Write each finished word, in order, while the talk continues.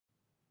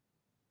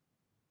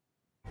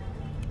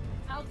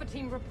Alpha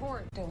team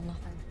report. Still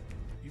nothing.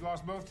 You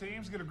lost both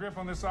teams? Get a grip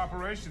on this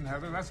operation,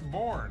 Heather. That's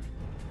Bourne.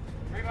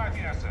 Green light the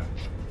asset.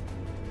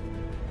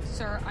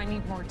 Sir, I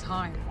need more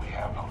time. We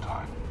have no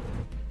time.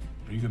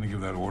 Are you going to give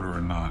that order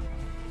or not?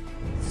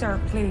 Sir,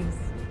 please.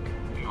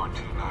 You're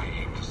too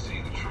naive to see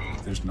the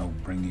truth. There's no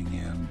bringing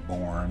in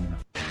Bourne.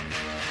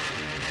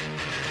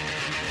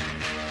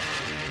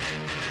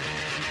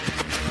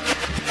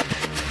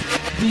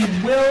 We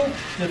will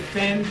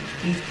defend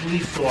these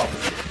police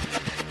officers.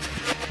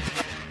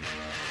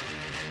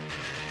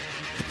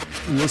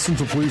 Listen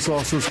to police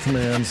officers'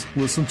 commands,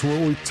 listen to what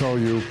we tell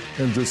you,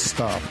 and just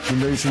stop. The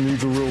nation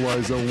needs to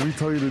realize that when we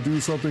tell you to do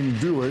something,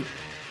 do it.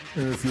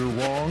 And if you're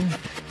wrong,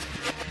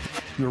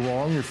 you're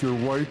wrong. If you're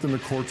right, then the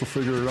courts will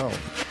figure it out.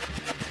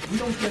 We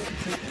don't get to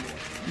take the law,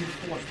 we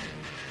enforce it.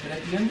 But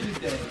at the end of the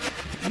day,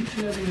 each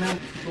and every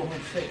member should go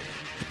home safe.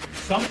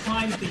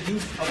 Sometimes the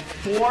use of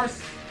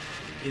force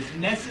is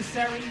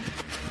necessary.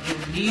 You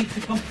need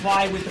to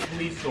comply with the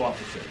police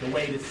officer the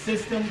way the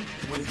system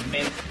was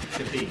meant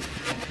to be.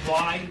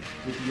 Comply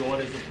with the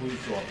orders of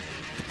police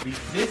officers.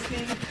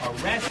 Resisting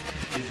arrest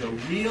is a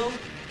real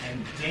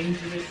and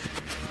dangerous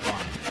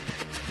crime.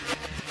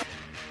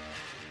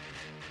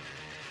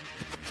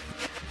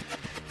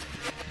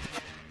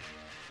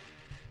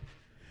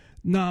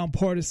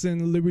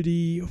 Nonpartisan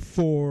Liberty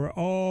for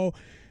All.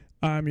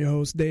 I'm your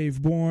host, Dave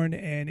Bourne,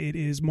 and it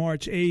is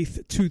March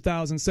 8th,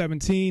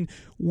 2017.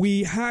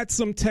 We had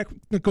some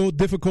technical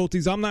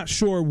difficulties. I'm not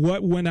sure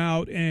what went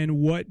out and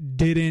what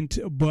didn't,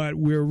 but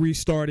we're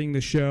restarting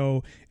the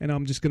show, and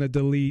I'm just going to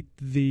delete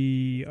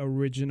the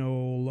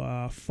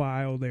original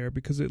file there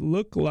because it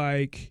looked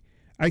like,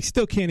 I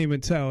still can't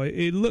even tell.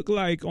 It looked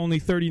like only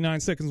 39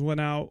 seconds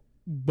went out,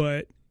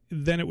 but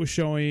then it was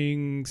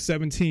showing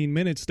 17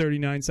 minutes,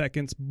 39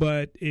 seconds,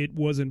 but it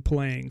wasn't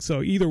playing.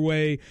 So either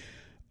way,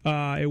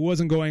 it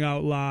wasn't going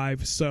out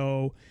live,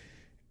 so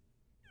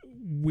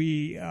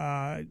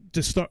I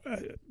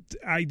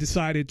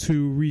decided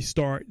to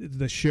restart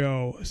the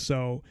show.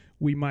 So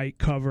we might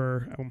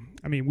cover.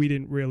 We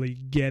didn't really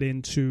get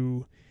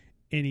into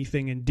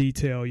anything in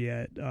detail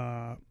yet.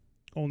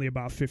 Only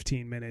about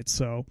 15 minutes.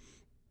 So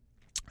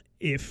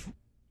if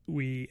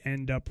we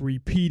end up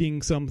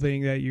repeating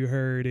something that you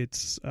heard,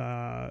 it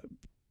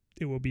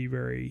will be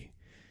very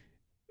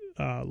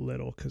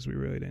little because we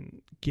really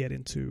didn't get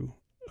into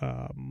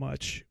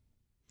much.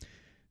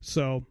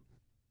 So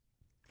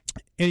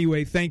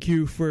anyway, thank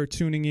you for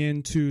tuning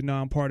in to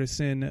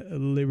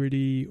Nonpartisan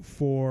Liberty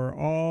for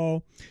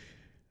All,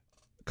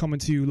 coming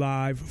to you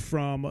live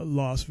from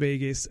Las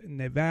Vegas,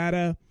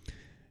 Nevada.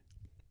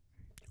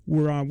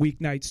 We're on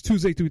weeknights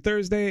Tuesday through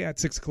Thursday at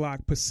 6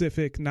 o'clock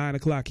Pacific, 9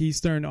 o'clock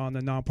Eastern on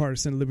the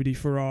Nonpartisan Liberty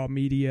for All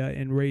Media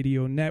and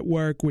Radio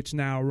Network, which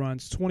now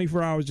runs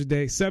 24 hours a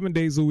day, 7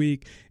 days a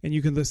week. And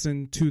you can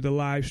listen to the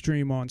live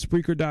stream on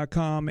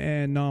Spreaker.com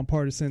and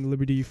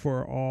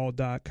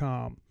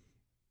NonPartisanLibertyForall.com.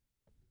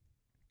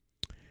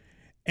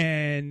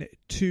 And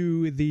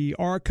to the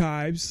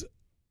archives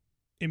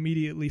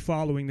immediately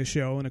following the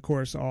show, and of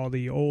course all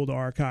the old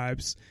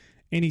archives,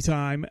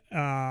 anytime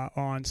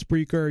on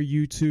Spreaker,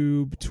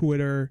 YouTube,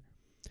 Twitter,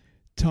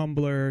 Tumblr,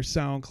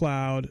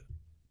 SoundCloud,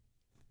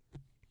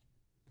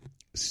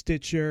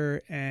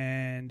 Stitcher,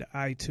 and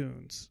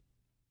iTunes.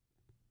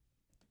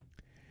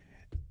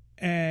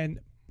 And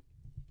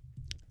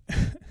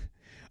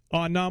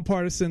on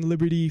Nonpartisan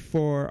Liberty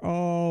for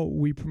All,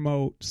 we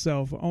promote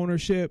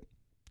self-ownership.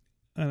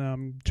 And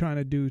I'm trying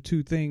to do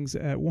two things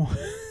at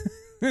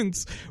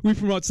once. We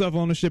promote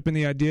self-ownership and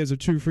the ideas of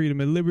true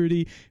freedom and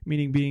liberty,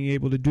 meaning being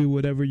able to do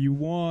whatever you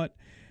want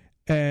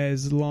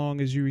as long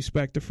as you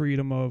respect the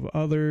freedom of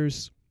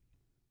others.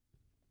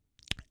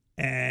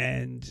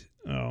 And,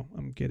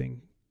 I'm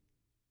getting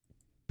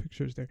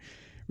pictures there.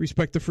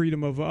 Respect the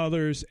freedom of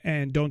others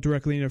and don't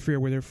directly interfere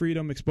with their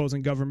freedom,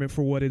 exposing government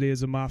for what it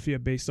is, a mafia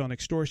based on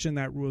extortion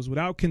that rules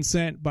without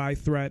consent by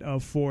threat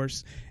of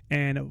force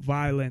and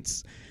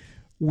violence.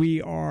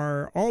 We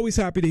are always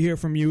happy to hear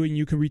from you, and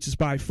you can reach us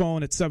by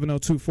phone at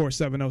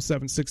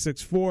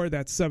 702-470-7664.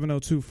 That's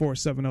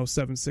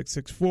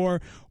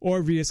 702-470-7664,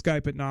 or via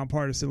Skype at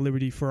Nonpartisan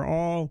Liberty for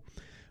All.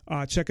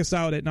 Check us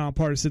out at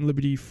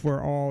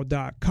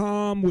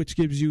NonPartisanLibertyForall.com, which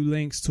gives you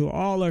links to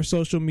all our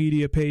social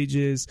media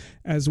pages,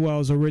 as well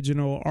as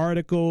original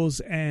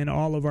articles and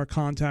all of our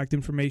contact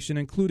information,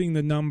 including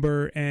the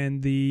number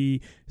and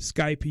the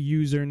Skype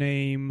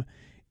username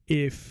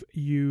if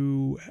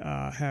you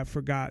have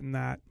forgotten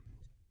that.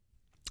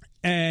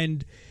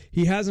 And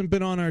he hasn't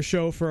been on our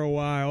show for a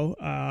while.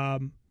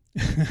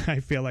 I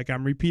feel like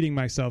I'm repeating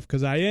myself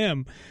because I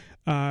am,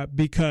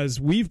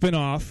 because we've been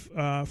off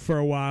for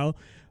a while.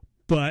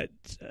 But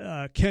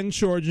Ken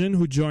Schortgen,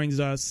 who joins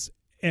us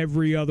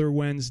every other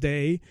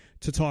Wednesday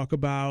to talk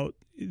about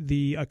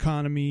the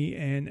economy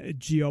and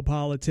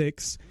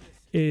geopolitics,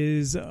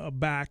 is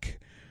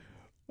back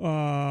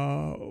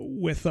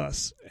with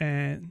us.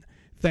 And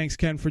thanks,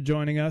 Ken, for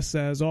joining us,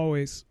 as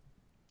always.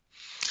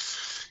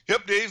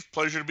 Yep, Dave.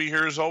 Pleasure to be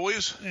here as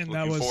always. And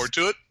Looking forward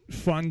to it.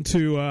 Fun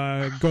to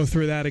go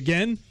through that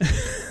again.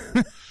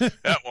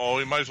 Yeah, well,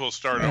 we might as well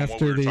start on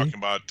what we were talking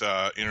about,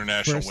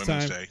 International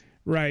Women's Day.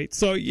 Right.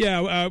 So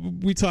yeah,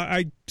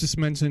 I just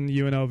mentioned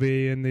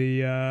UNLV and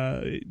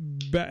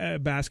the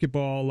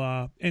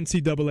basketball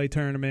NCAA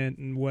tournament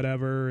and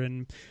whatever,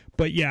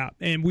 but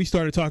we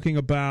started talking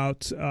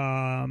about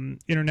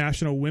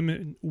International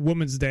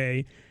Women's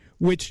Day,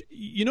 which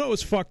what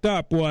was fucked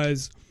up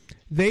was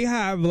they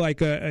have like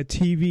a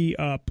TV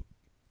up.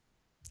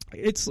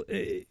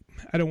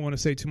 I don't want to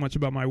say too much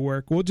about my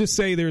work. We'll just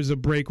say there's a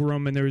break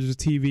room and there's a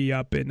TV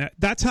up, and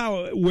that's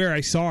where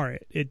I saw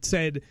it.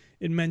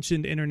 It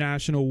mentioned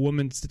International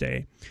Women's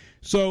Day.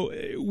 So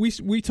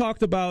we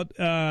talked about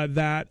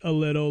that a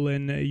little,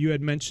 and you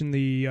had mentioned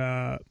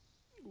the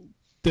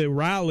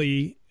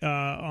rally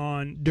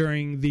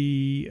during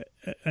the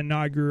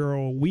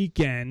inaugural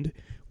weekend,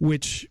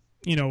 which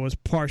was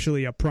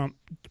partially a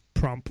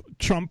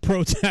Trump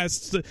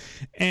protests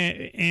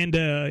and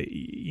a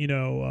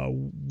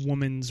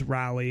women's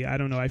rally. I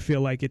don't know. I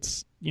feel like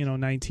it's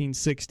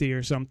 1960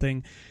 or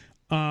something.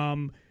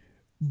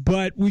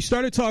 But we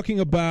started talking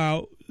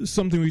about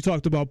something we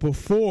talked about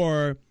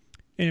before,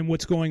 and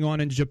what's going on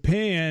in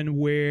Japan,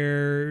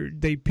 where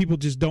people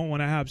just don't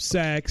want to have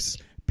sex.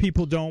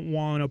 People don't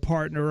want to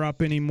partner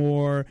up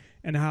anymore,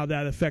 and how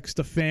that affects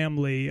the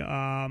family.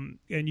 And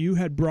you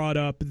had brought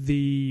up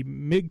the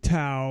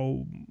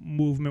MGTOW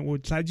movement,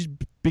 which I just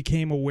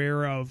became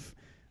aware of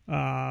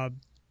a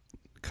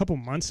couple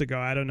months ago.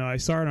 I don't know. I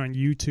saw it on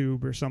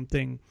YouTube or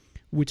something,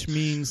 which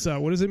means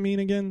what does it mean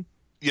again?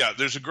 Yeah,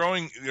 there's a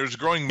growing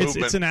movement.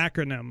 It's an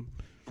acronym.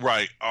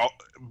 Right.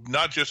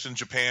 Not just in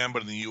Japan,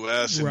 but in the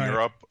U.S. and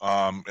Europe.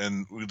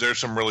 And there's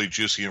some really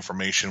juicy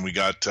information we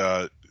got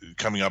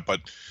coming up.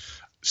 But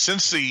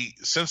since the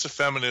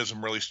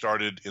feminism really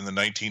started in the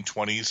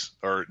 1920s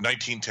or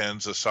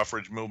 1910s, the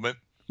suffrage movement.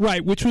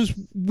 Right, which was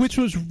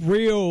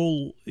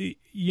real,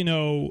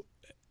 that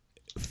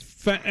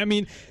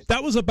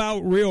was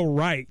about real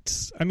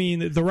rights. I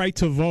mean, the right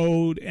to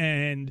vote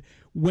and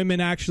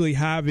women actually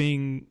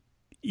having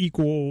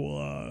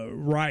equal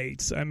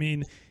rights. I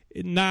mean,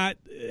 not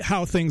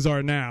how things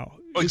are now.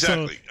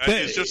 Exactly. So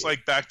it's just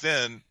like back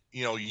then,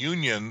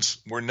 unions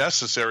were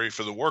necessary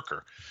for the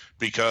worker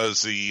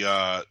because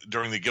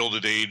during the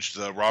Gilded Age,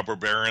 the robber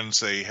barons,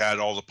 they had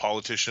all the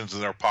politicians in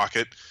their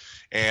pocket,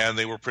 and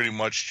they were pretty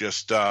much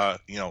just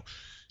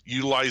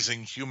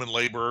utilizing human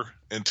labor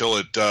until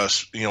it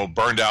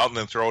burned out, and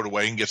then throw it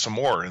away and get some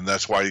more. And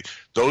that's why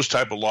those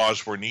type of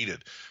laws were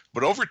needed.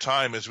 But over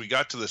time, as we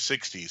got to the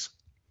 60s,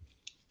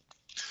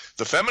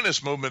 the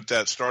feminist movement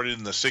that started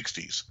in the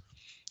 60s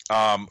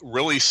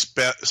really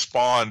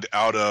spawned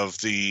out of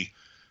the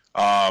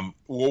World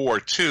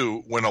War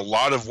II, when a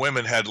lot of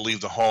women had to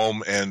leave the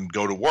home and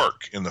go to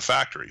work in the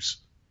factories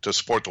to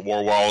support the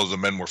war while the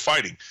men were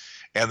fighting.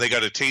 And they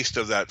got a taste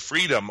of that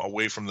freedom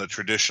away from the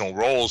traditional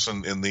roles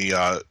in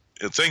the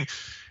thing.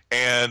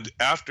 And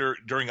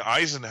during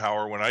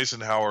Eisenhower, when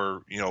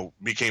Eisenhower,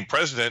 became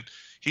president,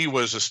 he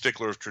was a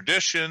stickler of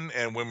tradition,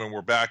 and women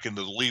were back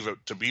into the Leave It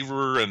to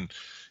Beaver and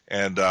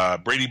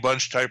Brady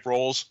Bunch type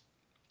roles.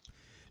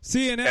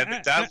 See,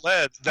 that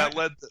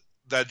led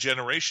that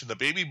generation, the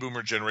baby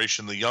boomer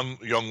generation, the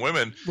young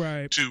women,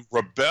 to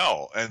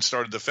rebel and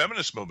started the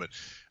feminist movement.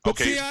 But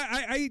see,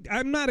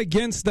 I'm not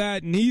against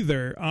that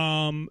neither.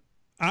 I'm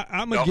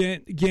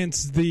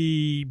against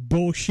the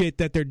bullshit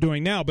that they're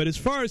doing now. But as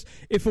far as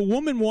if a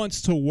woman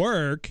wants to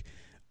work,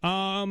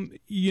 and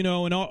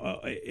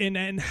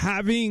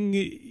having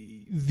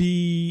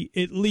the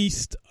at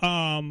least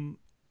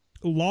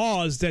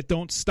laws that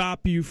don't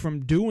stop you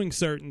from doing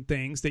certain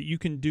things, that you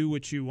can do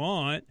what you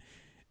want,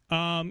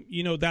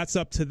 that's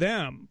up to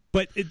them.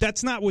 But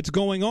that's not what's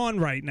going on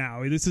right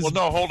now.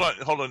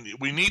 Hold on.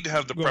 We need to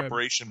have the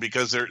preparation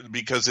because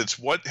it's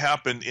what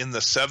happened in the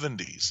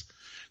 70s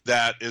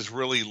that has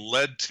really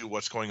led to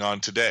what's going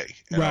on today,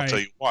 and I'll tell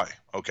you why.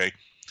 Okay.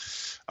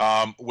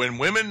 When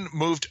women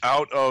moved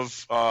out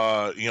of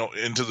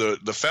into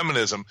the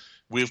feminism,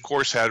 we of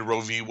course had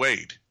Roe v.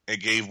 Wade.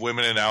 It gave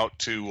women an out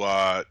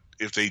to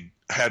if they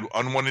had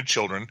unwanted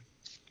children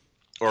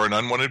or an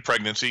unwanted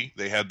pregnancy,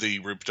 they had the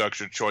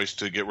reproductive choice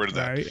to get rid of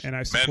that. Right, and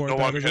I support men no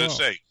that longer as had well. a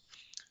say.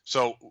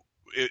 So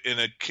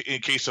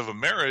in case of a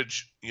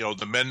marriage,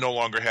 the men no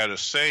longer had a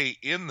say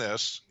in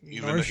this.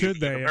 Or should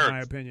they, in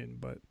my opinion?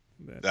 But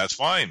that's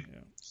fine.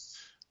 Yeah.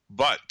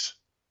 But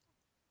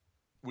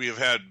we have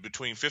had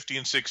between 50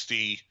 and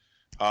 60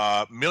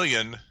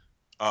 million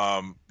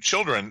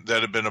children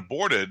that have been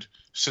aborted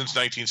since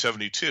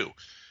 1972.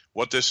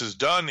 What this has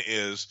done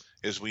is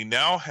we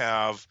now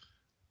have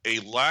a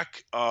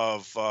lack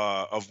of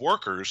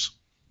workers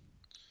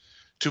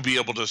to be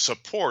able to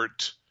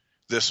support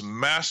this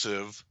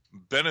massive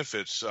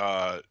benefits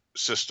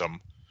system,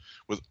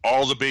 with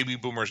all the baby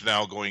boomers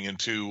now going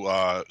into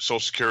Social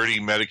Security,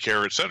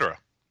 Medicare, etc.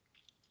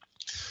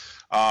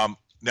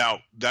 Now,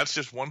 that's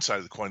just one side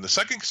of the coin. The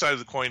second side of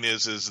the coin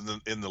is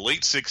in the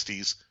late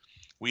 60s,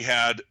 we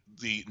had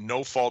the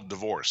no-fault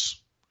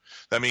divorce.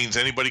 That means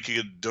anybody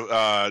could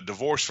get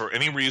divorced for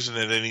any reason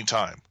at any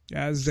time.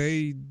 As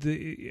another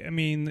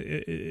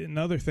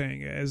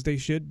thing, as they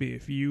should be.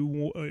 If you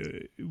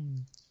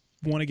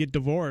want to get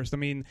divorced, I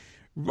mean,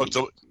 look,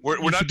 we're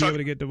you not should be talking able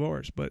to get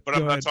divorced. But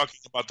I'm not talking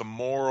about the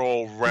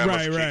moral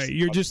ramifications. Right.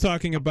 You're just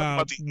talking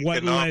about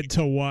what led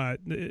to what.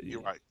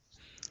 You're right.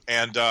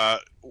 And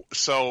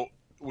so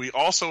we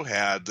also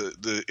had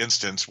the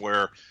instance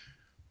where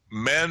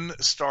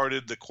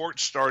the court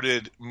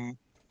started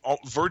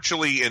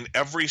virtually in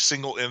every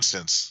single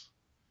instance,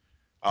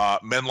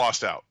 men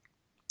lost out.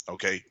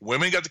 Okay,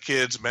 women got the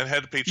kids, men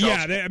had to pay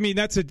child support.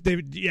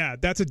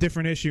 That's a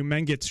different issue.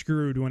 Men get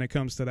screwed when it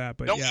comes to that.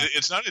 But no,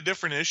 it's not a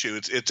different issue.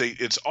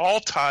 It's all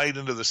tied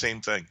into the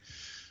same thing.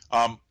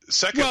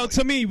 Secondly, well,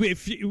 to me,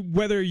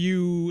 whether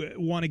you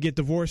want to get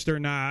divorced or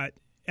not,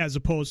 as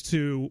opposed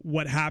to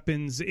what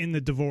happens in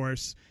the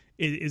divorce,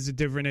 is a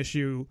different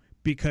issue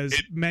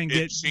because men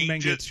get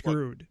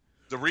screwed.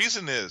 The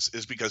reason is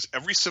because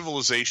every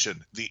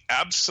civilization, the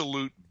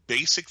absolute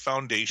basic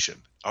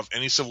foundation of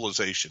any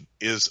civilization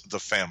is the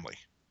family.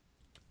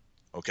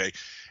 Okay?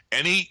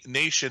 Any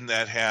nation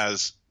that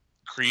has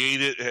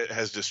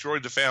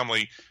destroyed the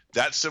family,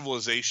 that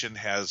civilization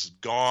has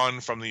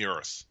gone from the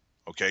earth.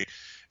 Okay?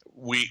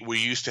 We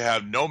used to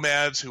have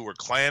nomads who were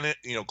clans,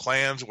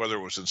 whether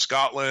it was in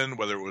Scotland,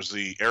 whether it was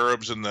the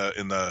Arabs in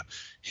the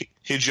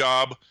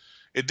hijab,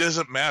 it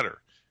doesn't matter.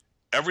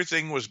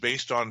 Everything was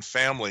based on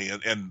family,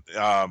 and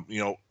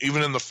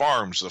even in the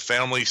farms, the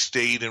family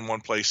stayed in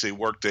one place. They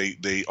worked.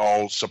 They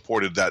all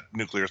supported that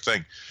nuclear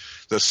thing.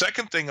 The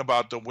second thing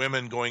about the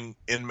women going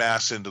en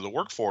masse into the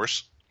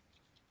workforce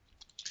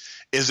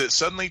is it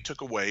suddenly took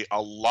away a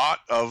lot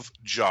of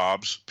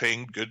jobs,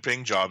 good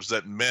paying jobs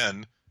that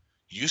men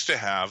used to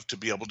have to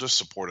be able to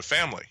support a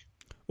family.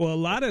 Well, a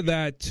lot of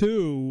that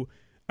too.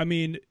 I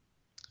mean,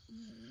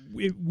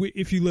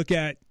 if you look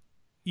at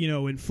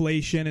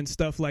inflation and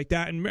stuff like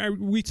that. And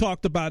we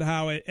talked about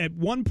how at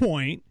one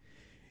point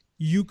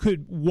you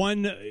could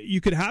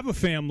have a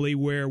family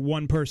where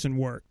one person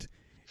worked.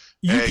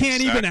 You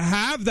can't even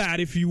have that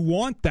if you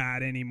want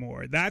that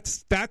anymore.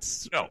 That's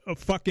a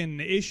fucking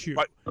issue.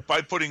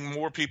 By putting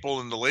more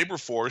people in the labor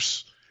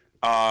force,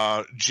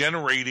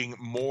 generating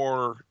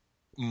more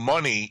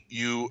money,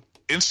 you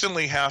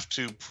instantly have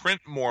to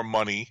print more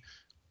money,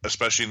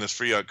 especially in this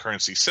fiat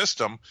currency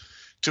system,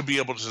 to be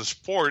able to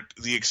support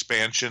the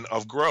expansion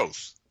of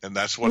growth. And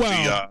that's what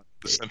the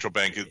central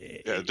bank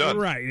had done.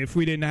 Right. If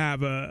we didn't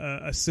have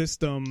a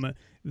system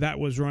that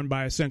was run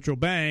by a central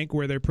bank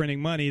where they're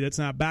printing money that's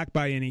not backed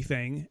by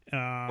anything,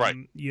 right.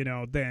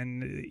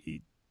 Then...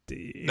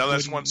 Now,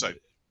 that's one side.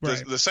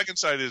 Right. The second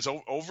side is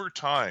over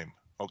time,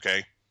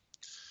 okay,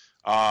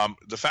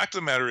 the fact of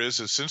the matter is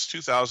since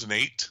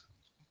 2008,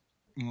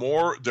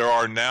 there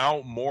are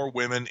now more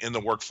women in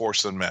the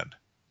workforce than men.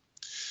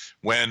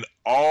 When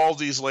all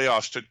these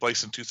layoffs took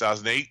place in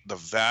 2008, the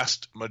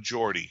vast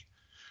majority,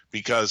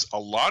 because a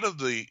lot of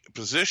the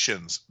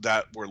positions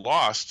that were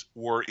lost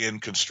were in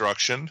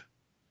construction,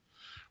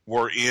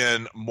 were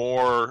in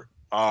more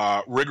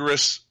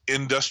rigorous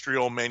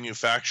industrial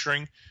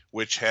manufacturing,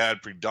 which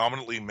had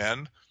predominantly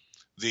men,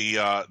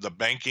 the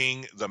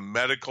banking, the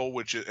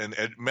medical,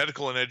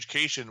 medical and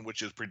education,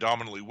 which is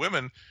predominantly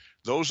women.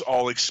 Those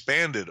all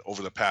expanded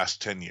over the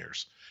past 10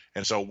 years.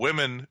 And so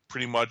women,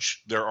 pretty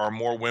much, there are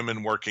more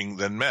women working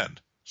than men.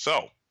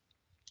 So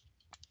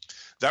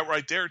that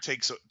right there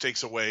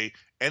takes away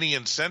any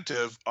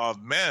incentive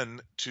of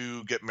men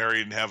to get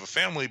married and have a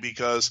family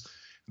because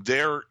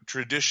their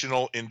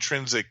traditional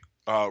intrinsic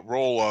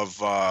role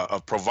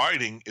of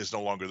providing is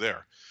no longer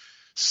there.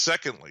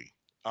 Secondly,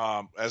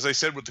 as I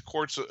said, with the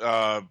courts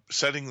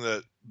setting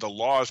the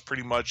laws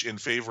pretty much in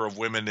favor of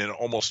women in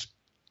almost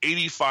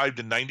 85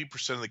 to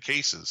 90% of the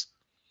cases,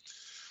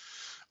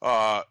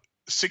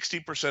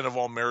 60% of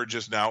all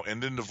marriages now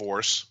end in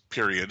divorce,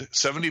 period.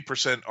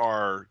 70%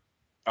 are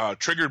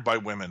triggered by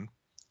women.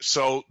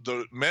 So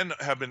the men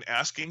have been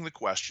asking the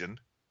question,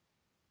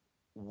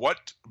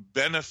 what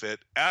benefit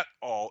at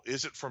all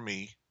is it for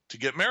me to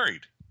get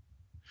married?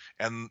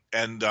 And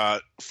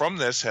from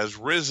this has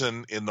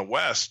risen in the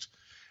West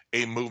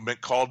a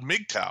movement called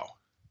MGTOW,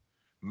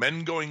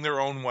 men going their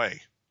own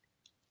way.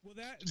 Well,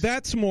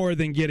 that's more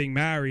than getting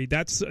married.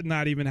 That's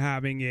not even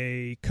having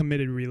a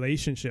committed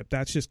relationship.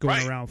 That's just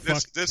going around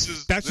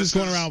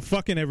going around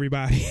fucking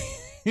everybody.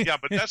 Yeah,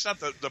 but that's not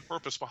the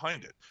purpose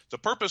behind it. The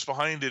purpose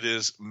behind it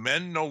is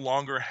men no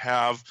longer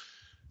have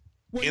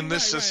in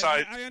this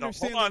society. I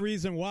understand the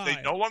reason why.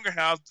 They no longer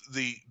have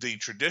the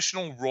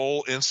traditional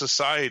role in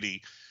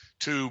society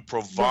to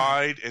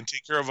provide and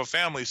take care of a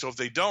family. So if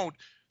they don't,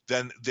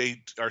 then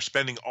they are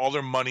spending all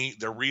their money,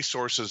 their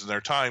resources, and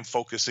their time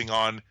focusing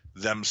on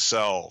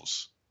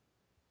themselves.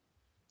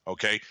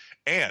 Okay?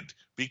 And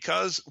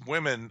because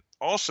women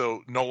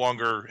also no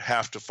longer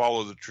have to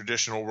follow the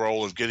traditional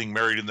role of getting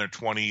married in their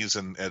 20s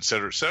and et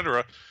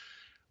cetera,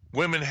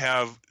 women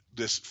have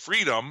this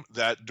freedom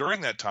that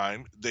during that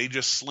time they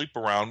just sleep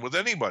around with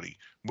anybody,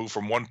 move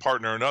from one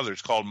partner to another.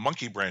 It's called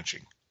monkey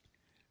branching.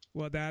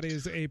 Well, that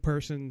is a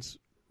person's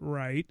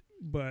right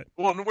But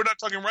well, we're not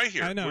talking right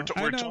here. I know.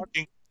 We're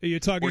talking. You're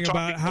talking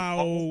about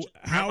how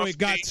it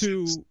got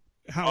to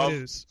how it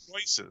is.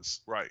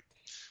 Choices, right?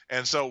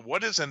 And so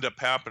what has ended up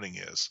happening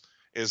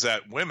is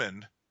that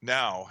women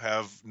now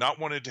have not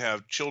wanted to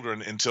have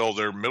children until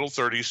their middle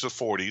 30s to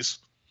 40s,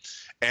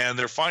 and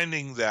they're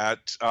finding that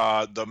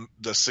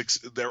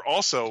they're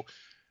also,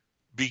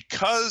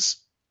 because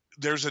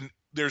there's an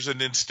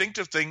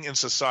instinctive thing in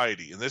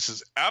society, and this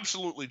is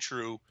absolutely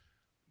true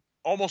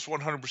almost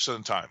 100% of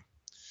the time.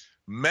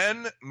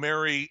 Men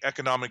marry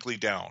economically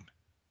down,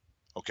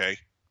 okay?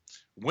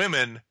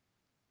 Women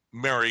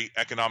marry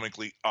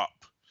economically up.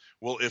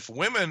 Well, if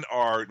women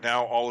are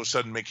now all of a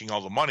sudden making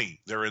all the money,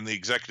 they're in the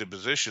executive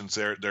positions,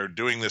 they're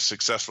doing this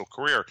successful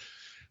career,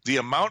 the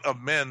amount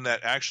of men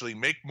that actually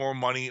make more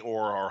money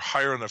or are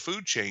higher in the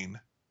food chain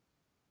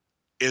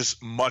is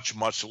much,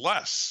 much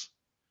less.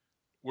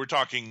 We're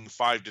talking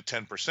 5 to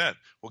 10%.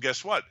 Well,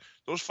 guess what?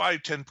 Those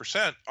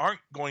 5-10%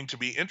 aren't going to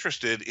be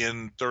interested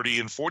in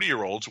 30 and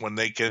 40-year-olds when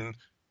they can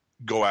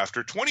go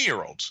after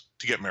 20-year-olds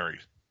to get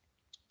married.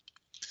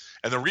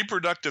 And the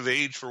reproductive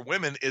age for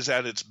women is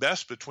at its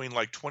best between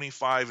like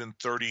 25 and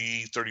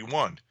 30,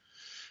 31.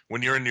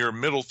 When you're in your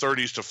middle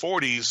 30s to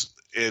 40s,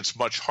 it's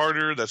much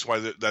harder. That's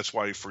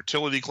why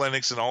fertility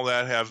clinics and all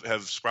that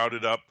have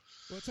sprouted up.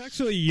 Well, it's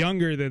actually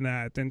younger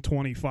than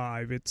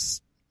 25.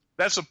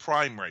 That's a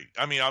prime rate.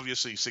 I mean,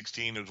 obviously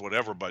 16 is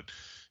whatever, but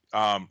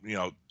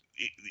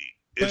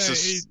it's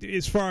just,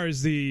 as far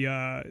as the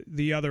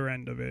other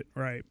end of it,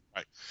 right?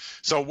 Right.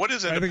 So what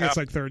is it? I think it's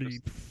like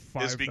 35.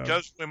 Is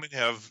because women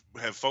have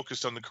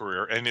focused on the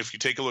career, and if you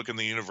take a look in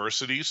the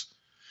universities,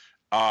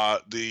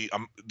 the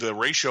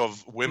ratio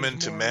of women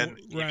to men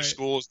in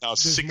school is now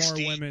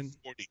 60-40.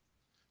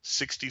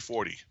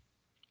 60-40.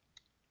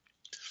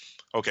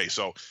 Okay,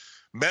 so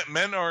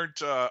men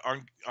aren't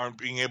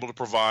being able to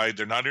provide.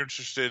 They're not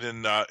interested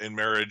in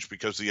marriage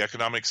because of the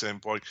economic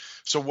standpoint.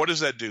 So what does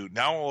that do?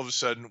 Now all of a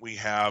sudden we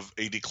have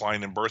a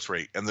decline in birth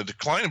rate, and the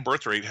decline in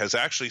birth rate has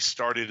actually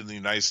started in the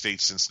United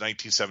States since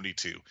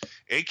 1972,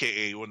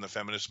 aka when the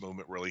feminist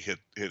movement really hit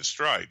its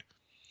stride.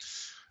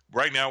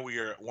 Right now we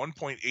are at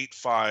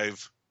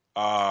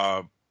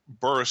 1.85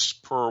 births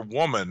per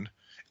woman,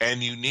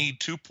 and you need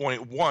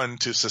 2.1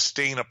 to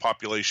sustain a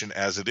population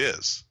as it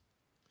is.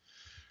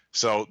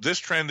 So this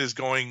trend is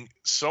going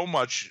so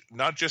much,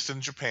 not just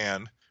in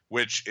Japan,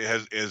 which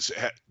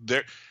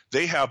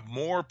they have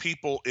more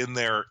people in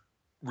their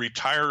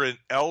retired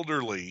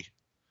elderly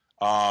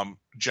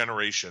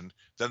generation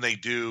than they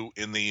do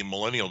in the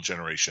millennial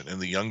generation, in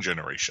the young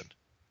generation.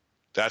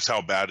 That's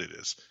how bad it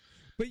is.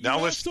 But now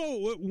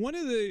also one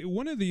of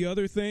the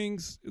other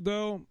things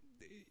though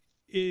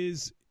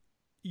is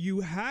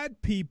you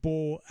had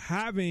people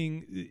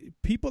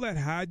that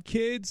had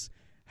kids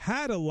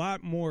had a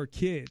lot more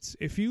kids.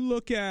 If you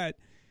look at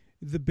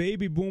the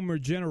baby boomer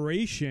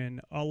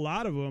generation, a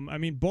lot of them, I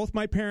mean, both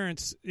my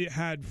parents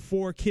had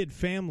 4-kid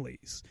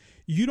families.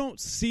 You don't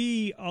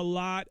see a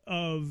lot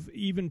of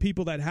even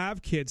people that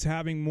have kids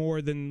having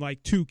more than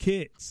like 2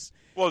 kids.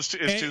 Well, it's two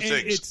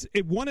things.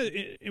 One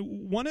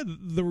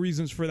of the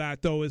reasons for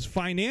that, though, is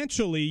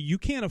financially you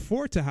can't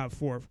afford to have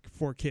four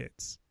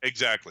kids.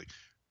 Exactly.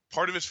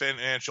 Part of it's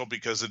financial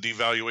because the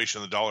devaluation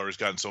of the dollar has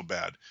gotten so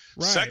bad.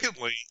 Right.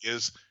 Secondly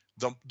is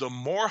the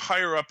more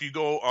higher up you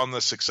go on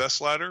the success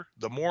ladder,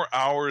 the more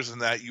hours in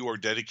that you are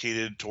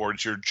dedicated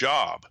towards your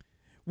job.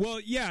 Well,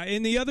 yeah,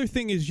 and the other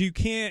thing is you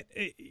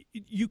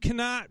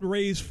cannot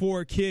raise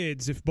 4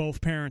 kids if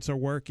both parents are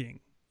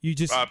working. You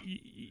just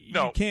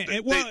you can't.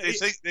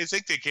 They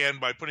think they can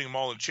by putting them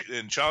all in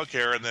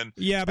childcare, and then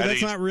but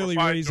that's not really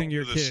raising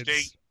your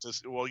kids.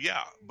 Well,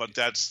 yeah, but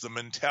that's the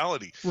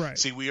mentality. Right.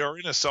 See, we are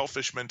in a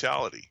selfish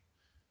mentality.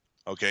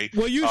 Okay.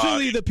 Well,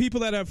 usually the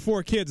people that have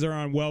 4 kids are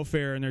on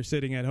welfare and they're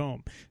sitting at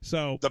home.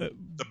 So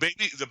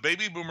the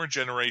baby boomer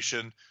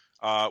generation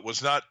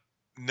was not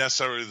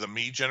necessarily the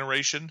me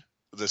generation,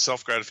 the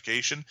self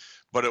gratification,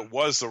 but it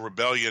was the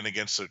rebellion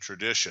against the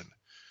tradition.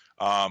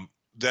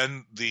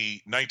 Then the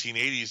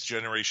 1980s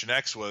Generation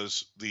X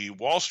was the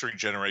Wall Street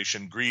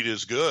generation. Greed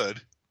is good.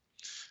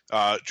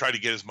 Try to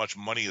get as much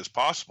money as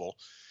possible,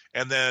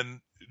 and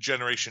then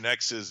Generation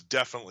X is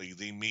definitely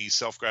the me,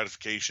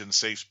 self-gratification,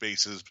 safe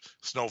spaces,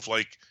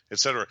 snowflake,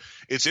 etc.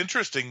 It's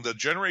interesting, the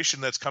generation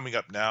that's coming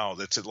up now,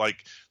 that's like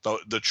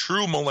the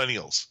true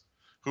millennials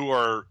who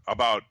are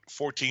about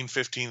 14,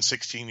 15,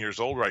 16 years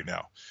old right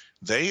now,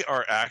 they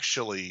are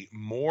actually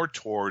more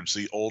towards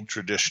the old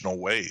traditional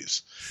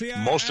ways.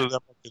 Most of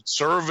them are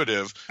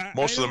conservative.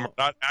 Most of them are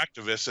not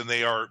activists, and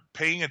they are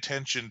paying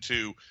attention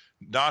to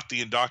not the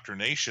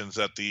indoctrinations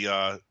that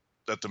the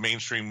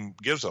mainstream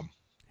gives them.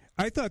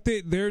 I thought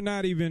they're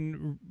not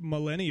even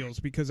millennials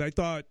because I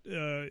thought,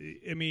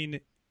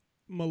 millennials.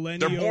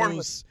 They're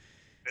more.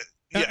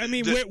 Yeah,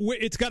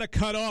 it's got to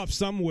cut off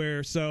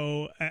somewhere.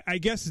 So I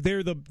guess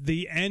they're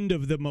the end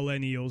of the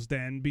millennials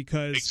then,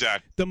 because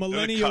the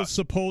millennials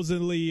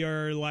supposedly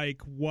are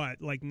like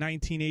what, like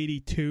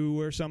 1982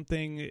 or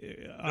something.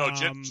 No,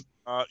 Gen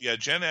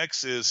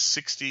X is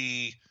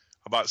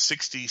about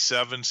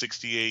 67,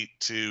 68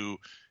 to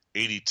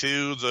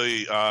 82,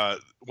 the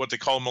what they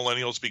call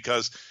millennials,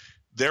 because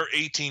their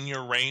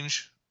 18-year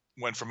range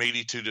went from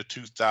 82 to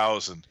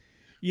 2000.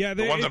 Yeah,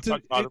 the ones I'm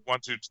talking about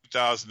went through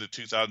 2000 to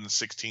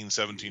 2016,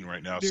 17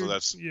 right now. So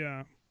that's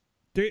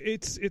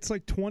it's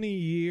like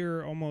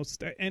 20-year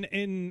almost,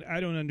 and I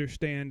don't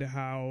understand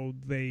how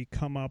they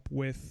come up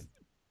with,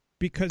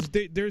 because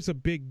there's a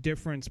big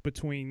difference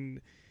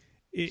between,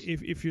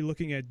 if you're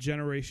looking at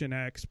Generation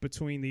X,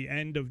 between the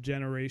end of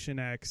Generation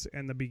X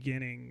and the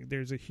beginning.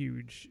 There's a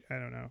huge, I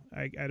don't know.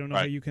 I don't know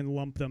how you can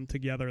lump them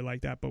together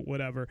like that, but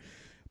whatever.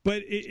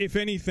 But if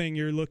anything,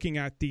 you're looking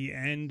at the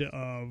end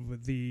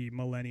of the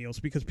millennials,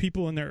 because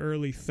people in their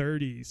early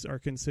 30s are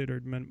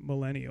considered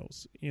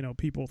millennials. You know,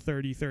 people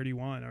 30,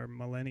 31 are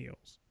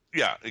millennials.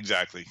 Yeah,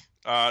 exactly.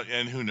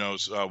 And who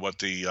knows what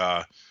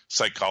the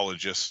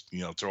psychologists,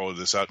 throw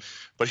this out.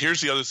 But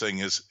here's the other thing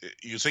is,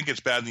 you think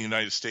it's bad in the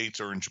United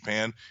States or in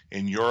Japan.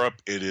 In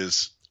Europe, it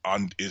is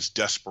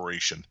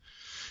desperation.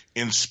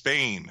 In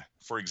Spain,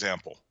 for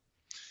example,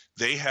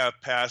 they have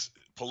passed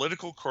 –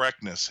 political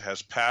correctness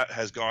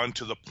has gone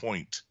to the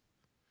point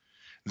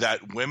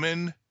that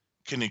women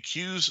can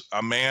accuse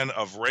a man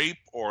of rape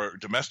or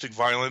domestic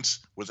violence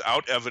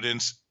without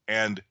evidence,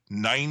 and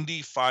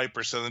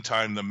 95% of the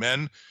time the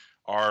men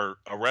are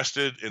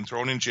arrested and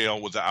thrown in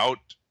jail without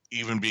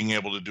even being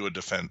able to do a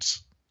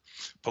defense.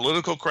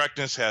 Political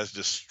correctness has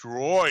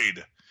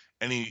destroyed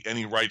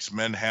any rights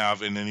men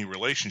have in any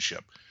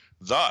relationship.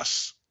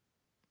 Thus,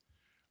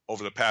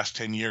 over the past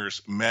 10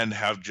 years, men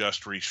have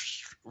just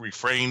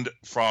refrained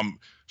from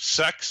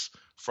sex,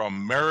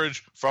 from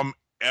marriage, from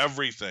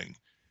everything.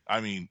 I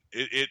mean,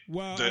 the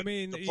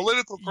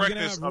political correctness you're gonna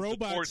have of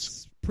robots the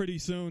courts pretty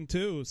soon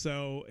too,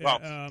 so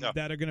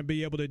that are going to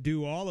be able to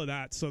do all of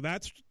that. So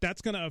that's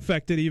going to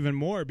affect it even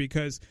more,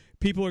 because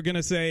people are going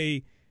to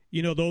say,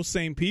 those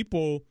same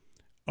people,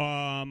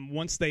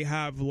 once they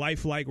have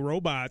lifelike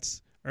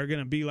robots, are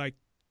going to be like,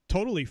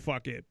 totally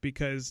fuck it,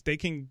 because they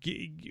can,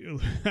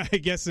 I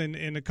guess,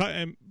 in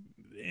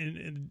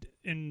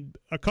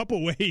a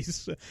couple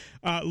ways,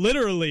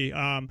 literally,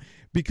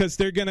 because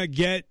they're gonna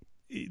get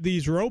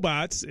these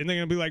robots and they're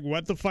gonna be like,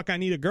 what the fuck I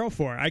need a girl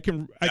for? I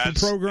can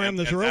program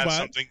this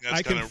robot.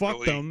 I can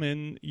fuck them,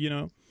 and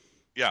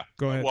Yeah.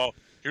 Go ahead. Well,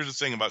 here's the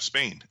thing about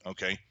Spain.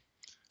 Okay,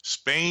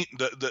 Spain,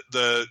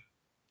 the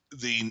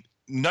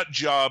nut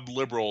job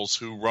liberals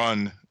who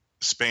run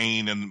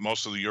Spain and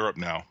most of Europe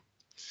now,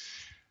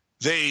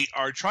 they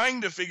are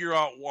trying to figure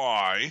out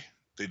why.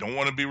 They don't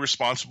want to be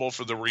responsible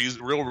for the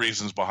real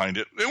reasons behind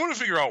it. They want to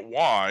figure out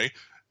why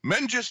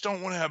men just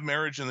don't want to have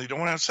marriage and they don't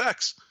want to have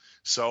sex.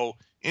 So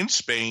in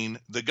Spain,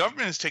 the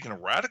government has taken a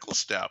radical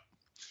step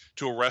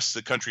to arrest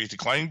the country's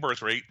declining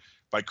birth rate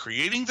by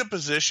creating the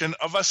position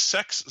of a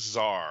sex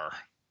czar.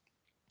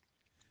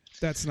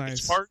 That's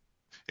nice.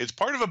 It's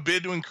part of a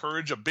bid to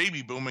encourage a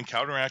baby boom and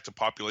counteract a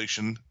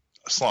population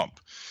slump.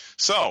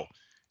 So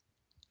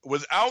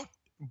without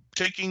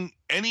taking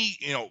any,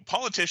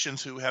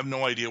 politicians who have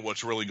no idea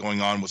what's really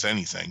going on with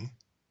anything,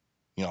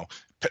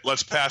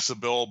 let's pass the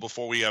bill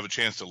before we have a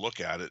chance to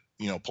look at it,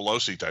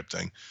 Pelosi type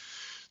thing.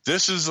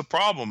 This is the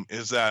problem,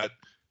 is that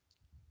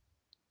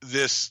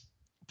this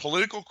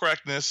political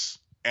correctness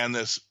and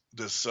this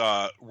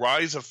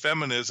rise of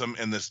feminism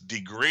and this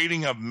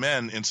degrading of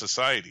men in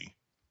society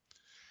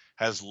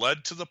has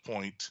led to the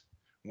point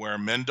where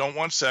men don't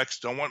want sex,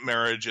 don't want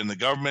marriage, and the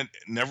government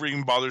never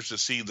even bothers to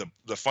see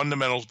the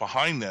fundamentals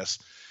behind this.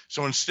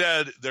 So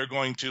instead, they're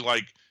going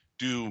to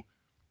do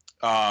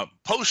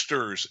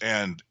posters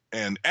and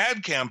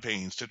ad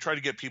campaigns to try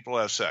to get people to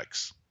have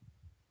sex,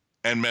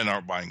 and men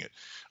aren't buying it.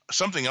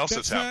 Something else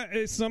that's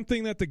happening. It's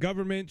something that the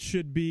government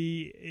should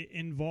be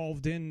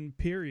involved in.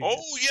 Period.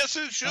 Oh yes,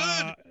 it should.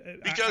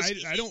 Because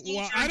I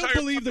don't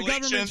believe the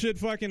government should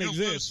fucking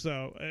exist.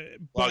 So,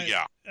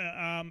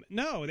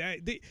 no,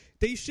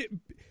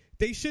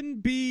 they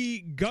shouldn't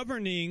be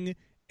governing.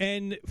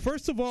 And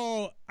first of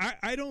all,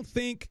 I don't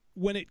think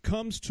when it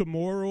comes to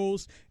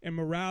morals and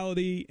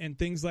morality and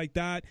things like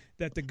that,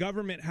 that the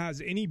government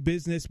has any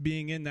business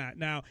being in that.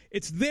 Now,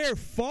 it's their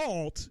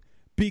fault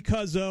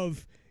because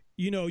of,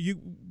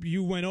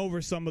 you went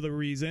over some of the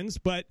reasons,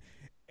 but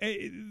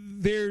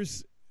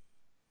there's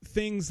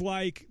things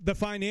like the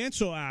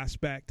financial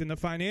aspect and the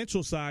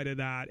financial side of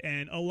that.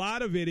 And a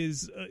lot of it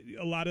is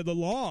a lot of the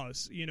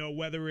laws,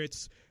 whether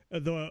it's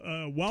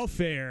the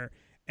welfare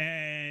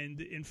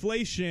and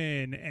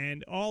inflation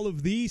and all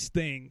of these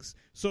things.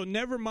 So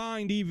never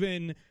mind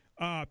even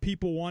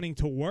people wanting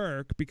to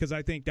work, because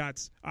I think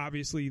that's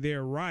obviously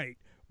their right.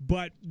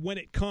 But when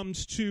it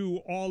comes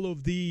to all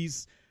of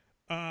these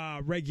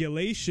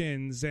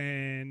regulations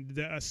and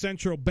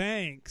central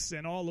banks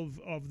and all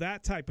of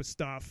that type of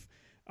stuff,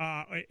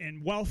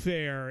 and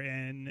welfare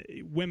and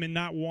women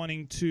not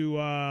wanting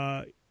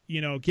to,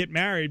 get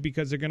married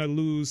because they're going to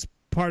lose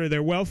part of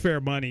their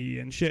welfare money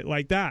and shit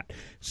like that.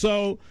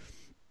 So,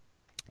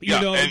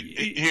 and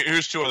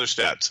here's two other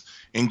stats.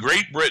 In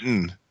Great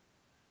Britain,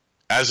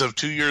 as of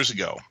 2 years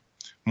ago,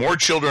 more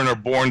children are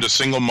born to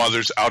single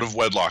mothers out of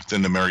wedlock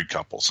than to married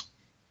couples.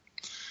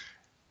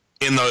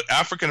 In the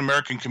African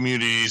American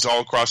communities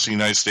all across the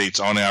United States,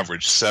 on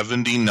average,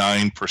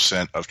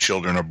 79% of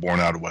children are born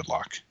out of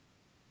wedlock.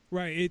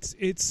 Right. It's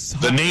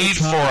the need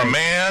for a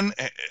man,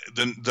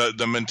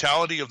 the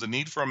mentality of the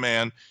need for a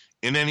man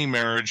in any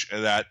marriage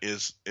that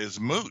is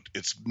moot.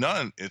 It's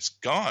none. It's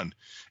gone.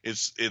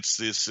 It's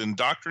this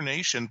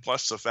indoctrination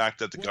plus the fact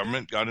that the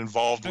government got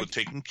involved with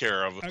taking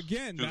care of.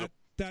 Again,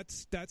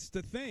 that's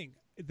the thing.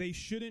 They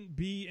shouldn't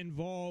be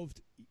involved.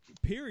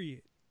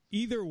 Period.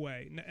 Either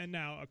way. And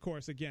now, of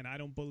course, again, I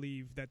don't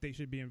believe that they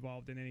should be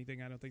involved in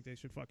anything. I don't think they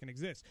should fucking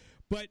exist.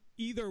 But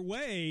either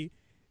way,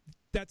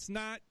 that's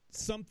not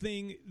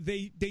something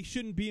they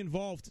shouldn't be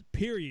involved,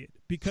 period.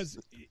 Because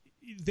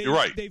you're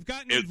right. They've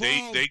gotten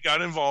involved. They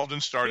got involved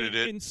and started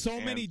it in so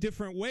many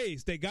different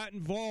ways. They got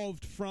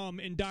involved from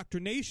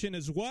indoctrination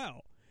as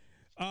well.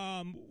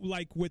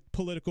 Like with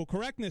political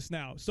correctness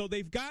now. So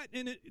they got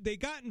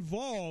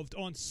involved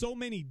on so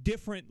many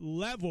different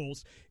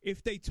levels.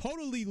 If they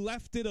totally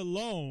left it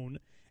alone,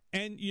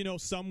 and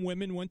some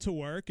women went to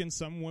work and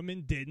some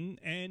women didn't,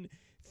 and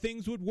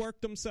things would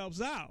work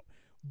themselves out.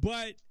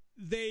 But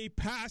they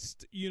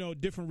passed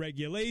different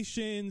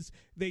regulations.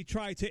 They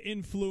tried to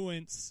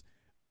influence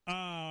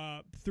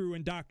through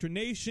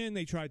indoctrination.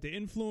 They tried to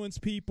influence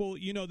people.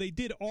 They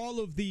did all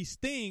of these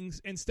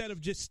things instead of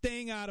just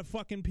staying out of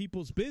fucking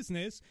people's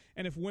business.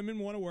 And if women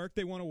want to work,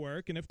 they want to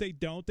work. And if they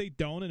don't, they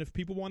don't. And if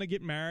people want to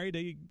get married,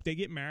 they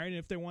get married. And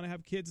if they want to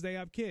have kids, they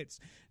have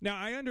kids. Now,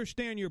 I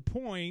understand your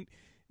point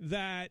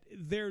that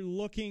they're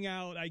looking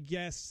out, I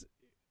guess,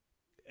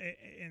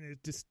 and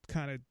it just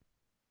kind of,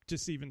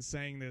 just even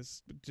saying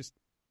this just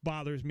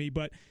bothers me,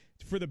 but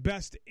for the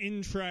best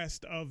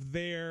interest of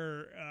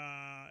their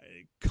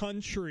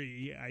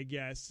country, I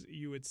guess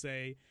you would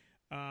say,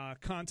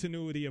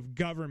 continuity of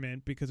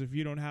government. Because if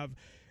you don't have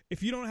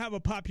a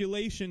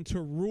population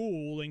to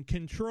rule and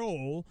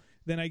control,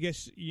 then I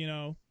guess you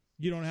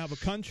don't have a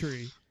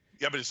country.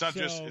 Yeah, but it's not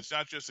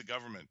just the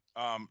government.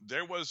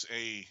 There was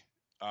a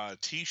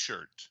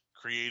T-shirt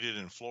created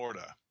in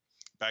Florida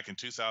back in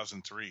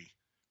 2003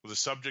 with the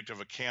subject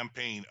of a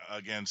campaign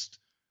against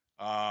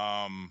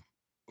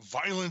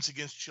violence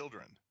against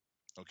children,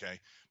 okay?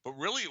 But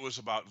really it was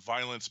about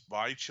violence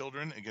by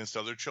children against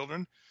other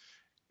children.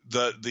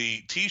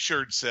 The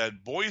T-shirt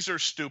said, "Boys are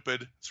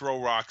stupid,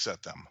 throw rocks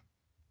at them."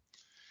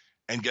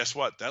 And guess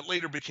what? That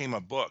later became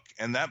a book,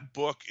 and that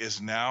book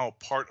is now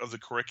part of the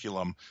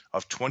curriculum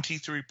of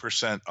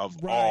 23% of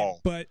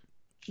all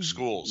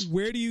schools.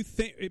 Where do you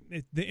think,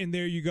 and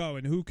there you go,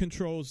 and who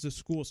controls the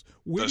schools?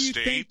 Where do you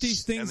think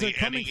these things are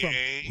coming from?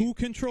 Who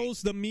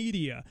controls the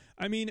media?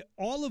 I mean,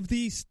 all of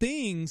these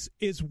things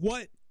is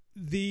what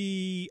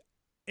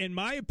in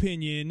my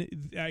opinion,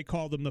 I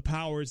call them the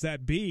powers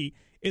that be,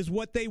 is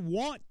what they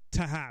want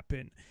to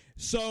happen.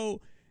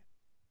 So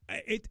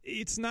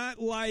it's not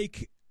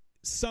like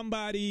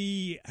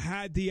somebody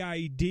had the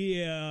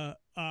idea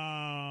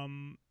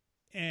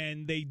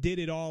and they did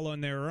it all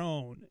on their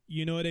own.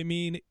 You know what I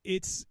mean?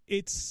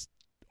 It's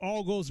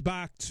all goes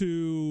back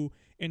to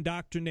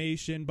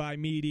indoctrination by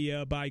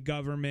media, by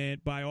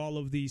government, by all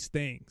of these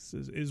things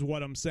is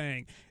what I'm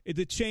saying.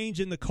 The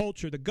change in the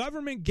culture. The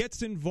government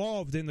gets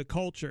involved in the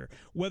culture,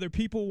 whether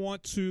people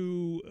want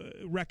to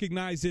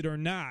recognize it or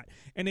not.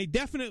 And they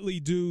definitely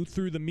do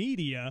through the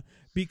media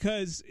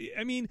because,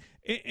 I mean...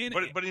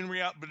 But in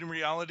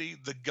reality,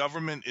 the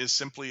government is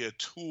simply a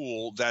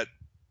tool that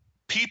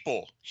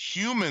people,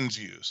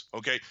 humans use,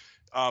 okay?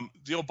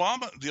 The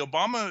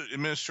Obama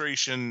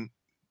administration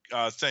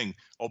thing.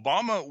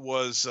 Obama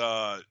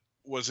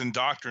was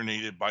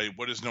indoctrinated by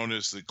what is known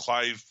as the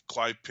Clive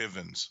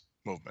Pivens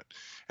movement,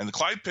 and the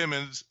Clive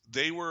Pivens,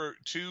 they were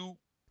two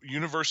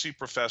university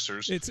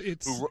professors.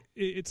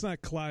 It's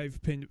not Clive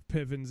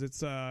Pivens.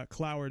 It's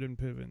Cloward and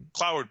Piven.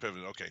 Cloward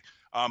Piven. Okay.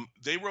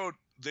 They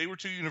were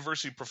two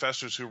university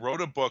professors who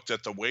wrote a book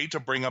that the way to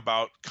bring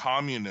about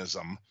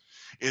communism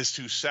is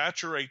to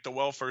saturate the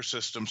welfare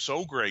system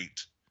so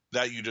great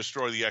that you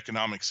destroy the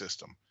economic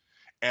system.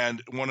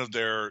 And one of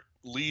their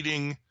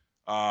leading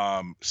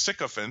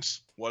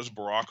sycophants was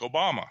Barack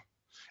Obama.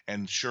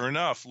 And sure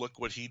enough, look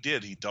what he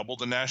did. He doubled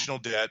the national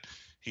debt.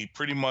 He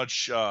pretty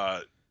much,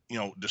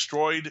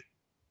 destroyed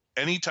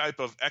any type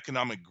of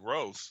economic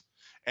growth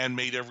and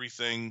made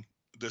everything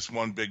this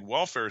one big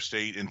welfare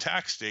state and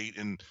tax state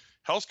and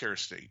healthcare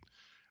state.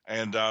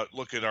 And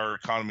look at our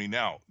economy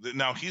now.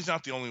 Now, he's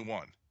not the only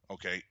one,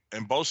 okay?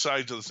 And both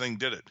sides of the thing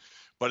did it.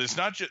 But it's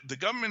not just – the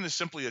government is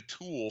simply a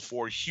tool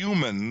for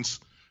humans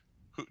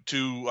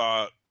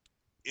to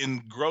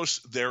engross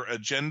their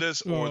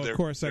agendas or their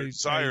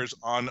desires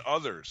on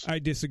others. I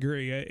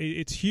disagree.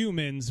 It's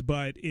humans,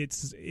 but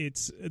it's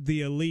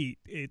the elite.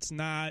 It's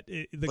not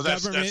the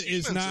government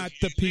is not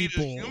the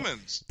people.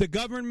 The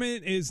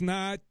government is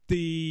not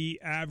the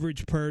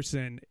average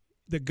person.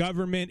 The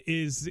government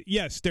is,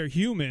 yes, they're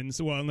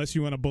humans. Well, unless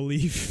you want to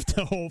believe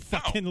the whole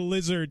fucking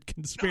lizard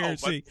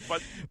conspiracy. No,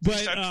 but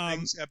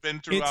things have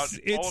been throughout all of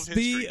history. It's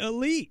the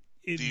elite.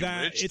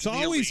 It's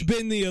always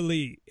been the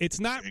elite. It's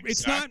not. Exactly.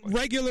 It's not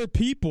regular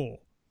people.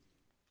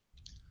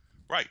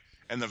 Right,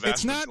 and the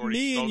vast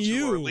majority of those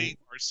who are elite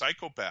are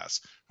psychopaths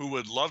who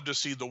would love to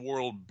see the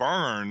world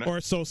burn. Or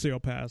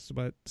sociopaths,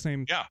 but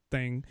same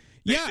thing.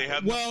 They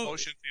have no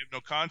emotions, they have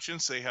no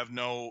conscience, they have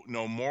no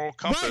moral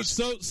compass.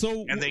 Right,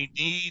 so and they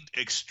need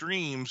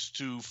extremes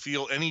to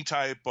feel any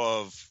type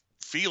of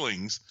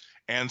feelings,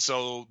 and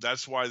so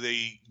that's why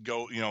they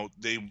go.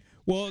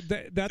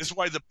 That's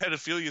why the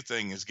pedophilia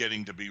thing is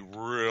getting to be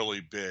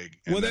really big.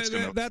 And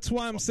that's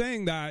why I'm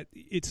saying that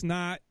it's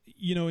not.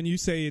 And you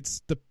say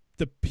it's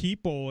the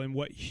people and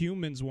what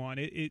humans want.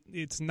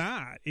 It's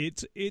not.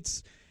 It's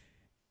yes,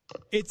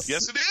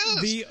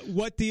 it is.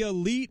 What the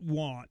elite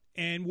want.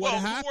 And what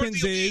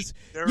happens is,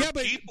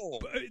 people.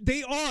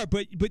 They are,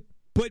 but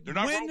they're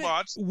not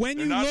robots. When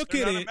you look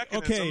at it,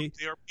 okay,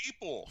 they are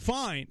people.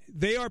 Fine,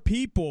 they are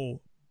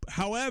people.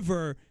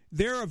 However,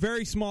 they're a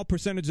very small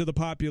percentage of the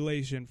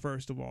population.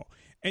 First of all,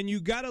 and you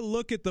got to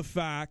look at the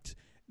fact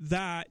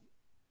that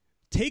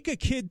take a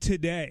kid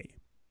today.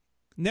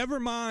 Never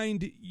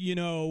mind,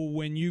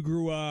 when you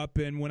grew up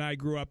and when I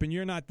grew up, and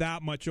you're not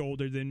that much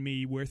older than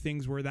me, where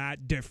things were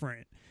that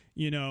different.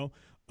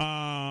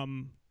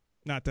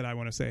 Not that I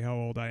want to say how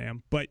old I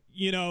am, but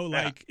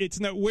it's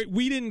not.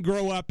 We didn't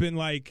grow up in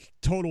like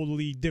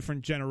totally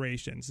different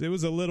generations. It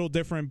was a little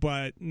different,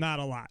 but not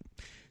a lot.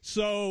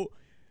 So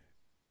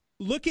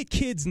look at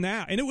kids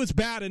now, and it was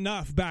bad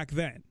enough back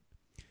then.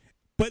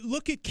 But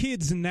look at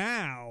kids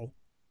now,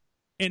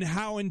 and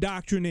how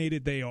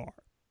indoctrinated they are.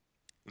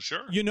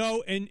 Sure.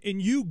 And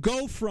you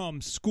go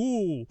from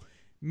school,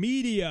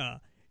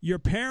 media. Your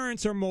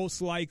parents are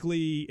most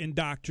likely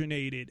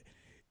indoctrinated.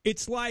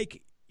 It's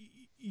like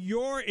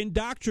you're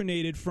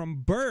indoctrinated from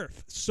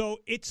birth. So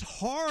it's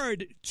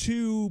hard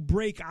to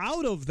break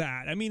out of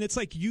that. I mean, it's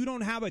like you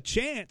don't have a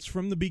chance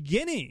from the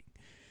beginning.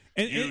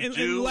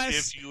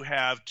 If you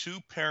have two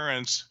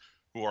parents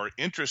who are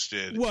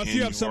interested. Well, if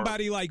you have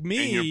somebody like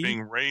me. And you're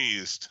being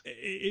raised.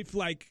 If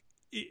like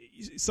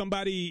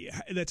somebody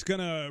that's going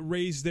to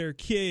raise their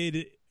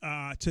kid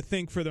to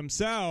think for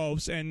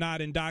themselves and not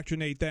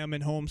indoctrinate them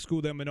and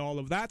homeschool them and all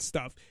of that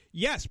stuff.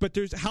 Yes, but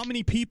there's how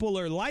many people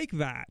are like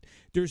that?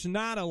 There's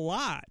not a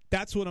lot.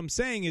 That's what I'm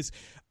saying is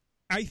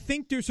I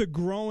think there's a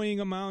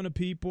growing amount of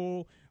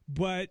people,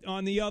 but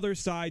on the other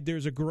side,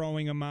 there's a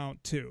growing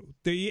amount too.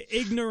 The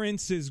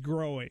ignorance is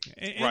growing.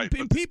 And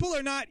people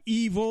are not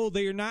evil.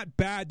 They are not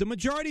bad. The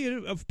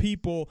majority of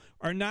people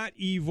are not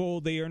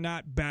evil. They are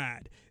not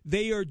bad.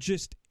 They are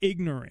just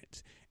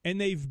ignorant. And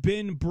they've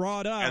been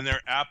brought up. And they're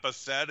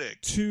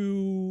apathetic.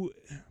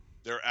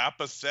 They're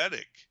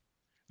apathetic.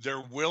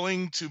 They're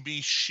willing to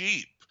be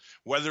sheep,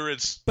 whether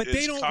it's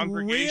they don't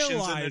congregations in a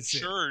realize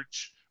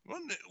church. Well,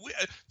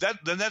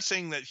 then that's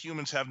saying that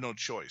humans have no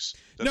choice.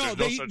 No,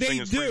 they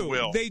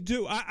do. They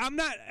do. I'm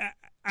not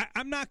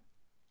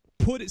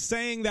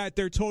saying that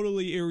they're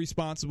totally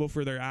irresponsible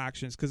for their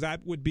actions, because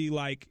that would be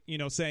like,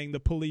 saying the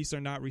police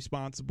are not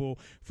responsible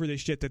for the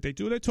shit that they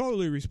do. They're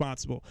totally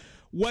responsible.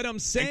 What I'm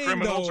saying, and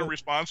criminals are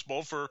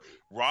responsible for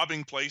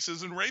robbing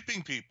places and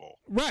raping people.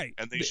 Right.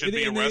 And they should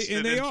be arrested.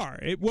 And they are.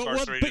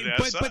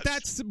 But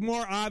that's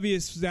more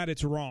obvious that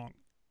it's wrong.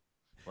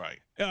 Right.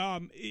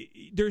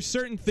 There's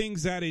certain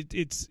things that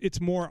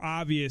it's more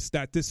obvious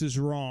that this is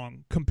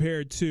wrong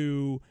compared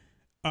to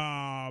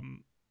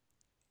when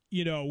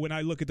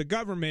I look at the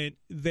government,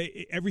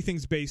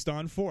 everything's based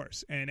on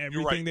force, and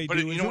everything they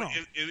do is wrong.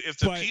 If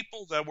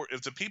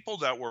the people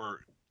that were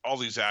all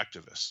these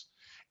activists,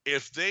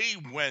 if they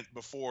went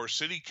before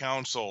city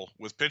council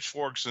with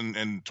pitchforks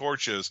and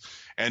torches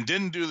and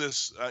didn't do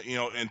this,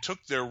 and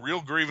took their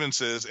real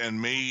grievances and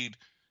made,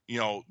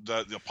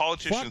 the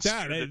politicians.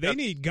 Fuck that. They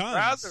need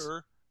guns.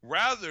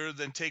 Rather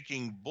than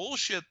taking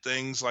bullshit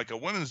things like a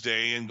Women's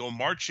Day and go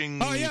marching.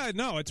 Oh yeah,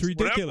 no, it's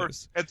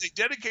ridiculous. If they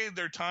dedicated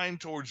their time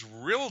towards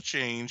real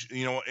change,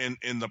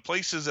 in the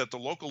places at the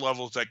local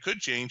levels that could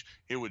change,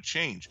 it would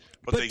change.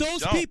 But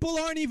those people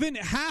aren't even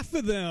half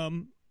of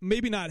them.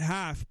 Maybe not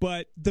half,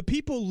 but the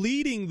people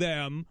leading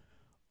them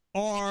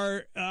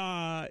are,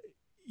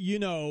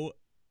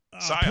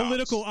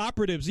 political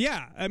operatives.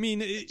 Yeah. I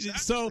mean, exactly.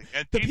 So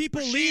and the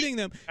people leading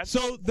them,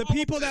 so the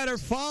people that are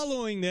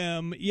following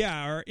them,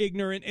 are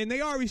ignorant, and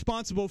they are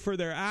responsible for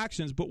their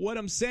actions. But what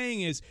I'm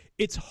saying is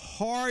it's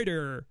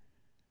harder.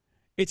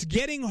 It's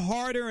getting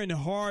harder and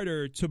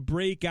harder to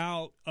break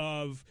out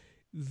of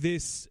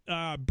this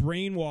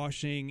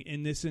brainwashing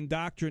and this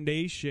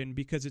indoctrination,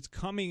 because it's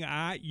coming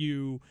at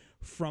you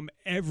from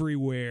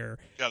everywhere.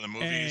 Yeah, the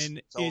movies,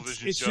 and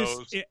television it's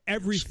shows, just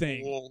everything.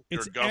 Your school,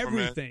 it's your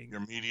government, everything. Your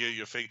media,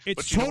 your fake.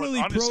 It's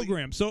totally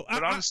programmed. So,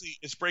 honestly,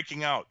 it's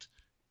breaking out.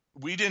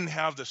 We didn't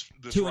have this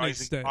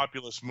rising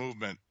populist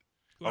movement.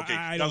 Okay,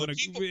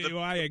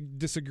 I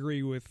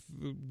disagree with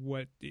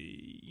what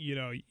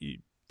the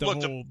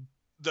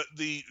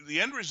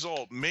end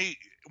result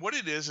what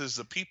it is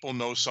the people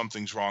know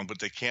something's wrong, but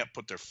they can't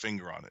put their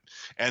finger on it,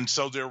 and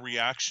so they're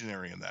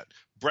reactionary in that.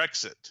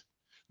 Brexit,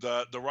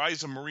 the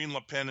rise of Marine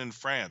Le Pen in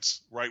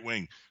France, right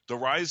wing, the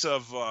rise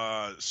of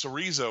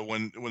Syriza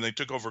when they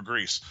took over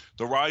Greece,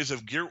 the rise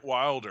of Geert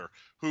Wilder,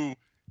 who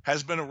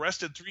has been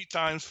arrested 3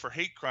 times for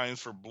hate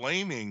crimes for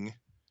blaming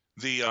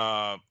the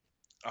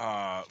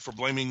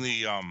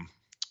the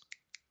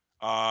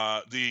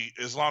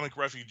Islamic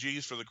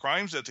refugees for the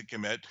crimes that they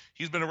commit.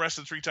 He's been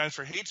arrested 3 times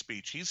for hate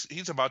speech.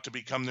 He's about to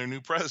become their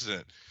new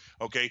president.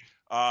 Okay,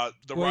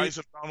 rise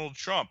of Donald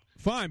Trump.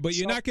 Fine, but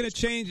you're not going to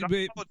change.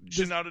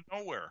 Politician out of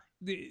nowhere.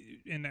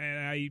 And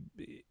I,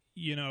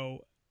 you know,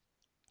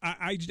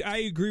 I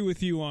agree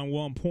with you on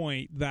one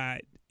point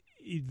that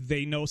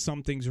they know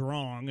something's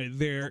wrong.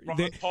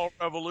 Ron Paul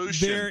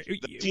revolution.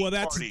 Well,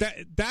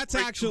 that's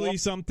actually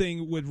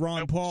something with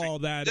Ron Paul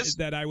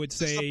that I would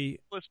say.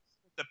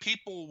 The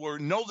people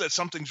know that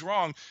something's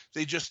wrong.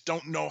 They just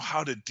don't know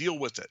how to deal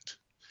with it.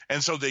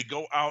 And so they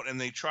go out and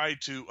they try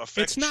to affect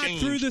change. It's not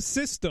change. Through the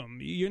system.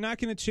 You're not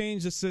going to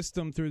change the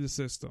system through the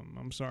system.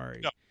 I'm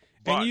sorry. No,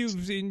 and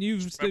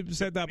you've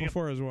said that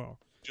before as well.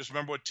 Just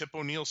remember what Tip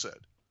O'Neill said.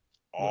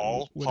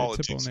 What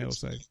did Tip O'Neill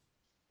say?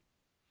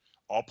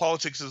 All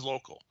politics is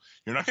local.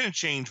 You're not going to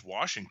change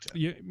Washington.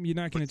 You're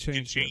not going to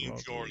change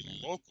your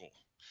local.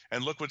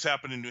 And look what's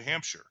happened in New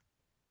Hampshire,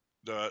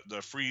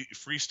 the free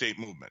state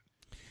movement.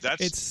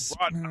 That's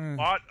brought a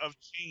lot of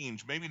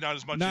change. Maybe not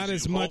as much.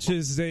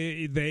 As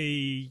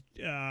they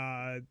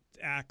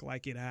act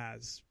like it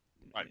has.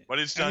 Right, but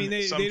it's done. I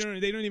mean,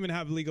 they don't even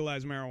have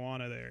legalized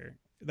marijuana there.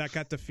 That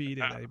got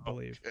defeated, I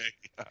believe. Okay,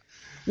 yeah.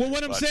 Well,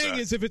 what I'm saying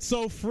is, if it's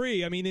so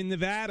free, I mean, in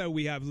Nevada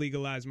we have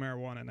legalized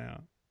marijuana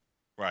now.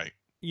 Right.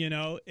 You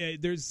know,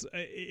 there's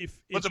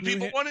but the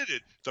people wanted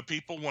it. The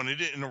people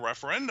wanted it in a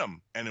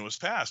referendum, and it was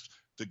passed.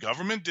 The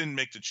government didn't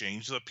make the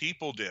change. The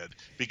people did,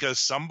 because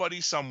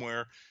somebody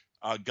somewhere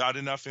got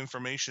enough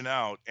information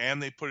out,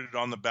 and they put it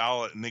on the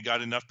ballot, and they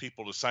got enough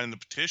people to sign the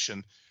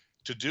petition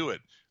to do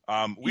it.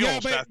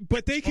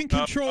 But they can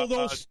control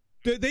those.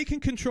 They can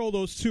control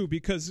those too,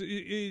 because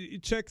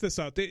check this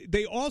out.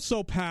 They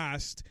also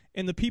passed,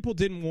 and the people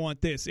didn't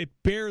want this. It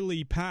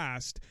barely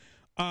passed.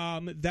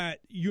 That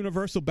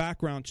universal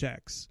background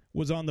checks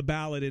was on the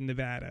ballot in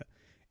Nevada,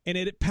 and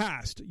it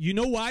passed. You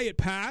know why it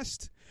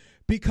passed?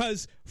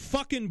 Because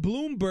fucking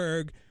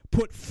Bloomberg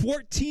put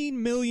 $14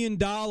 million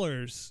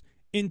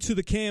into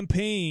the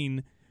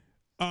campaign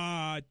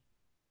to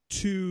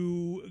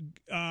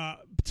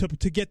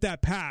get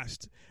that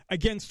passed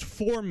against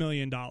 $4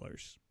 million.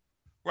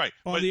 Right.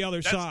 On the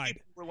other side.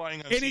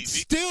 And TV. It's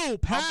still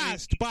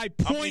passed by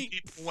point. How many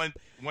people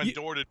went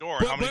door to door?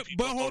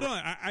 But hold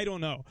on, I don't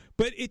know.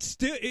 But it's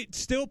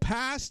still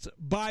passed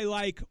by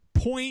like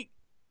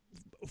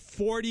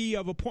 0.40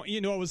 of a point. You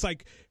know, it was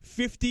like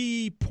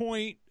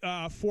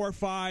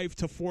 50.45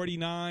 to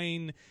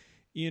 49.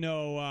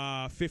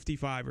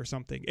 55 or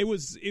something. It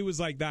was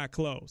like that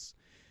close.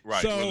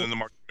 Right. So, within the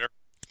market.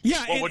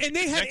 Yeah, and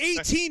they had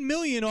 18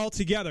 million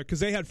altogether,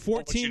 because they had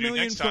 14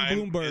 million from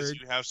Bloomberg.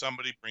 You have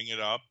somebody bring it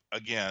up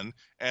again,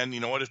 and you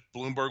know what? If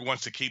Bloomberg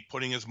wants to keep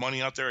putting his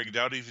money out there, I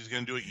doubt if he's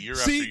going to do it year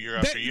after year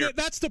after year.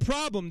 That's the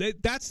problem.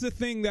 That's the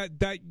thing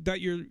that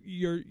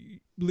you're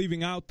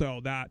leaving out, though.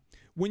 That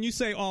when you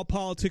say all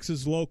politics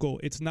is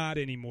local, it's not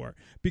anymore.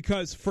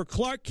 Because for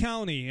Clark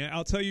County,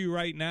 I'll tell you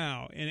right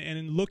now,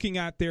 and looking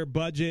at their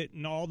budget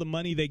and all the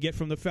money they get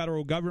from the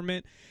federal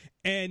government,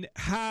 and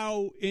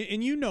how,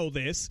 and you know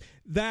this,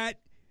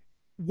 that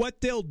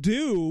what they'll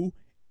do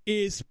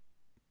is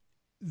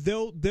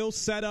they'll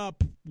set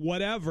up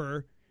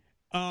whatever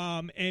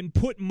and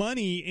put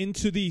money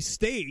into these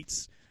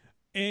states,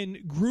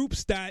 and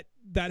groups that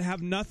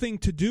have nothing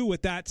to do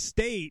with that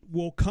state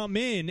will come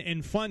in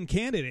and fund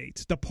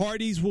candidates. The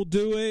parties will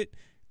do it.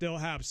 They'll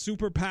have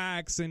super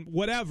PACs and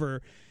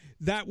whatever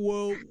that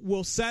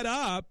will set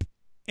up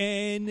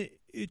and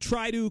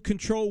try to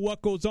control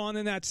what goes on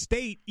in that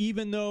state,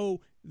 even though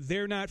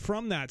they're not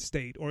from that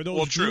state, or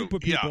those group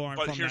of people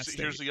aren't from that state.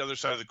 Here's the other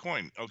side of the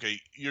coin. Okay,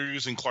 you're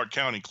using Clark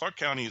County. Clark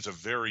County is a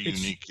very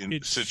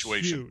unique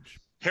situation. Huge.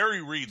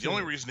 Harry Reid. The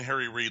only reason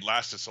Harry Reid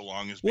lasted so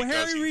long is because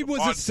Harry Reid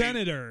was a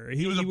senator. But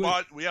he was a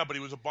bought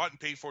and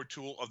paid for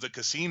tool of the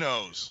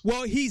casinos.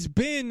 Well, he's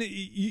been.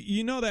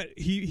 You know that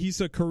he's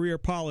a career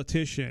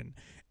politician,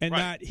 and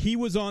that he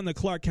was on the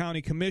Clark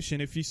County Commission.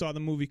 If you saw the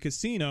movie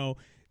Casino,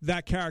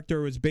 that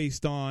character was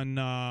based on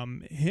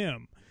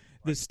him,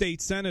 the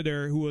state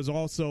senator who was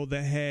also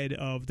the head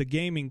of the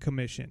Gaming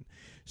Commission.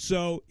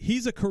 So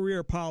he's a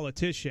career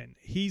politician.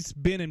 He's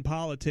been in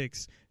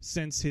politics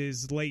since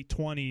his late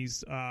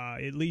 20s,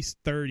 at least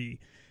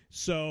 30.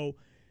 So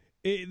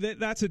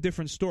that's a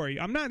different story.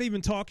 I'm not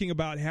even talking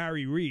about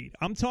Harry Reid.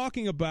 I'm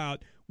talking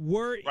about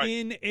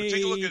in a...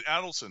 Take a look at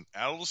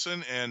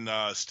Adelson and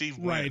Steve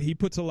Wynn. Right, he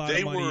puts a lot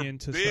of money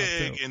into stuff, too.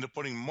 They were big into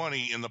putting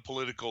money in the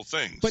political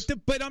things.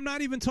 But I'm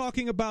not even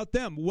talking about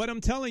them. What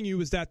I'm telling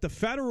you is that the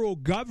federal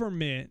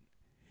government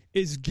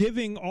is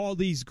giving all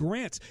these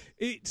grants.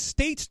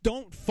 States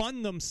don't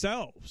fund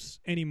themselves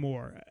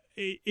anymore.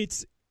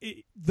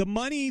 The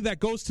money that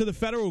goes to the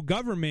federal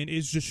government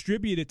is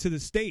distributed to the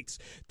states.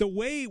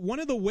 One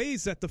of the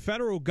ways that the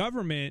federal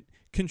government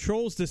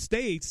controls the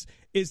states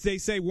is they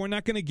say, we're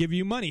not going to give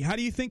you money. How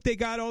do you think they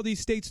got all these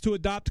states to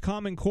adopt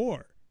Common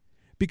Core?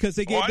 because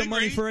they gave the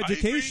money for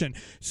education.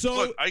 So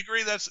look, I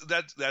agree. That's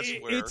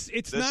where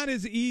it's not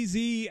as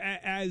easy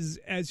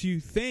as you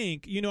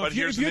think. You know, if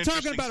you're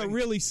talking about a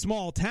really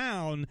small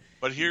town.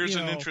 But here's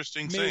an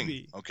interesting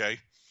thing. Okay,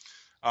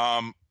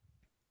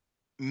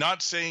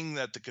 not saying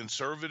that the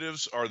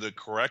conservatives are the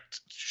correct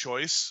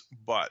choice,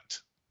 but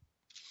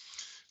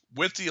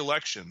with the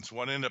elections,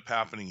 what ended up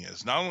happening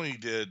is not only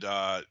did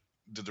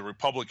the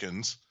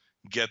Republicans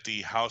get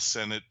the House,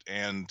 Senate,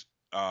 and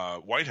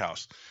White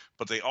House,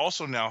 but they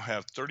also now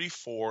have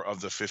 34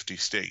 of the 50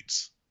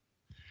 states.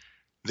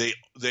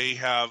 They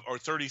have, or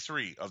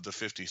 33 of the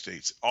 50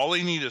 states. All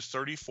they need is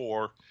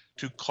 34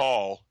 to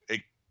call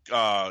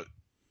a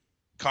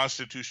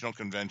constitutional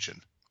convention.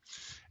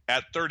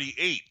 At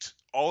 38,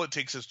 all it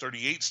takes is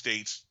 38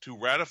 states to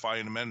ratify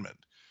an amendment.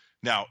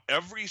 Now,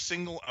 every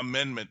single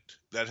amendment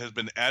that has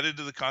been added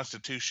to the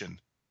Constitution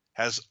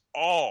has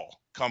all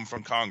come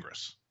from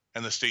Congress,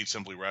 and the states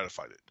simply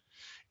ratified it.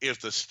 If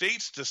the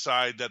states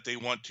decide that they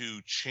want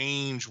to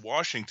change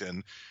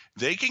Washington,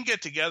 they can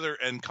get together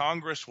and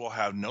Congress will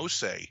have no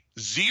say,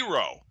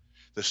 zero.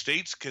 The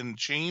states can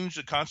change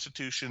the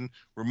Constitution,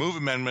 remove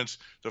amendments.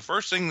 The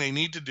first thing they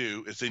need to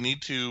do is they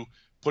need to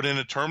put in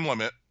a term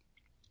limit.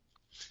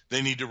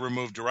 They need to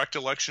remove direct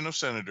election of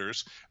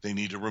senators. They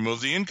need to remove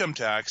the income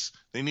tax.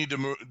 They need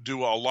to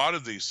do a lot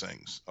of these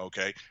things,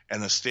 okay?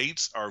 And the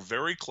states are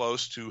very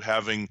close to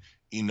having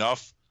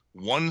enough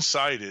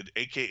one-sided,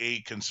 aka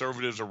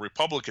conservatives or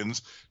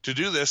Republicans, to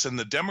do this, and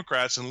the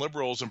Democrats and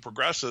liberals and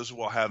progressives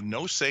will have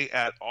no say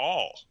at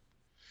all.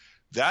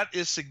 That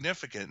is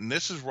significant, and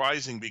this is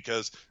rising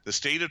because the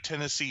state of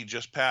Tennessee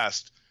just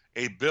passed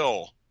a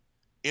bill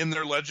in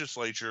their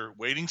legislature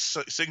waiting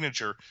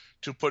signature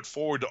to put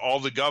forward to all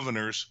the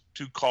governors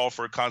to call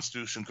for a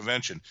constitutional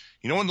convention.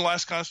 You know when the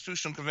last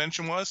constitutional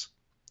convention was?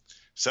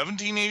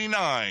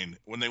 1789,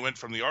 when they went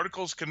from the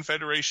Articles of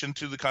Confederation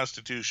to the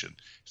Constitution.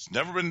 It's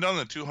never been done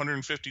in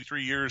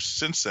 253 years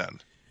since then.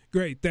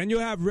 Great. Then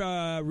you'll have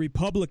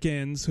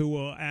Republicans who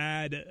will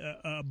add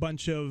a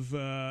bunch of,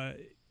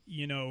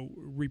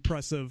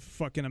 repressive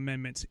fucking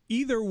amendments.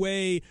 Either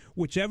way,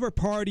 whichever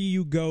party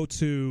you go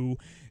to,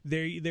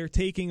 they're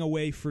taking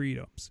away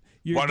freedoms.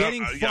 You're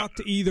getting fucked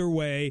either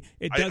way.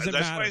 It doesn't matter.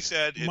 That's why I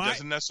said it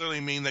doesn't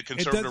necessarily mean that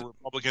conservative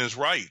Republican is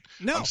right.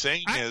 No, I'm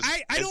saying I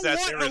don't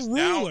want a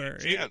ruler.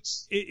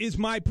 Is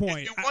my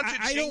point.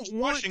 I don't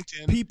want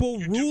people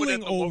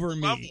ruling over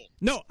me.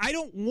 No, I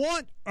don't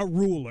want a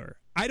ruler.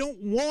 I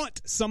don't want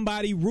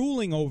somebody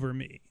ruling over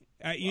me.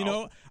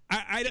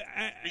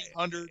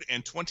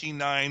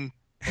 329.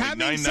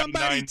 Having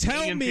somebody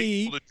tell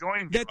me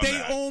that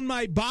they own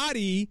my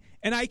body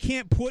and I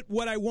can't put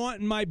what I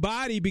want in my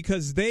body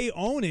because they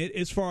own it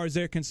as far as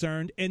they're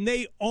concerned, and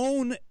they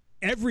own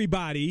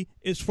everybody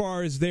as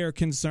far as they're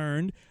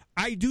concerned.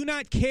 I do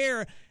not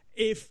care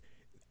if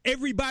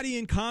everybody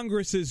in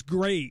Congress is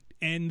great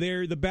and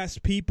they're the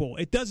best people.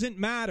 It doesn't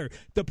matter.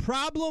 The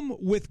problem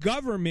with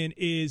government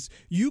is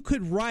you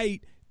could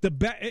write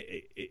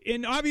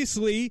and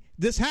obviously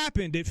this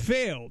happened. It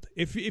failed.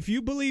 If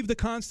you believe the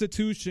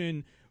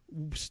Constitution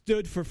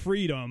stood for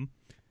freedom,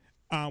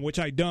 which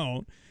I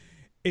don't,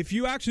 if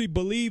you actually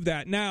believe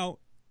that, now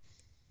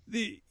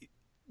the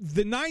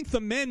Ninth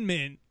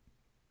Amendment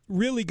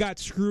really got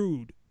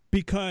screwed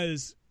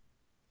because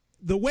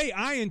the way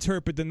I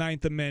interpret the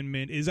Ninth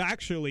Amendment is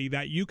actually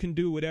that you can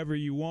do whatever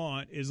you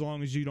want as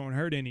long as you don't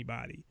hurt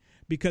anybody.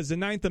 Because the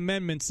Ninth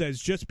Amendment says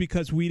just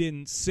because we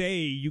didn't say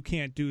you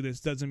can't do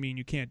this doesn't mean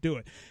you can't do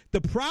it.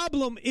 The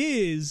problem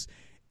is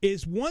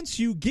once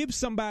you give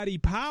somebody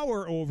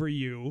power over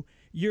you,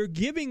 you're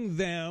giving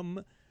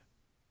them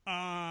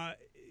the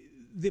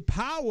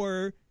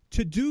power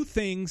to do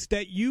things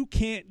that you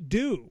can't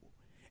do.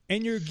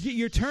 And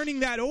you're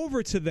turning that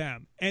over to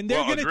them. And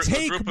they're going to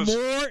take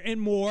more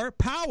and more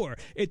power.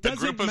 It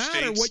doesn't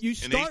matter what you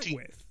start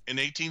with. In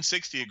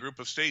 1860, a group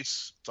of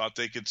states thought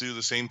they could do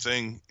the same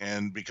thing,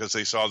 and because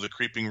they saw the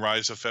creeping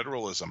rise of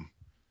federalism,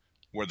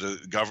 where the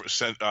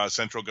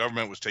central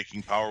government was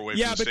taking power away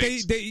from the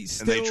states,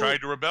 they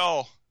tried to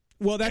rebel.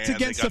 Well, that's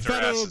against the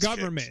federal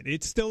government. Kicked.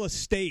 It's still a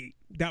state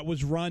that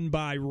was run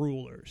by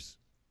rulers.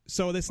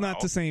 So that's not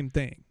the same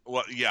thing.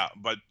 Well, yeah,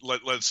 but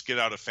let's get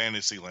out of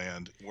fantasy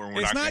land where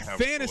we're not going to have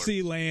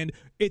fantasy rulers. Land.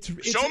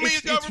 Show me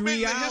a government in the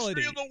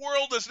reality. history of the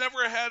world that's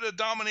never had a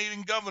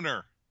dominating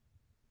governor.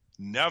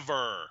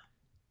 Never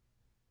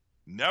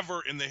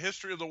in the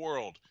history of the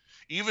world.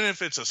 Even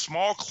if it's a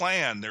small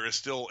clan, there is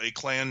still a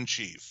clan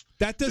chief.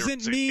 That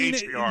doesn't mean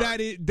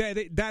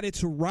that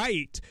it's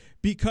right,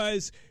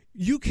 because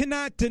you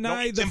cannot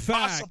deny the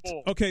fact.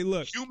 Okay,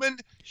 look. You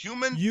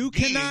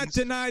cannot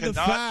deny the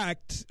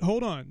fact.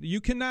 Hold on. You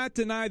cannot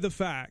deny the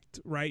fact,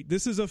 right?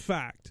 This is a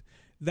fact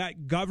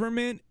that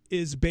government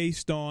is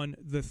based on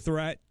the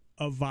threat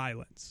of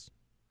violence.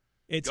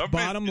 It's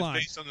bottom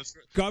line.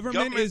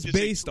 Government is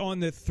based on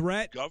the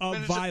threat of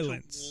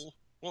violence.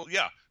 Well,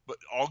 yeah, but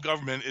all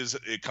government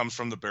it comes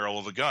from the barrel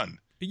of a gun.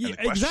 Yeah,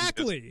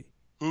 exactly.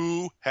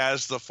 Who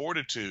has the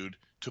fortitude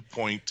to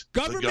point.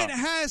 Government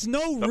has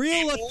no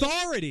real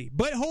authority.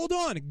 But hold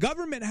on.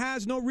 Government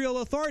has no real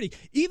authority.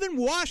 Even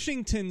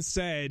Washington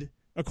said,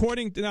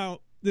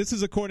 this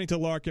is according to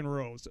Larkin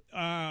Rose.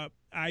 I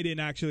didn't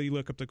actually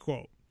look up the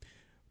quote.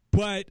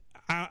 But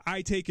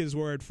I take his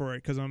word for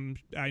it because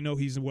I know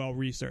he's well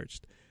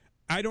researched.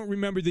 I don't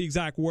remember the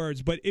exact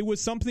words, but it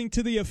was something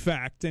to the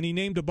effect, and he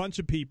named a bunch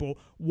of people.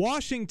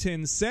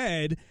 Washington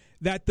said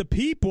that the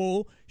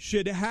people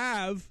should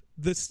have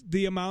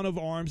the amount of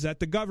arms that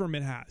the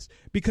government has.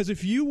 Because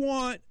if you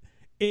want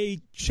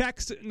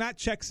not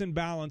checks and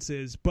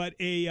balances, but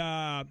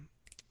a,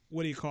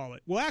 what do you call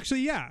it? Well,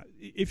 actually, yeah,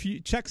 if you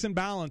checks and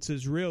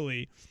balances,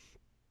 really,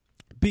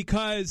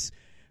 because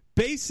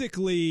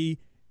basically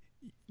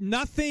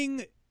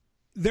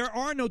there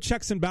are no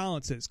checks and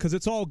balances because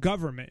it's all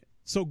government.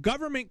 So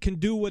government can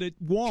do what it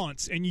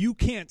wants, and you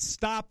can't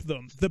stop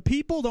them. The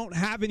people don't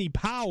have any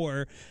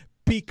power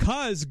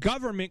because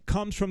government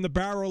comes from the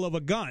barrel of a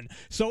gun.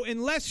 So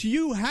unless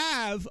you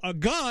have a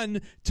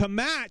gun to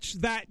match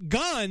that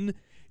gun,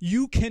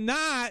 you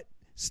cannot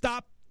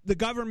stop the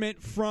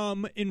government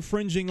from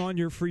infringing on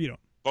your freedom.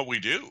 But we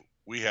do.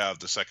 We have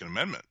the Second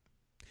Amendment.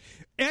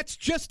 It's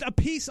just a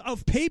piece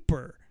of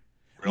paper.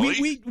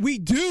 Really? We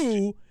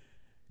do.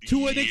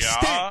 To an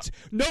extent.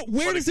 No,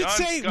 where does it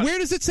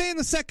say in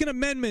the Second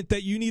Amendment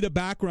that you need a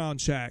background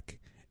check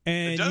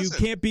and you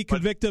can't be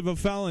convicted of a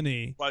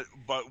felony? But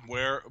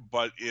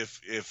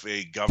if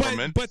a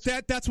government But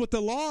that's what the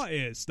law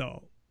is,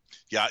 though.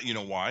 Yeah, you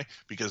know why?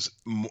 Because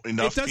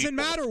it doesn't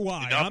matter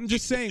why. I'm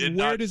just saying,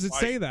 where does it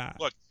say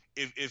that? Look,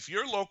 if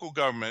your local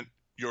government,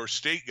 your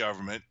state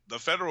government, the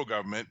federal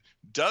government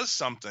does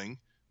something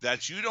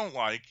that you don't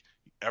like,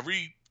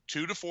 every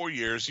 2 to 4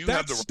 years, you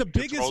have the right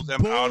to throw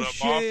them out of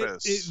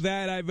office.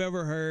 That I've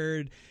ever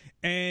heard,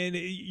 and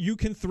you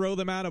can throw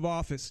them out of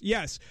office.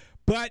 Yes,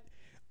 but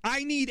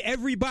I need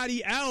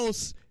everybody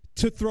else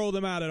to throw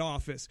them out of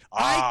office.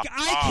 I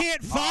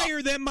can't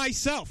fire them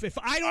myself. If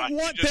I don't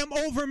want them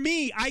over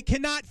me, I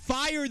cannot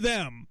fire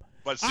them.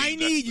 But see, I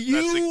need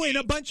you and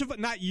a bunch of,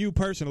 not you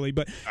personally,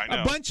 but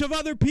a bunch of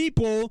other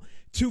people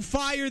to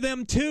fire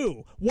them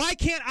too. Why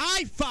can't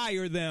I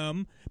fire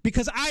them?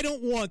 Because I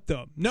don't want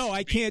them. No,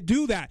 I can't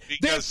do that.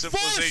 Because they're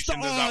forced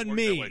on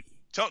me.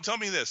 Tell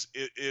me this.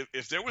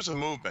 If there was a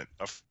movement,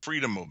 a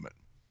freedom movement,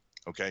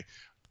 okay,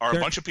 are a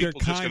bunch of people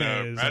just going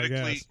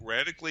to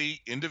radically,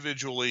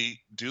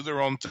 individually do their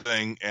own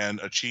thing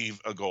and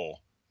achieve a goal?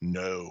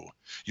 No.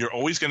 You're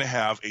always going to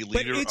have a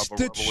leader of a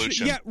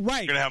revolution. Yeah,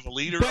 right. You're going to have a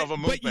leader of a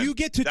movement. But you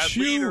get to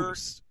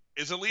choose.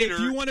 Is a leader. If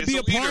you want to be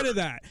a part of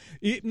that.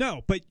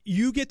 No, but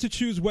you get to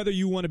choose whether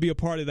you want to be a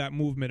part of that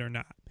movement or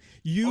not.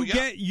 You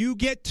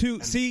get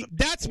to see.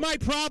 That's my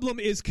problem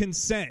is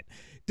consent,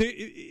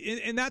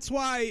 and that's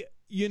why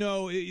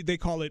they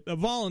call it a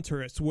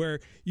voluntarist, where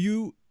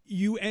you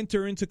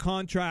enter into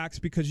contracts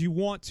because you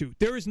want to.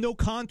 There is no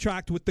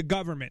contract with the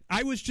government.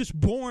 I was just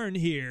born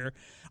here.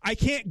 I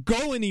can't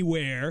go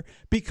anywhere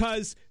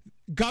because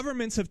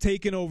governments have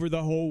taken over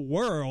the whole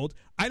world.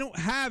 I don't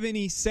have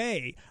any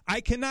say.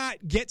 I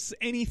cannot get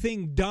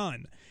anything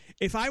done.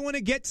 If I want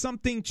to get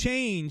something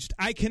changed,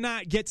 I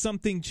cannot get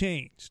something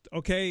changed.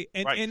 Okay,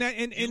 and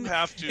you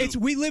have to.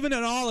 We live in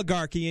an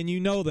oligarchy, and you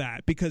know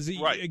that because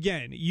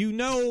again, you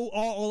know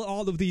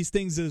all of these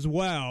things as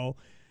well.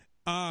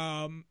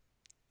 And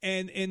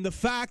the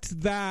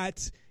fact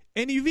that,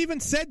 and you've even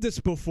said this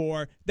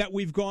before, that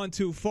we've gone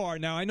too far.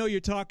 Now I know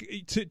you're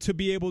talking to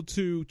be able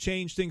to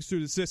change things through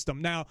the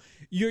system. Now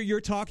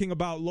you're talking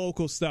about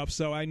local stuff,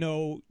 so I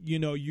know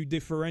you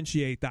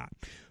differentiate that,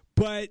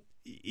 but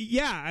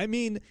yeah, I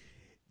mean.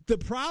 The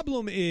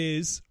problem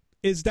is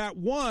that,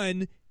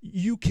 one,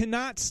 you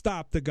cannot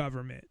stop the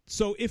government.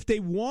 So if they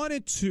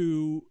wanted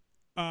to,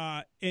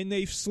 and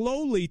they've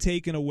slowly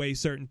taken away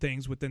certain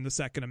things within the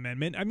Second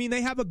Amendment. I mean,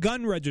 they have a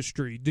gun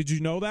registry. Did you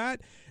know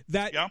that?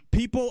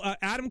 People,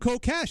 Adam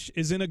Kokesh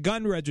is in a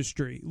gun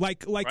registry,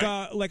 like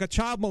a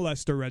child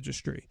molester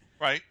registry.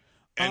 Right.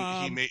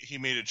 And he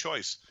made a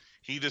choice.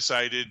 He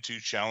decided to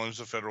challenge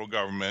the federal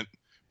government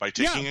by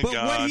taking a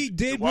gun what he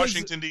did to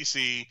Washington,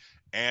 D.C.,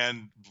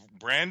 and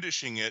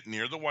brandishing it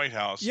near the White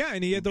House. Yeah,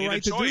 and he had the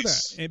right to do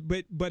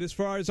that. But as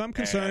far as I'm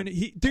concerned,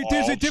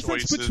 there's a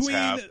difference between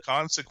have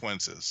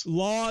consequences,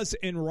 laws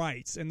and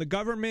rights. And the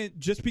government,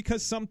 just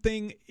because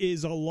something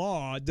is a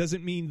law,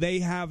 doesn't mean they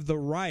have the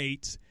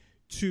right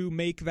to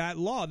make that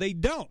law. They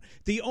don't.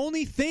 The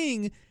only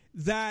thing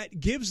that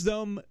gives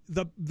them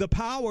the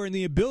power and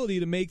the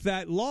ability to make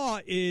that law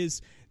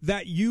is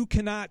that you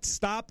cannot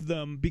stop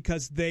them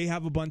because they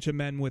have a bunch of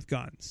men with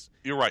guns.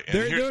 You're right.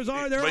 But here's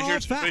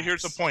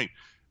the point.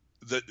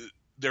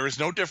 There is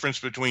no difference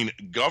between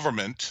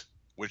government,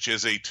 which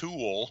is a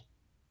tool,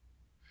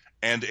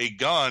 and a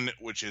gun,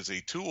 which is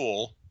a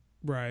tool,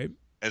 right?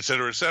 Et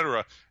cetera, et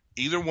cetera.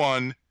 Either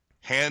one,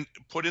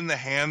 put in the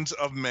hands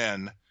of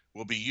men,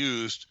 will be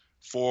used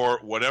for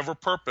whatever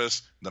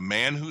purpose the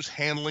man who's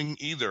handling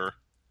either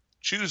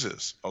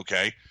chooses.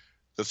 Okay.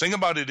 The thing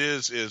about it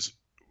is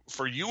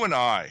for you and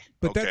I.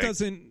 But that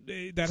has nothing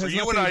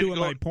to do with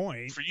my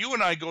point. For you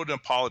and I go to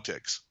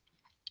politics.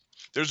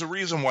 There's a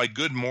reason why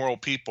good moral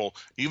people,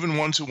 even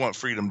ones who want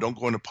freedom, don't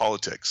go into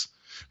politics,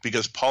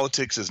 because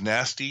politics is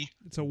nasty,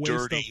 it's a waste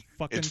dirty, of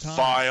fucking it's time.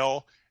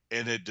 vile,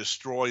 and it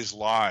destroys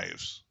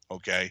lives.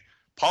 Okay,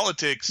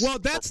 politics. Well,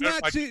 that's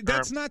not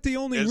the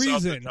only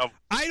reason.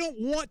 I don't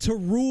want to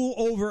rule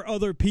over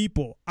other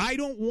people. I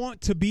don't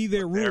want to be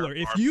their ruler.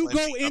 If you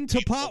go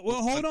into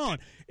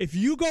If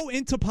you go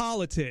into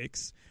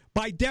politics,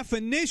 by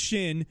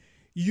definition,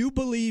 you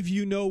believe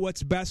you know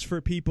what's best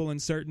for people in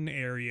certain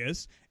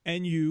areas,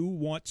 and you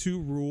want to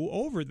rule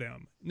over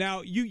them.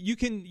 Now, you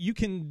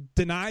can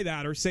deny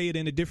that or say it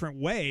in a different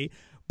way,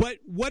 but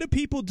what do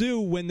people do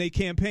when they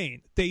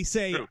campaign? They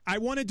say, True. I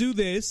want to do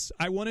this,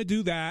 I want to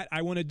do that,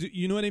 I want to do,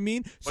 you know what I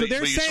mean? So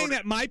they're saying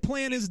that my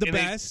plan is the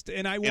best,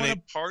 and I want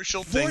to force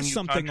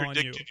something on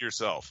you.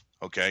 Yourself,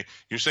 okay?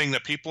 You're saying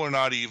that people are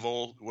not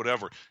evil,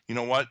 whatever. You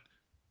know what?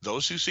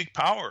 Those who seek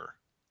power.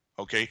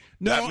 Okay.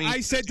 No,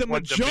 I said the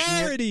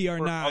majority are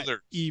not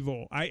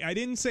evil. I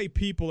didn't say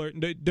people are.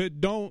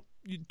 Don't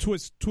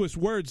twist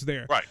words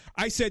there. Right.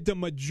 I said the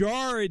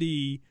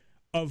majority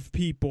of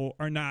people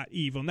are not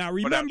evil. Now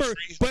remember,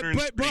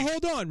 but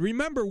hold on.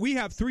 Remember, we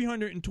have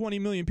 320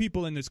 million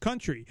people in this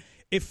country.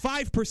 If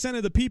 5%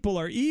 of the people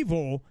are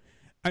evil,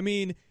 I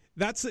mean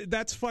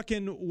that's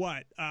fucking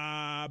what?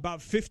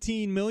 About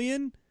 15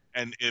 million.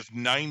 And if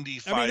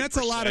 95%, I mean that's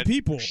a lot of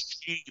people.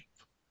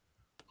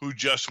 Who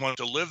just want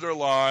to live their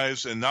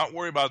lives and not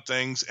worry about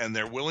things, and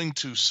they're willing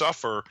to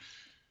suffer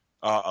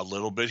a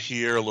little bit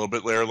here, a little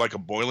bit there, like a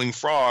boiling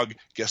frog.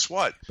 Guess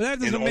what? But that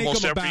doesn't make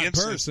them a bad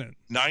person.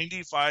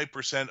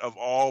 95% of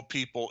all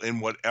people in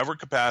whatever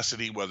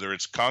capacity, whether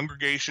it's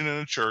congregation in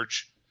a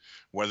church,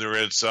 whether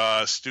it's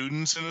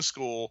students in a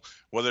school,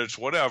 whether it's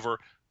whatever,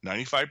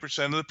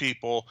 95% of the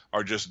people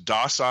are just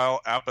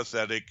docile,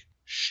 apathetic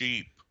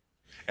sheep.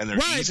 And they're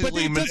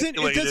easily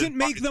manipulated. It doesn't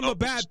make them a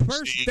bad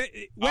person.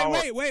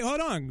 Wait,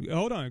 hold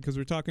on, because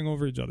we're talking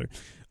over each other.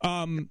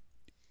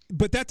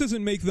 But that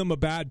doesn't make them a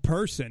bad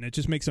person. It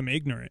just makes them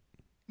ignorant.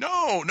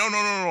 No.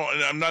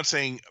 I'm not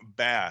saying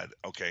bad.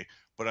 Okay,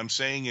 what I'm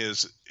saying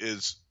is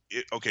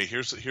okay.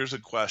 Here's a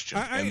question.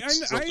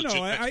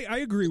 I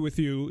agree with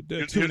you.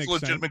 Here's a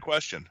legitimate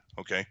question.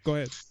 Okay, go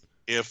ahead.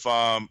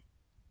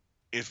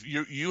 If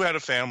you had a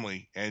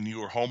family and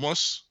you were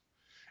homeless,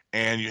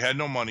 and you had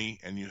no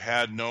money, and you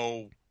had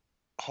no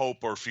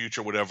hope or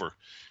future, whatever,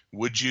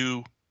 would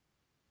you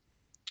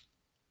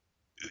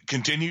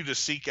continue to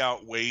seek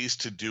out ways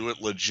to do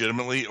it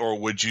legitimately, or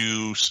would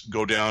you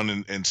go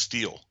down and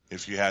steal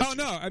if you had to? Oh,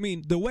 no. I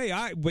mean, the way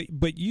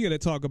but you got to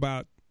talk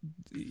about,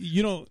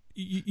 you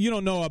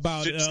don't know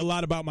about a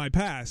lot about my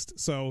past,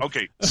 so.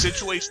 Okay,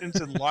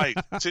 situations in life.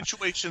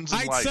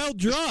 I'd sell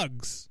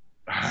drugs.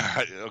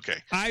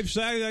 Okay. I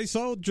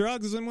sold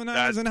drugs when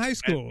I was in high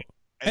school.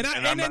 And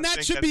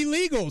that should be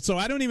legal, so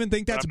I don't even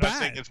think that's bad. I'm not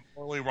saying it's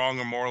morally wrong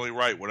or morally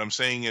right. What I'm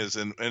saying is,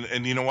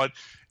 and you know what?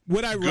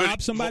 Would I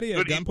rob somebody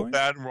at gunpoint?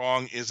 Bad and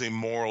wrong is a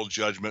moral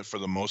judgment for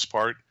the most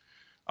part.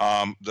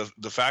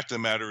 The fact of the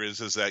matter is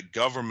that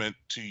government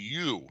to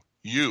you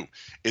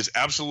is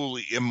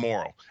absolutely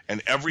immoral,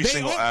 and every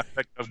single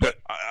aspect of it.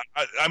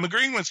 I'm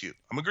agreeing with you.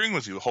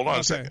 Hold on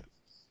a second.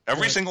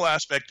 Every single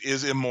aspect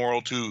is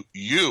immoral to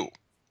you,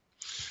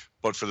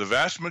 but for the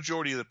vast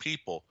majority of the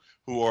people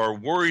who are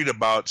worried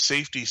about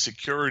safety,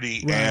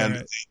 security, and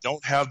they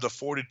don't have the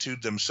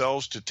fortitude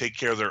themselves to take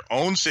care of their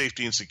own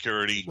safety and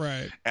security,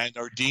 and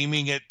are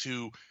deeming it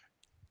to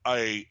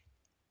a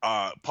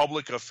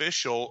public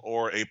official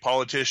or a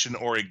politician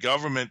or a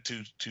government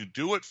to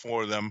do it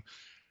for them.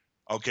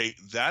 Okay,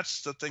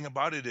 that's the thing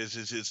about it is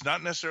it's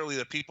not necessarily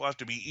that people have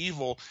to be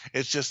evil.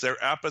 It's just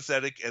they're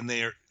apathetic, and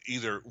they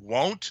either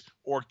won't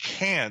or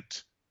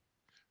can't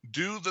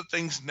do the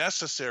things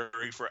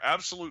necessary for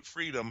absolute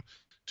freedom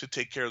to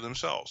take care of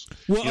themselves.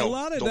 Well, a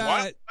lot of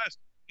that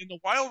in the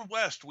Wild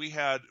West, we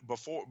had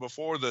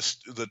before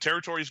the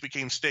territories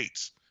became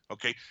states.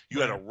 Okay,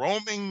 you had a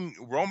roaming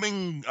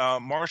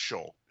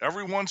marshal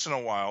every once in a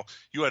while.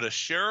 You had a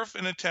sheriff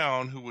in a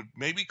town who would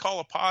maybe call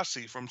a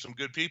posse from some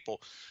good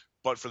people,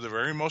 but for the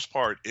very most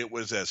part, it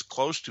was as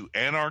close to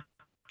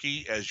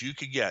anarchy as you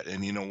could get.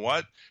 And you know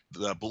what?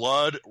 The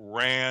blood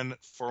ran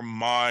for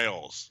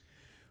miles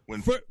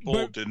when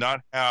people did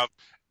not have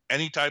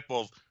any type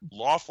of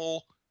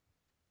lawful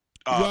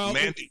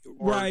mandate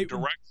or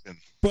direction.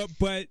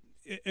 But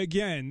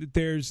again,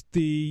 there's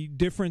the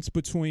difference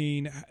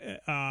between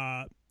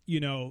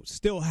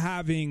still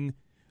having,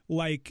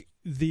 like,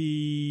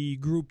 the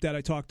group that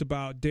I talked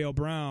about, Dale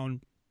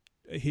Brown,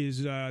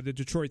 the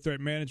Detroit Threat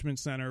Management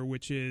Center,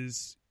 which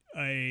is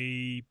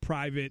a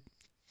private.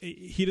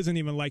 He doesn't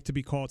even like to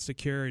be called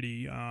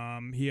security.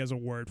 He has a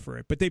word for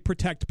it, but they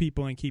protect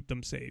people and keep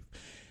them safe.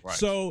 Right.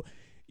 So,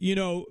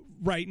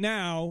 right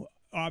now,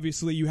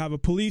 obviously, you have a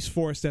police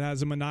force that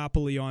has a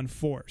monopoly on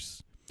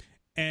force.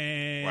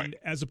 And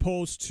as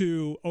opposed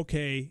to,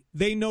 okay,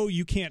 they know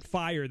you can't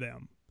fire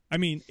them. I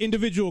mean,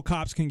 individual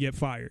cops can get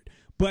fired.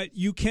 But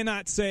you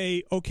cannot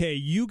say, okay,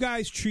 you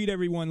guys treat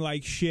everyone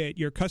like shit.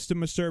 Your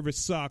customer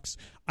service sucks.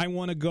 I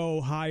want to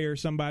go hire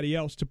somebody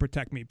else to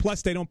protect me.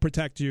 Plus, they don't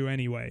protect you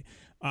anyway.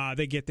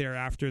 They get there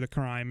after the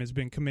crime has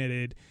been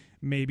committed.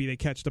 Maybe they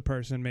catch the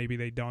person. Maybe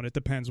they don't. It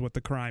depends what the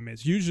crime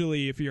is.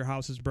 Usually, if your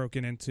house is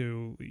broken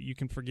into, you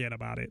can forget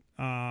about it,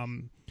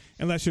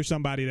 unless you're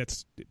somebody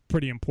that's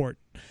pretty important.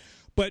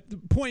 But the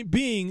point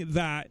being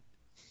that,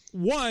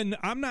 one,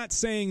 I'm not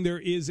saying there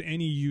is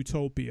any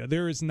utopia.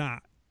 There is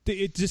not.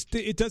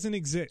 It doesn't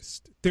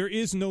exist. There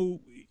is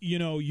no,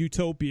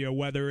 utopia,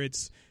 whether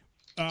it's,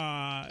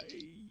 anarchy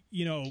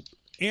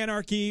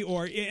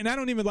and I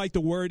don't even like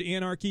the word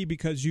anarchy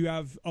because you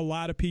have a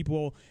lot of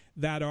people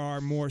that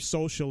are more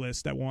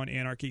socialist that want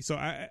anarchy. So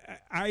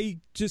I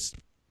just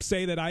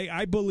say that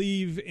I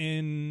believe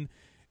in,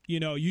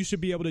 you should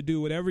be able to do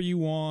whatever you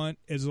want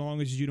as long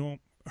as you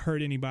don't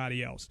hurt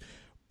anybody else.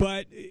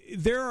 But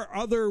there are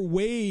other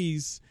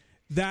ways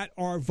that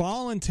are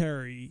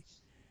voluntary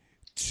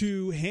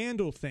to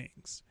handle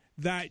things,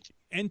 that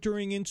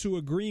entering into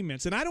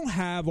agreements. And I don't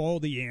have all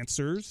the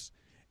answers,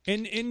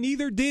 and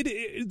neither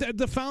did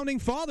the founding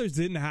fathers.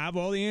 Didn't have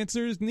all the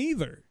answers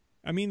neither.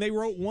 I mean, they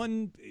wrote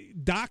one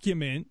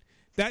document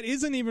that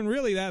isn't even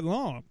really that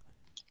long,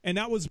 and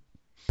that was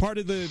part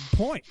of the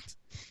point.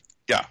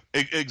 Yeah,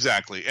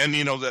 exactly. And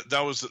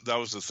that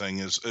was the thing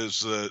is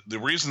the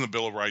reason the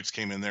Bill of Rights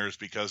came in there is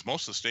because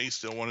most of the states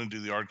still want to do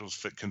the Articles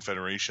of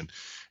Confederation.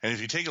 And if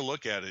you take a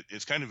look at it,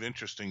 it's kind of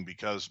interesting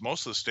because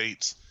most of the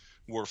states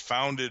were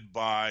founded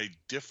by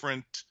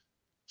different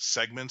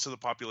segments of the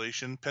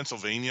population.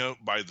 Pennsylvania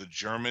by the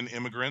German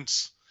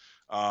immigrants.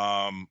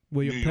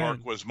 New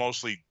York was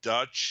mostly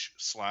Dutch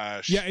 /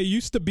 yeah, it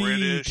used to be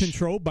British.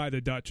 Controlled by the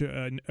Dutch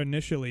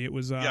initially. It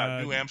was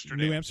New Amsterdam.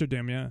 New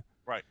Amsterdam, yeah.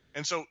 Right.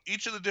 And so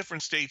each of the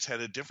different states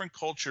had a different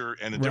culture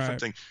and a different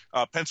thing.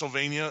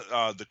 Pennsylvania,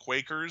 the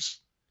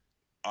Quakers,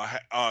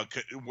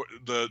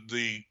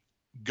 the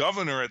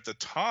governor at the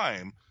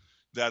time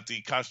that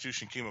the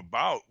Constitution came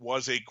about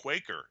was a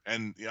Quaker.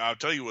 And I'll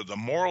tell you what, the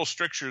moral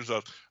strictures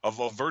of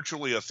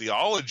virtually a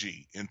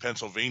theology in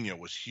Pennsylvania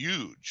was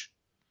huge.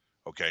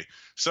 Okay.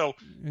 So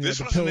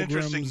this was an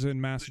interesting – in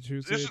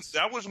Massachusetts.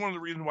 That was one of the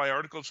reasons why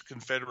Articles of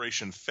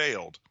Confederation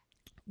failed.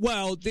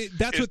 Well,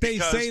 that's what they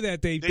say,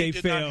 that they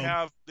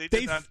failed.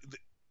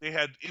 They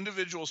had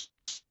individual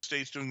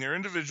states doing their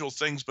individual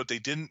things, but they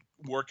didn't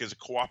work as a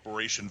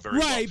cooperation very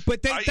well. Right,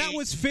 but that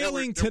was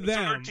failing to them.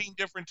 There were 13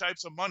 different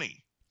types of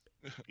money,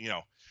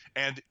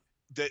 and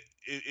that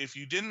if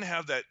you didn't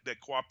have that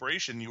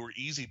cooperation, you were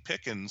easy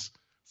pickings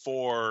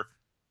for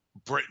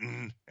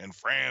Britain and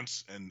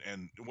France and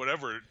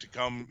whatever to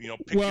come, pick you off.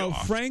 Well,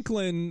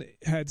 Franklin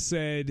had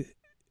said,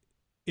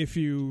 if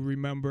you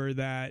remember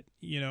that,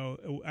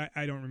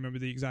 I don't remember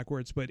the exact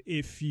words, but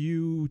if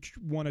you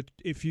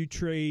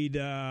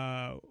trade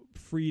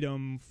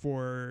freedom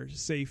for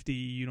safety,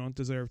 you don't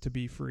deserve to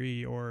be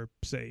free or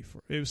safe.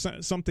 It was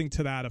something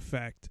to that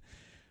effect.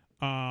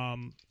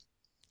 And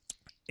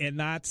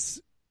that's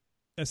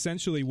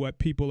essentially what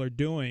people are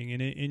doing.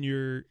 And in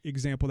your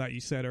example that you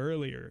said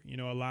earlier,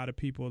 a lot of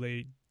people,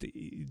 they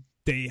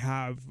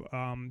have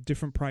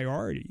different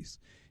priorities.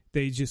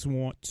 They just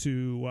want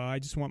to, I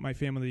just want my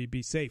family to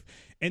be safe.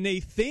 And they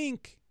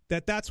think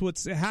that that's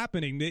what's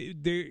happening.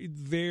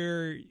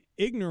 Their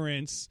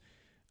ignorance,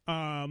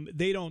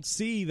 they don't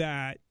see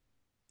that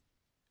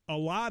a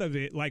lot of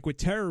it, like with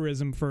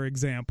terrorism, for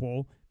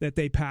example, that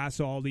they pass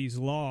all these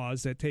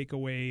laws that take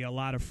away a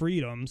lot of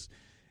freedoms,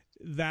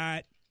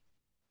 that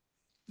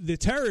the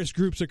terrorist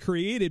groups are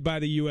created by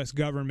the U.S.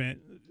 government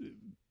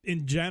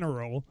in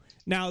general.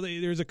 Now,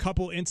 there's a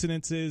couple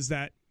incidences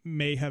that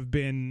may have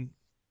been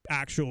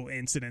actual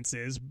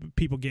incidences,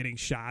 people getting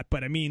shot,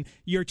 but I mean,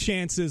 your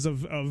chances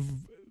of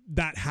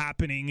that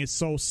happening is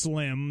so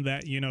slim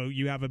that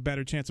you have a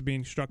better chance of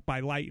being struck by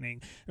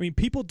lightning. I mean,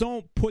 people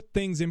don't put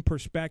things in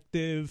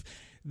perspective.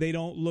 They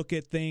don't look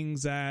at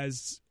things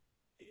as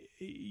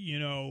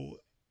in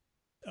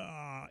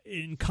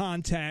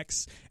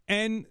context,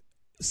 and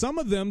some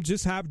of them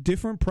just have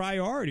different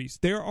priorities.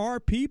 There are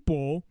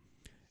people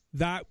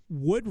that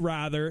would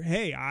rather,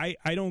 hey, I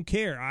don't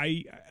care.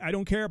 I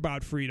don't care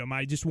about freedom.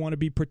 I just want to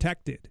be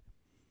protected.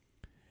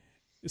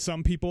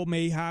 Some people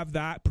may have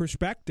that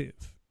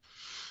perspective.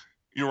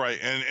 You're right,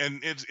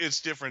 and it's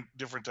different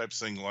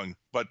types of thing.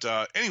 But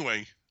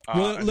anyway,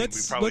 well, I think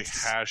we probably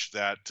hashed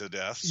that to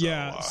death. So,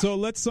 yeah. So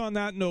let's, on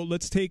that note,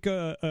 let's take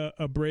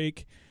a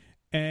break,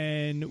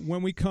 and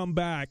when we come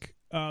back,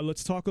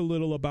 let's talk a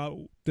little about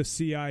the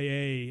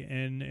CIA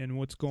and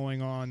what's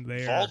going on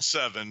there. Vault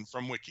 7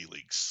 from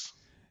WikiLeaks.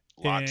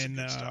 Lots of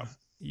good stuff.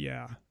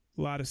 Yeah,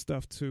 a lot of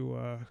stuff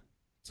to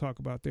talk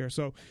about there.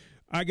 So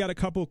I got a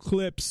couple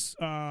clips.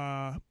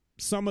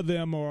 Some of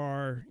them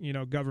are,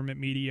 government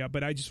media,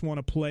 but I just want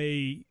to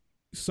play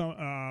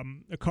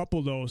a couple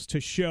of those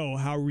to show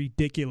how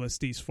ridiculous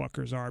these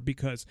fuckers are,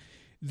 because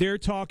they're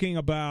talking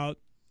about,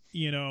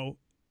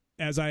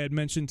 as I had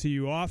mentioned to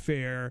you off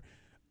air,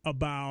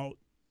 about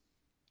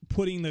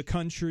putting the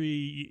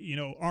country,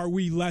 are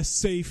we less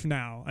safe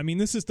now? I mean,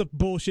 this is the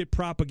bullshit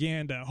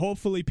propaganda.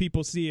 Hopefully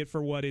people see it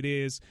for what it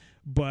is,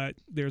 but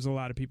there's a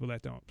lot of people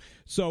that don't.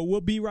 So we'll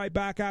be right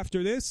back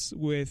after this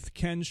with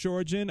Ken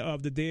Schortgen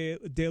of the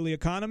Daily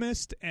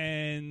Economist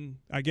and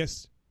I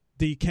guess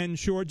the Ken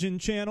Schortgen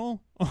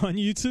channel on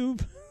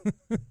YouTube.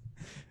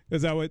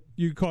 Is that what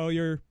you call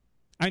your...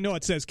 I know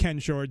it says Ken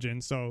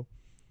Schortgen, so...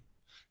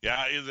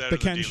 Yeah, the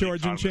Ken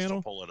Schortgen channel?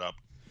 I'll pull it up.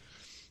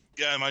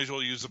 Yeah, I might as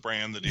well use the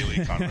brand, the Daily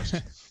Economist.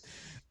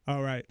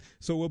 All right.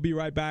 So we'll be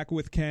right back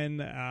with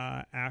Ken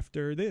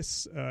after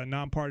this.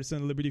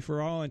 Nonpartisan Liberty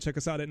for All. And check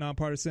us out at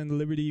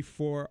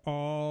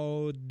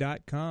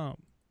nonpartisanlibertyforall.com.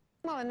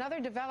 Well, another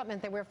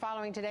development that we're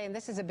following today, and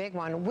this is a big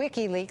one,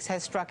 WikiLeaks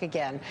has struck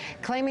again,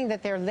 claiming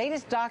that their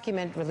latest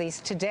document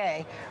released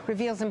today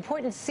reveals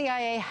important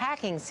CIA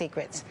hacking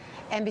secrets.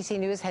 NBC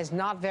News has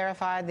not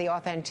verified the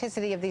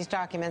authenticity of these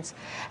documents,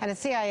 and a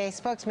CIA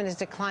spokesman is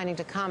declining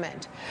to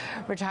comment.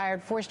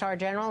 Retired four-star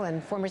general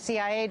and former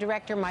CIA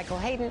director Michael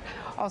Hayden,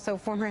 also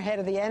former head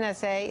of the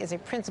NSA, is a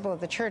principal of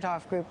the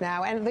Chertoff Group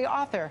now, and the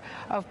author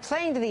of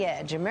Playing to the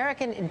Edge,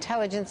 American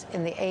Intelligence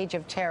in the Age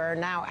of Terror,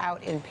 now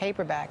out in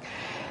paperback.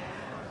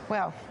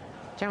 Well,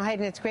 General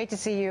Hayden, it's great to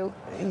see you.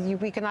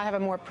 We could not have a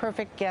more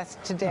perfect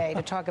guest today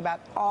to talk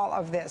about all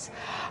of this.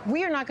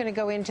 We are not going to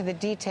go into the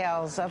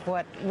details of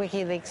what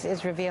WikiLeaks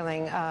is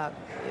revealing out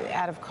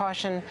of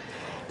caution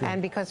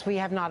and because we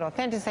have not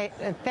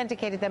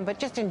authenticated them, but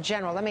just in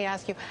general, let me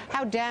ask you,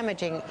 how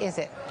damaging is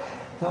it?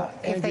 Well,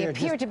 if they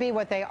appear to be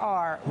what they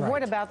are, right.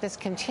 What about this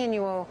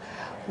continual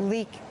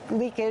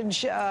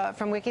leakage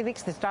from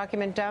WikiLeaks, this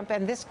document dump?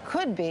 And this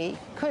could be,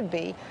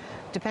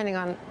 depending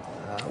on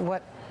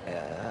what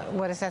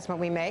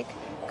assessment we make,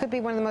 could be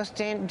one of the most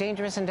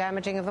dangerous and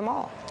damaging of them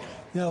all.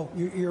 No,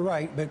 you're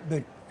right, but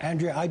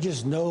Andrea, I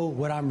just know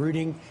what I'm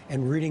reading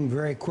and reading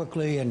very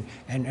quickly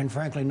and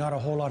frankly not a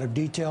whole lot of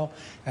detail,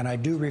 and I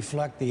do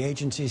reflect the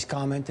agency's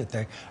comment that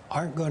they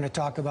aren't going to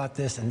talk about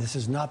this and this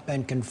has not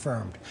been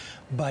confirmed.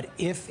 But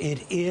if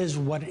it is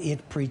what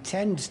it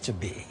pretends to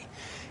be,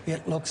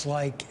 it looks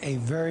like a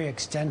very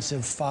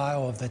extensive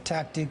file of the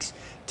tactics,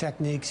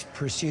 techniques,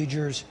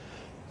 procedures,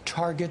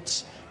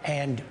 targets,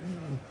 and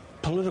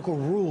political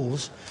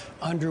rules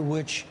under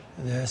which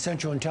the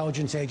Central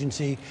Intelligence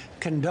Agency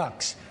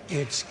conducts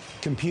its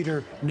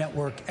computer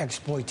network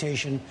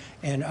exploitation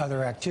and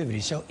other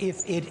activities. So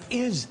if it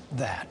is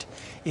that,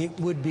 it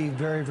would be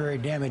very, very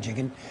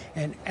damaging.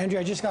 And Andrea,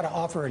 I just got to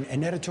offer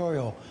an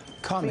editorial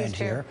comment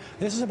here.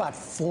 This is about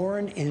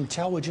foreign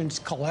intelligence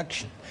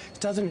collection.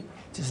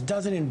 This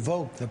doesn't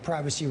invoke the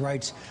privacy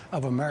rights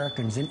of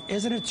Americans. And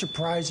isn't it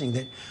surprising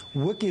that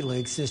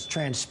WikiLeaks, this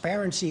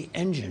transparency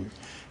engine,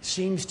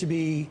 seems to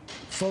be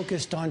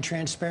focused on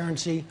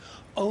transparency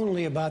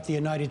only about the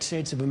United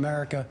States of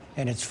America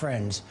and its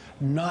friends,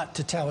 not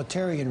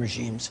totalitarian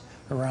regimes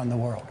around the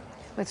world?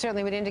 It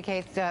certainly would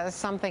indicate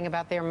something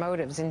about their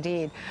motives,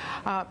 indeed.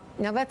 Now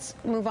let's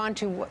move on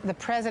to the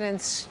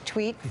president's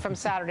tweet from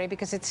Saturday,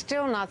 because it's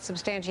still not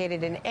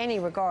substantiated in any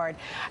regard.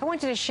 I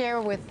wanted to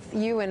share with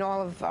you and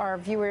all of our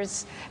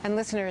viewers and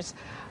listeners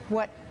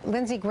what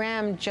Lindsey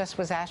Graham just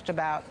was asked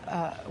about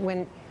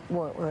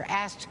or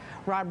asked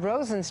Rod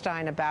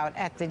Rosenstein about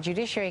at the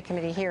Judiciary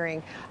Committee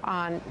hearing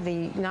on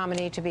the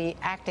nominee to be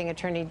acting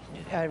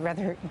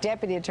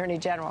Deputy Attorney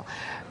General,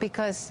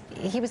 because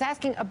he was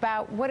asking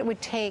about what it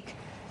would to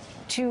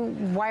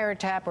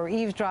wiretap or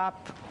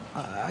eavesdrop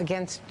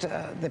against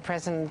the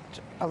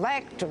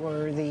president-elect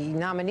or the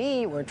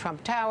nominee or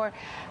Trump Tower.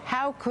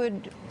 How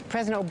could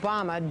President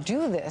Obama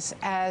do this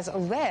as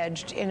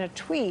alleged in a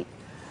tweet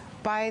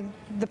by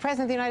the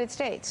President of the United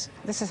States?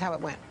 This is how it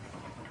went.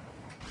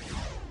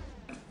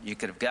 You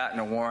could have gotten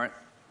a warrant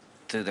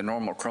through the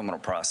normal criminal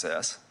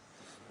process.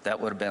 That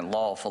would have been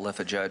lawful if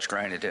a judge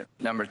granted it.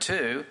 Number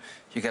two,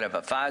 you could have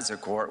a FISA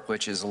court,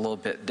 which is a little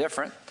bit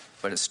different,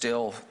 but it's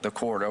still the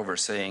court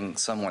overseeing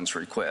someone's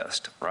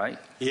request, right?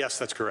 Yes,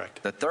 that's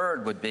correct. The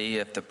third would be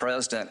if the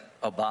President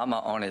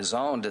Obama on his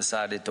own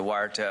decided to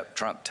wiretap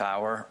Trump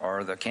Tower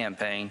or the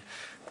campaign.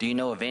 Do you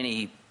know of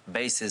any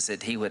basis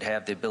that he would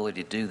have the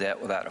ability to do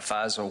that without a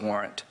FISA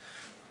warrant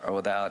or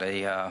without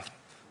a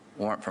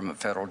warrant from a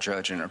federal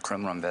judge in a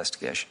criminal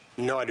investigation?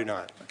 No, I do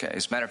not. Okay,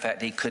 as a matter of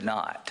fact, he could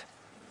not.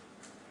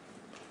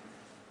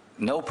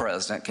 No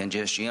president can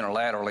just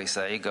unilaterally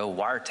say, go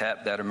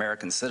wiretap that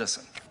American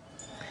citizen.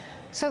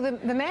 So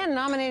the man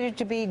nominated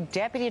to be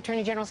Deputy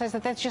Attorney General says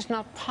that that's just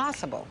not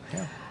possible.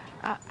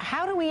 Yeah.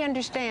 How do we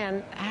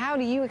understand, how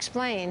do you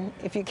explain,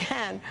 if you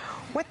can,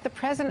 what the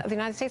President of the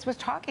United States was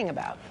talking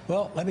about?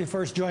 Well, let me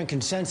first join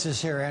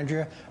consensus here,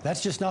 Andrea.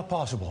 That's just not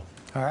possible.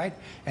 All right?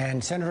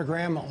 And Senator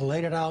Graham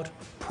laid it out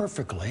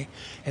perfectly.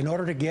 In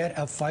order to get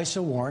a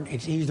FISA warrant,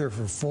 it's either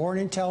for foreign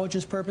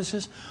intelligence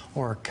purposes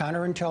or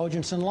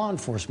counterintelligence and law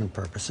enforcement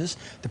purposes.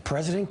 The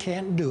president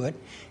can't do it.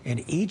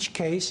 In each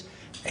case,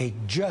 a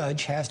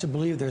judge has to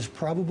believe there's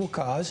probable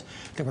cause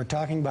that we're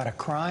talking about a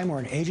crime or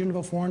an agent of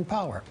a foreign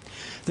power.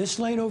 This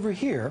lane over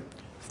here,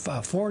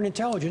 foreign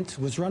intelligence,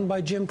 was run by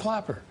Jim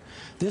Clapper.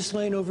 This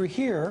lane over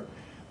here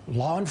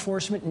law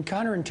enforcement and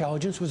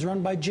counterintelligence was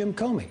run by Jim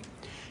Comey.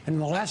 And in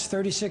the last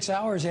 36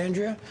 hours,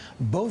 Andrea,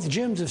 both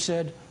Jims have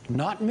said,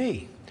 not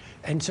me.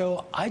 And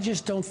so I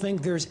just don't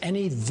think there's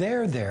any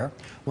there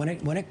when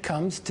it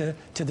comes to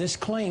this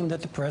claim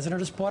that the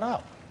president has put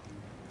out.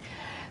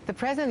 The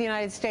President of the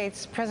United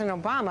States,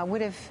 President Obama,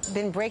 would have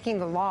been breaking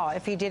the law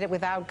if he did it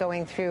without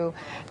going through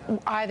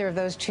either of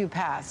those two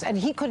paths. And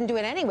he couldn't do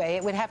it anyway.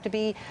 It would have to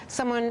be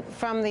someone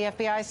from the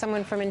FBI,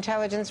 someone from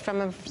intelligence,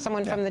 someone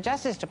from the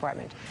Justice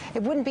Department.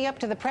 It wouldn't be up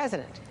to the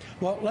president.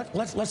 Well,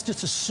 let's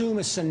just assume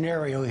a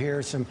scenario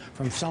here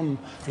from some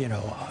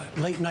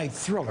late-night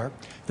thriller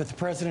that the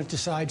president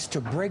decides to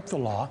break the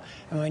law.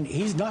 I mean,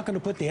 he's not going to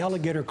put the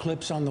alligator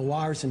clips on the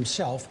wires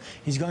himself.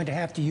 He's going to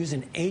have to use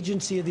an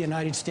agency of the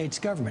United States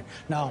government.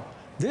 Now,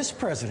 this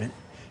president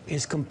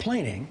is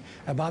complaining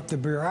about the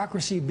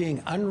bureaucracy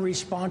being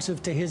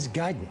unresponsive to his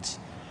guidance.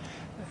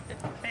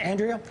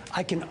 Andrea,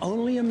 I can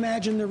only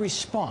imagine the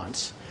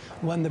response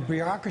when the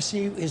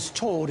bureaucracy is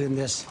told in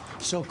this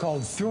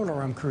so-called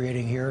thriller I'm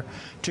creating here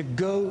to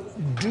go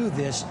do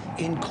this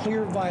in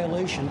clear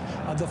violation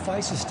of the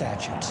FISA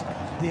statutes.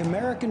 The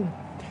American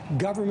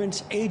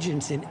government's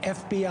agents in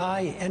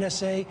FBI,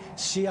 NSA,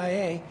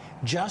 CIA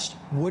just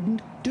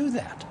wouldn't do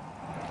that.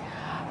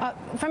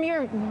 From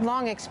your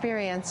long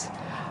experience,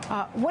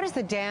 what is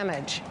the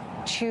damage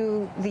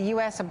to the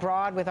U.S.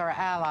 abroad with our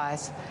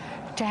allies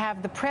to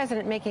have the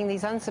president making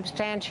these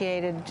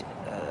unsubstantiated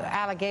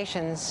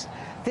allegations,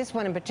 this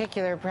one in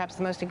particular perhaps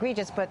the most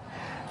egregious, but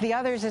the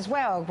others as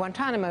well,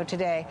 Guantanamo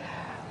today,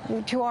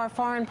 to our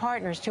foreign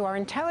partners, to our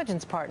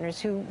intelligence partners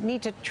who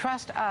need to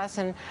trust us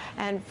and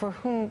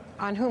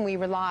on whom we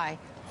rely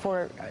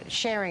for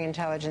sharing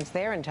intelligence,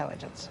 their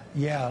intelligence?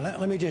 Yeah,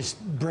 let me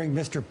just bring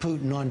Mr.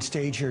 Putin on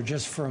stage here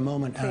just for a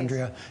moment, Please.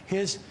 Andrea.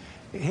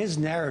 His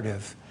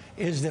narrative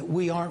is that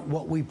we aren't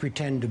what we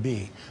pretend to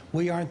be.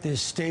 We aren't this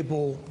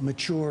stable,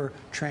 mature,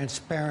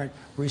 transparent,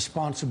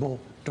 responsible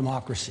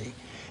democracy.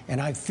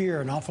 And I fear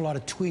an awful lot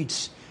of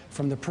tweets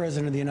from the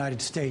President of the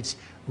United States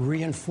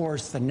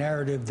reinforce the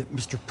narrative that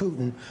Mr.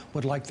 Putin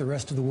would like the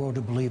rest of the world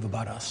to believe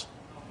about us.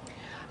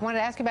 I wanted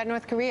to ask you about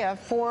North Korea.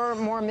 4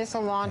 more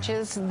missile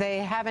launches. They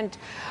haven't,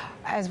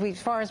 as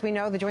far as we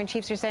know, the Joint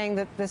Chiefs are saying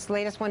that this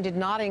latest one did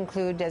not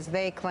include, as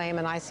they claim,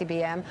 an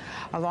ICBM,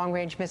 a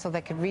long-range missile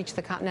that could reach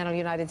the continental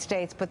United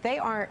States. But they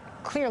are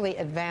clearly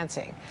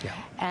advancing. Yeah.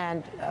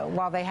 And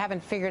while they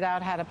haven't figured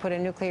out how to put a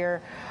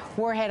nuclear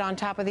warhead on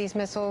top of these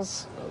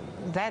missiles,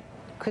 that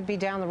could be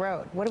down the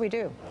road. What do we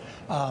do?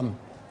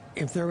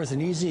 If there was an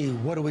easy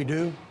what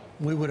do,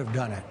 we would have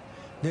done it.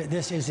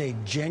 This is a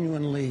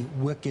genuinely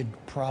wicked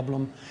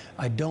problem.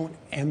 I don't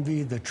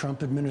envy the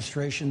Trump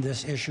administration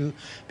this issue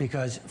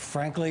because,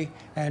 frankly,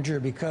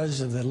 Andrew,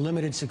 because of the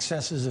limited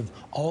successes of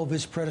all of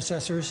his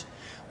predecessors,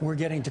 we're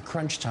getting to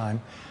crunch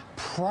time.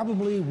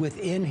 Probably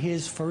within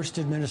his first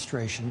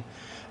administration,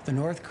 the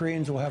North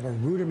Koreans will have a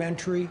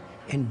rudimentary,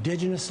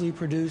 indigenously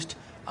produced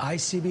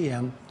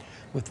ICBM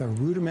with a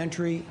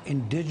rudimentary,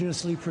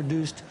 indigenously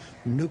produced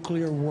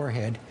nuclear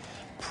warhead,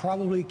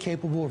 probably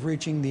capable of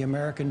reaching the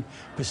American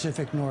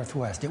Pacific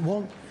Northwest. It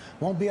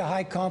won't be a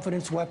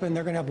high-confidence weapon.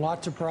 They're going to have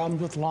lots of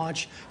problems with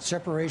launch,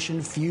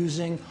 separation,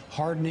 fusing,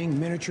 hardening,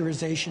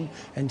 miniaturization,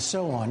 and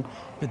so on.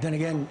 But then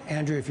again,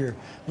 Andrew, if you're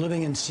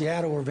living in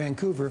Seattle or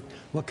Vancouver,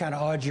 what kind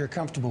of odds you're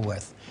comfortable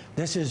with?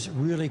 This is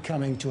really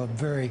coming to a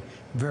very,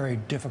 very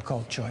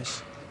difficult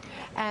choice.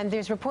 And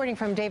there's reporting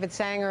from David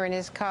Sanger and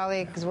his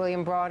colleagues,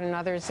 William Broad and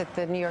others at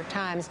the New York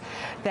Times,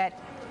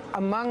 that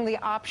among the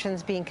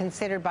options being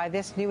considered by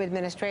this new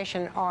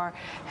administration are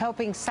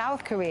helping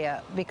South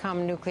Korea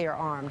become nuclear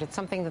armed. It's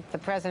something that the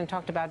president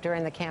talked about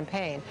during the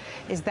campaign.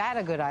 Is that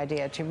a good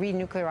idea, to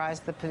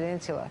renuclearize the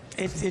peninsula?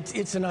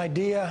 It's an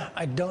idea.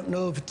 I don't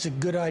know if it's a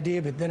good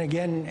idea, but then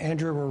again,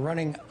 Andrew, we're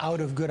running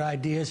out of good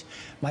ideas.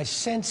 My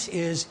sense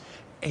is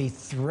a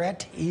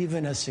threat,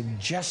 even a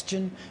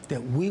suggestion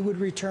that we would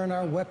return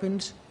our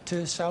weapons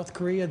to South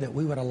Korea, that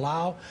we would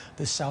allow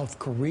the South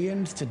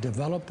Koreans to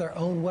develop their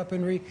own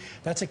weaponry.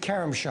 That's a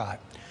carom shot.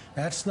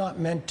 That's not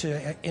meant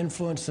to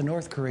influence the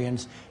North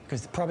Koreans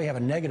because it probably have a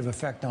negative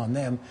effect on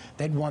them.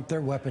 They'd want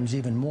their weapons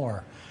even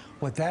more.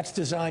 What that's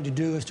designed to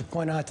do is to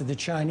point out to the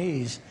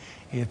Chinese,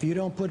 if you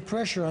don't put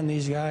pressure on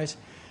these guys,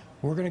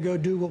 we're going to go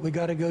do what we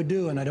got to go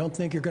do, and I don't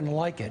think you're going to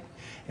like it.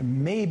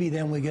 And maybe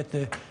then we get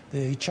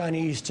the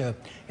Chinese to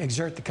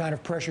exert the kind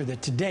of pressure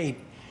that to date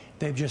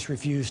they've just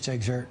refused to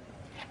exert.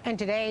 And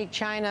today,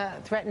 China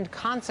threatened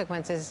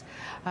consequences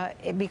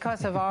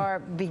because of our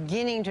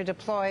beginning to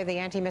deploy the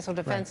anti-missile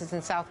defenses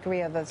in South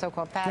Korea, the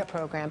so-called THAAD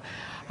program.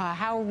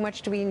 How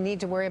much do we need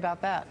to worry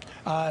about that?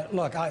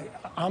 Look,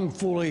 I'm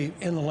fully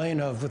in the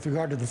lane of, with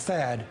regard to the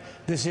THAAD,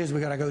 this is we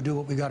got to go do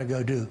what we got to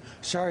go do.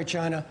 Sorry,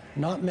 China,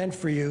 not meant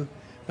for you.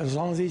 But as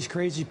long as these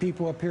crazy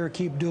people up here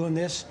keep doing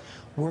this,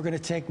 we're going to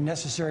take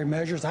necessary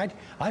measures. I'd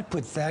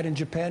put THAAD in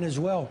Japan as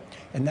well.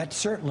 And that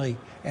certainly,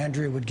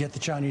 Andrea, would get the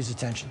Chinese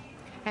attention.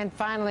 And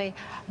finally,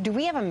 do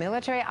we have a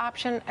military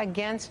option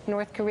against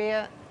North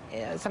Korea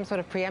some sort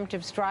of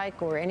preemptive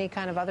strike or any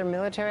kind of other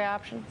military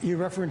option? You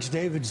referenced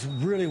David's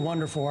really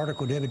wonderful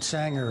article, David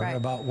Sanger, right,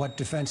 about what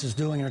defense is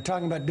doing. And they're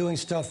talking about doing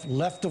stuff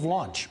left of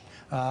launch.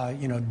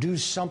 Do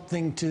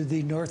something to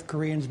the North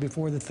Koreans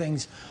before the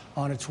thing's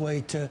on its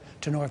way to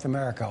North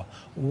America.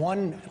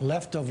 One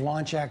left of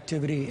launch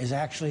activity is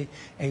actually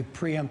a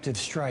preemptive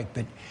strike.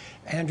 But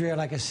Andrea,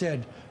 like I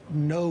said,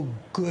 no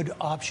good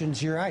options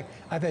here.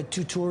 I've had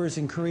 2 tours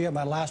in Korea.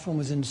 My last one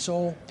was in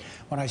Seoul.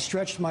 When I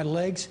stretched my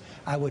legs,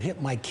 I would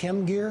hit my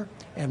chem gear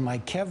and my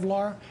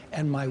Kevlar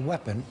and my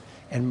weapon.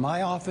 And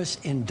my office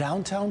in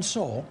downtown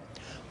Seoul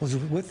was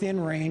within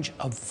range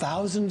of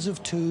thousands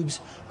of tubes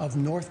of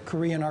North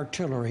Korean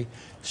artillery.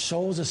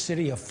 Seoul's a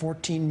city of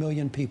 14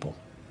 million people.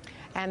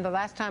 And the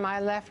last time I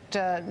left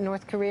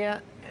North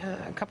Korea,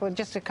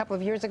 just a couple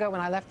of years ago, when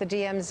I left the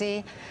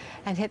DMZ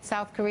and hit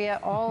South Korea,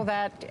 all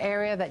that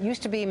area that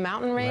used to be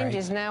mountain range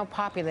is now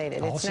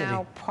populated. It's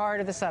now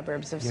part of the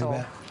suburbs of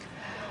Seoul.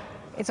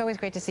 It's always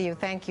great to see you.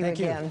 Thank you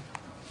again.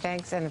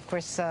 Thanks, and of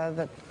course,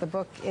 the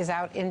book is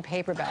out in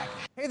paperback.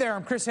 Hey there,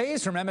 I'm Chris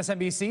Hayes from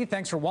MSNBC.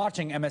 Thanks for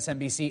watching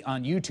MSNBC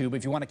on YouTube.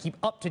 If you want to keep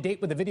up to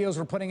date with the videos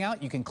we're putting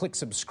out, you can click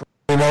subscribe.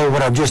 You know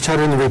what I've just heard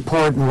in the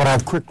report and what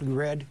I've quickly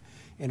read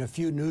in a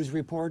few news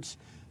reports,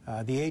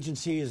 the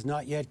agency is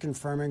not yet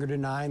confirming or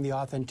denying the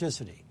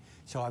authenticity.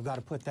 So I've got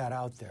to put that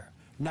out there.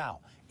 Now,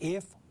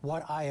 if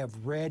what I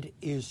have read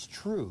is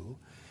true,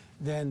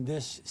 then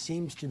this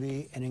seems to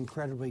be an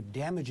incredibly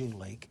damaging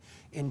leak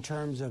in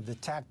terms of the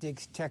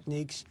tactics,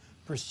 techniques,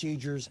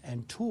 procedures,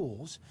 and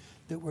tools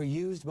that were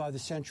used by the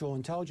Central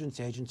Intelligence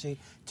Agency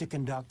to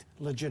conduct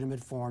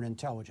legitimate foreign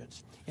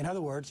intelligence. In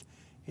other words,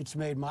 it's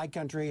made my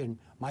country and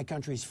my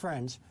country's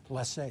friends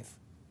less safe.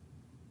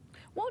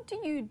 What do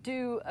you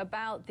do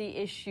about the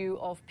issue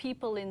of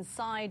people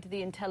inside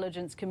the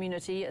intelligence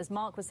community? As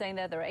Mark was saying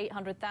there are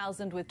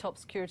 800,000 with top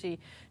security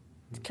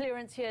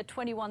clearance here,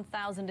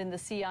 21,000 in the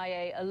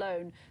CIA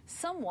alone.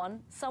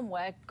 Someone,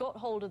 somewhere, got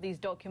hold of these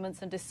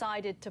documents and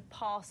decided to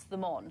pass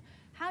them on.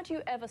 How do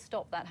you ever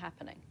stop that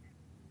happening?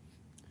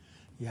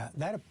 Yeah,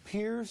 that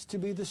appears to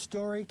be the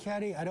story,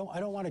 Caddy. I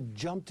don't want to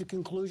jump to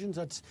conclusions.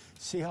 Let's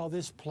see how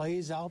this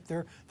plays out.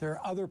 There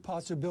are other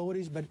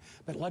possibilities, but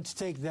let's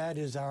take that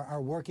as our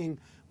working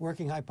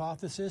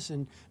hypothesis.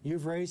 And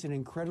you've raised an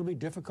incredibly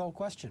difficult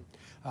question.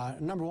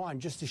 Number one,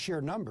 just the sheer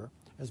number,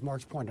 as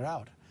Mark's pointed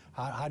out.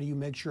 How do you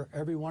make sure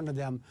every one of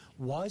them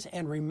was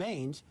and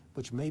remains,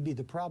 which may be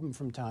the problem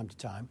from time to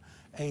time,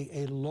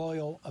 a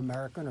loyal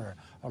American or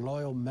a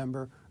loyal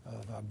member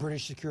of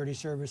British security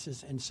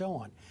services and so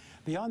on?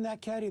 Beyond that,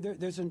 Caddy,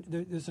 there's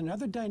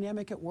another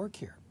dynamic at work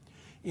here.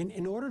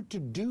 In order to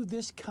do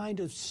this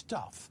kind of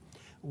stuff,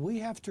 we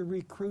have to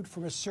recruit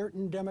from a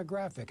certain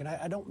demographic. And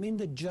I don't mean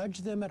to judge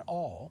them at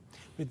all,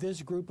 but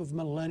this group of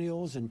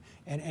millennials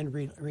and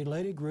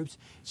related groups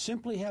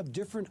simply have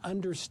different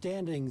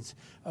understandings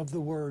of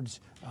the words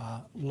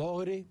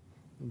loyalty,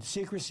 and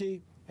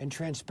secrecy, and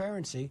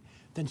transparency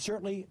than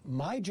certainly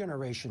my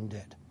generation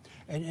did.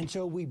 And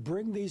so we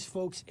bring these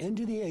folks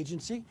into the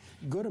agency,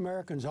 good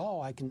Americans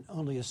all, I can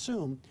only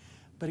assume,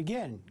 but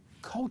again,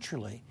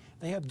 culturally,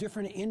 they have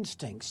different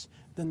instincts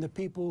than the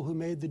people who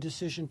made the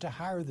decision to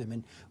hire them.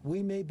 And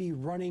we may be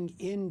running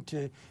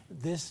into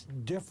this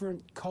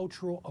different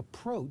cultural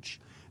approach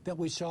that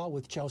we saw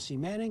with Chelsea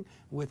Manning,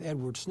 with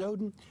Edward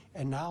Snowden,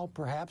 and now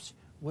perhaps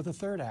with a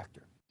third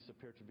actor. These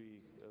appear to be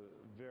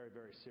very,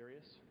 very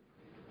serious.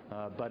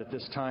 But at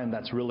this time,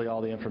 that's really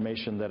all the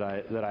information that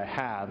I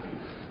have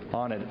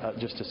on it,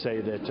 just to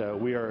say that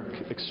we are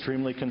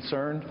extremely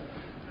concerned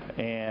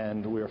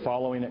and we are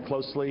following it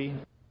closely.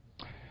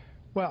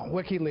 Well,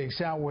 WikiLeaks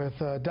out with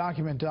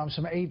document dumps,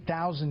 some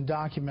 8,000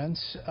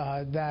 documents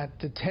that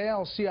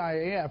detail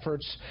CIA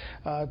efforts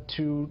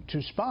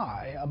to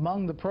spy.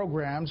 Among the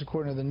programs,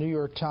 according to the New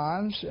York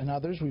Times and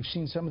others, we've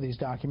seen some of these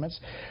documents.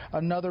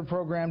 Another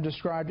program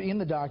described in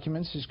the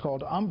documents is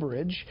called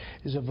Umbrage,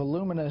 is a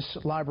voluminous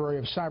library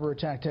of cyber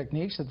attack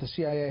techniques that the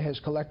CIA has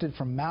collected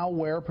from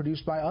malware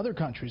produced by other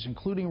countries,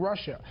 including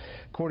Russia.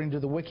 According to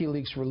the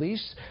WikiLeaks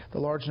release, the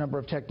large number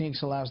of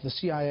techniques allows the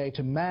CIA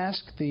to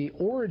mask the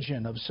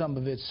origin of some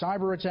of its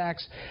cyber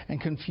attacks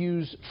and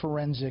confuse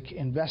forensic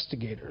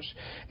investigators.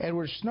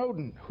 Edward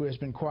Snowden, who has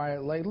been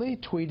quiet lately,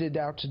 tweeted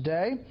out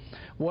today,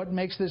 "What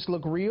makes this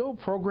look real?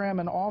 Program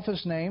and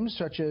office names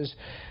such as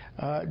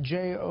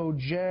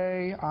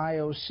JOJ,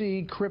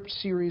 IOC, Crypt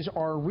series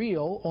are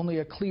real. Only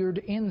a cleared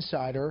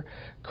insider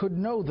could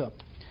know them."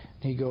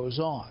 He goes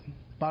on.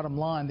 Bottom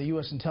line, the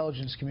U.S.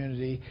 intelligence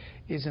community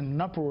is in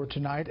an uproar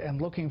tonight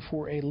and looking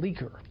for a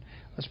leaker.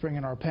 Let's bring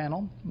in our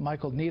panel.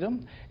 Michael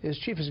Needham is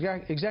Chief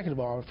Executive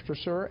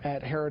Officer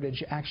at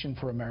Heritage Action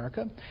for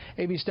America.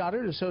 A.B.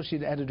 Stoddard,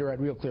 Associate Editor at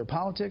Real Clear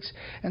Politics,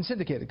 and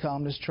syndicated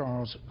columnist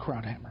Charles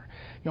Krauthammer.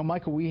 You know,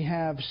 Michael, we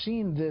have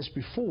seen this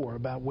before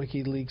about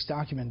WikiLeaks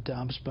document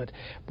dumps, but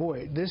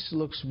boy, this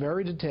looks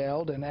very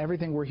detailed, and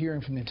everything we're hearing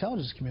from the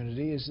intelligence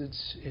community is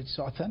it's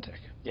authentic.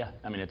 Yeah,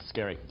 I mean, it's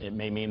scary. It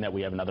may mean that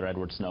we have another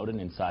Edward Snowden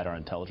inside our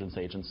intelligence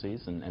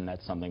agencies, and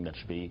that's something that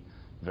should be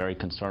very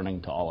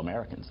concerning to all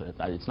Americans.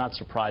 It's not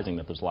surprising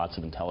that there's lots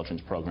of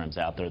intelligence programs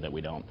out there that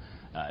we don't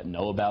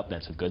know about.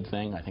 That's a good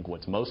thing. I think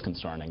what's most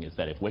concerning is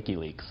that if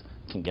WikiLeaks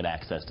can get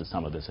access to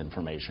some of this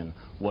information,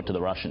 what do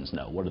the Russians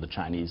know? What do the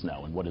Chinese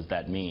know? And what does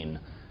that mean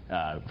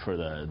for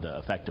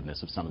the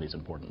effectiveness of some of these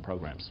important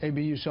programs?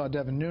 AB, you saw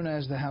Devin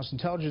Nunes, the House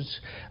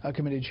Intelligence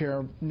Committee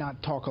chair,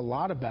 not talk a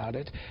lot about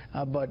it,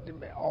 but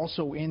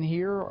also in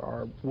here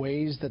are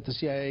ways that the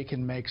CIA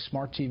can make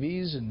smart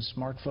TVs and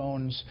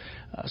smartphones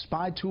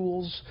spy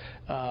tools.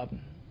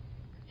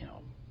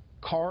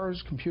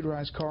 Cars,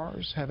 computerized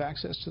cars, have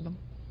access to them.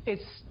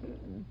 It's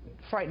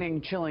frightening,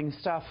 chilling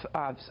stuff.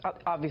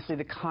 Obviously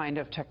the kind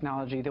of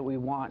technology that we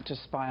want to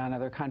spy on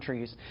other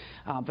countries.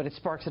 But it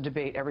sparks a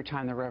debate every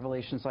time there are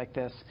revelations like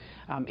this,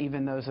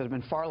 even those that have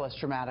been far less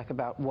dramatic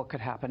about what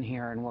could happen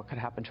here and what could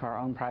happen to our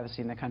own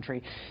privacy in the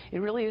country. It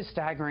really is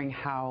staggering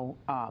how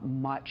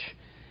much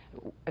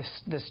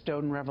the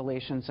Snowden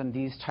revelations and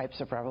these types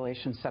of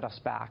revelations set us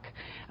back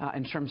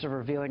in terms of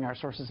revealing our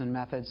sources and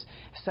methods,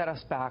 set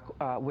us back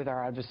with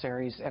our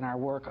adversaries and our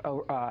work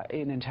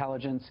in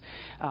intelligence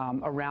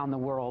around the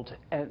world.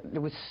 And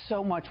there was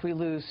so much. We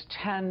lose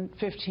 10,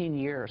 15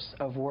 years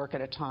of work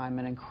at a time,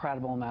 an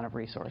incredible amount of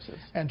resources.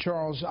 And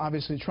Charles,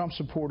 obviously Trump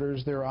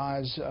supporters, their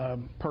eyes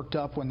perked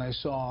up when they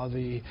saw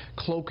the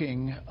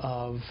cloaking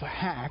of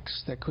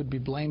hacks that could be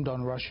blamed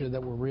on Russia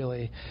that were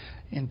really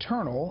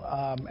internal,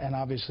 and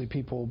obviously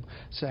people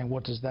saying,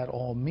 what does that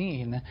all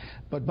mean?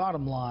 But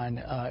bottom line,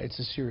 it's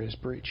a serious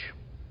breach.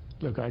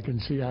 Look, I can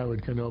see how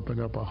it can open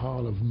up a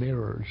hall of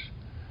mirrors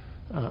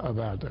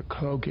about the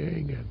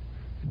cloaking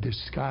and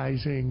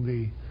disguising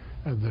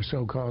the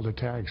so-called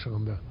attacks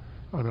on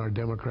our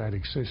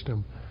democratic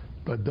system.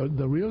 But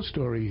the real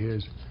story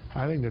is,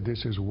 I think that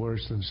this is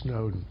worse than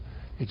Snowden.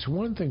 It's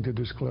one thing to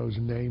disclose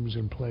names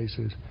and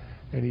places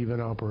and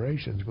even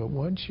operations, but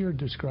once you're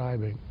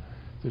describing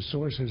the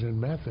sources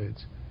and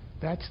methods,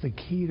 that's the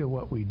key to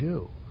what we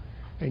do.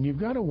 And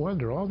you've got to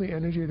wonder, all the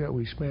energy that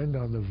we spend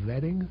on the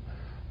vetting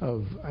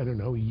of, I don't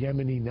know,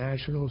 Yemeni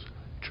nationals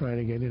trying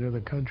to get into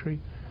the country,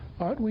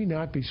 ought we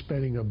not be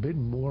spending a bit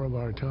more of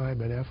our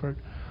time and effort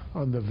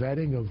on the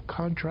vetting of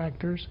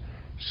contractors?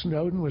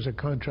 Snowden was a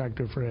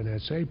contractor for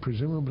NSA.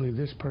 Presumably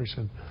this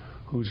person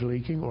who's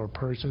leaking or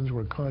persons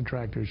were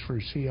contractors for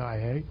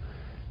CIA.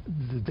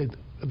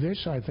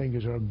 This, I think,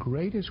 is our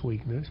greatest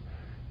weakness.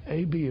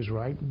 AB is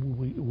right.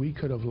 We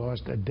could have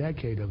lost a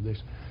decade of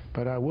this.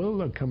 But I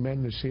will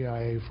commend the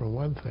CIA for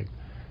one thing,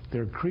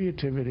 their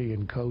creativity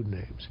in code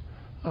names.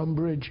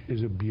 Umbrage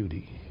is a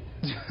beauty.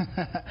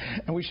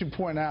 And we should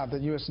point out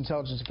that U.S.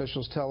 intelligence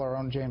officials tell our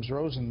own James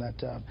Rosen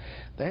that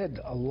they had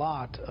a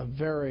lot of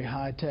very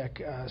high-tech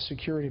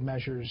security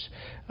measures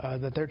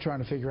that they're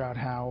trying to figure out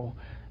how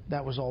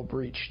that was all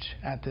breached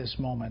at this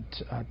moment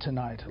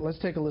tonight. Let's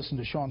take a listen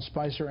to Sean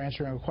Spicer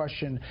answering a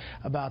question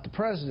about the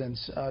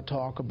president's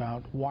talk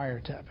about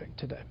wiretapping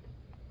today.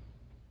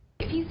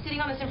 If he's sitting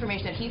on this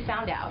information that he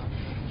found out,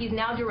 he's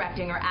now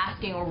directing or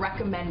asking or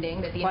recommending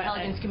that the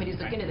Intelligence Committees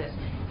look into this.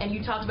 And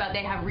you talked about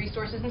they have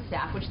resources and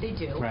staff, which they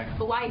do. Right.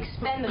 But why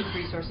expend those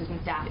resources and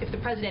staff if the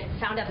president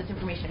found out this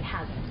information and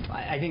hasn't?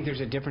 I think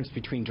there's a difference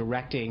between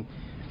directing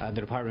the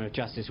Department of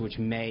Justice, which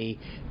may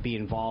be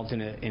involved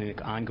in an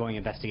ongoing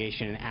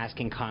investigation, and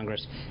asking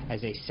Congress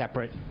as a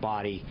separate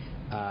body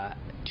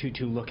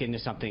to look into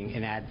something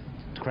and add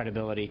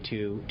credibility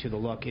to the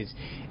look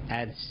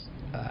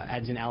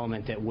adds an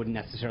element that wouldn't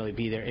necessarily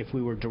be there if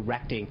we were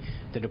directing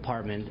the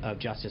Department of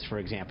Justice, for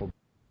example.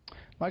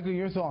 Michael,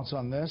 your thoughts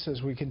on this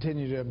as we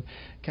continue to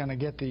kind of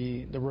get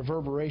the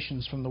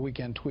reverberations from the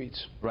weekend tweets?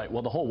 Right.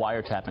 Well, the whole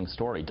wiretapping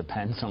story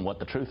depends on what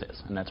the truth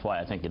is, and that's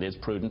why I think it is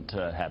prudent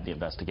to have the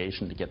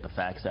investigation to get the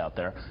facts out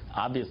there.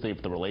 Obviously,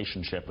 if the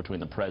relationship between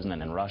the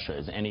president and Russia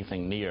is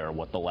anything near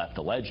what the left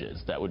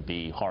alleges, that would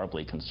be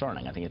horribly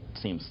concerning. I think it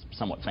seems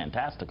somewhat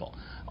fantastical.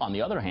 On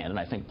the other hand, and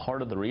I think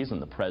part of the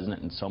reason the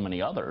president and so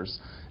many others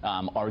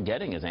are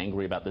getting as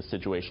angry about this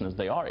situation as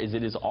they are is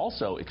it is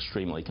also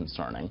extremely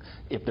concerning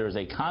if there's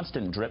a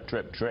constant drip,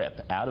 drip, drip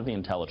out of the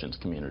intelligence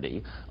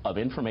community of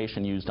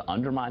information used to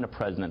undermine a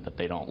president that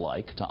they don't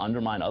like, to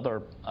undermine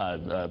other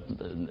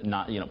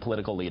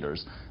political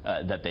leaders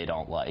that they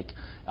don't like.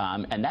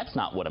 And that's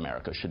not what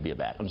America should be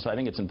about. And so I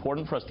think it's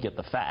important for us to get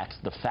the facts.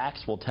 The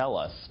facts will tell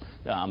us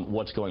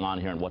what's going on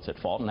here and what's at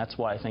fault, and that's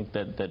why I think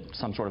that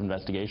some sort of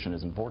investigation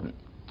is important.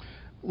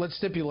 Let's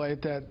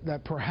stipulate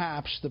that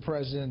perhaps the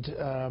president,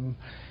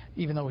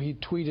 even though he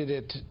tweeted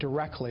it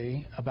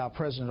directly about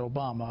President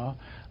Obama,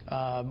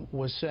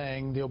 was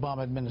saying the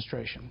Obama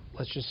administration.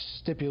 Let's just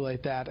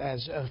stipulate that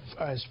as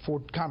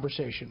for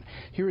conversation.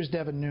 Here is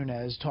Devin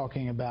Nunes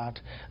talking about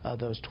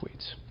those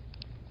tweets.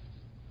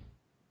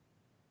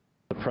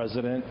 The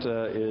president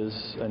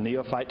is a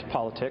neophyte to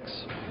politics.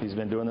 He's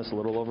been doing this a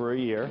little over a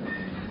year.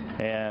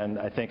 And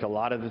I think a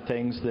lot of the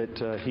things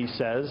that he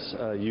says,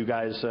 you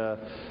guys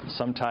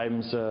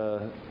sometimes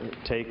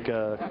take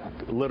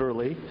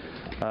literally.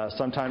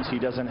 Sometimes he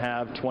doesn't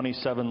have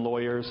 27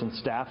 lawyers and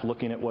staff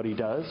looking at what he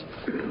does,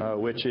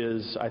 which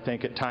is, I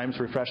think, at times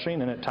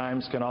refreshing, and at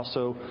times can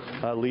also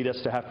lead us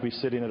to have to be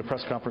sitting at a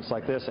press conference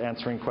like this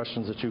answering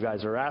questions that you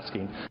guys are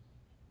asking.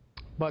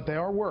 But they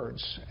are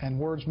words, and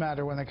words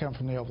matter when they come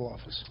from the Oval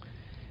Office.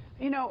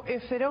 You know,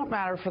 if they don't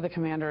matter for the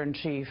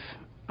commander-in-chief,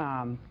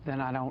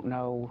 then I don't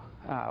know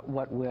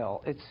what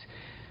will.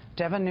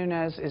 Devin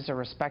Nunes is a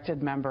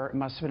respected member. It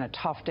must have been a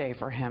tough day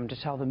for him to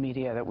tell the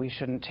media that we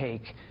shouldn't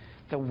take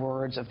the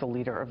words of the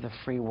leader of the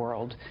free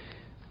world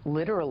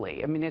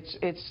literally. I mean,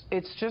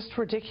 it's just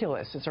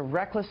ridiculous. It's a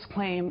reckless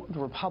claim. The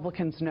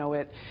Republicans know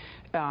it.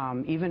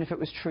 Even if it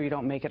was true, you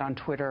don't make it on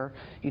Twitter.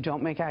 You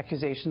don't make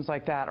accusations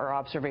like that or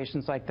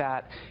observations like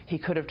that. He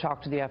could have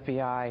talked to the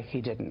FBI.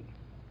 He didn't.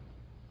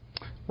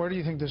 Where do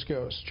you think this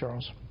goes,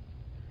 Charles?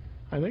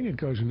 I think it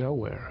goes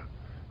nowhere.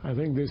 I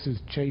think this is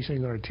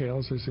chasing our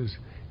tails. This is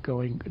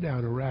going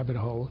down a rabbit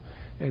hole.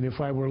 And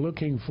if I were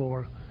looking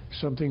for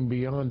something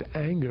beyond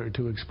anger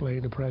to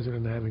explain the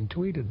president having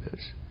tweeted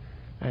this,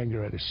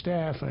 anger at his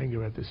staff,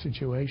 anger at the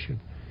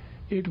situation,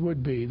 it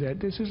would be that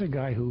this is a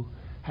guy who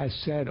has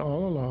said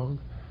all along,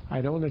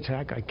 I don't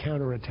attack, I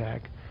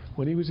counterattack.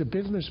 When he was a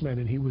businessman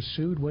and he was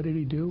sued, what did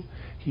he do?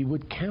 He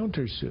would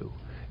countersue.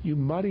 You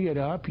muddy it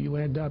up, you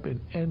end up in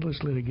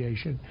endless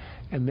litigation,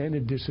 and then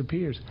it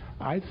disappears.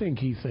 I think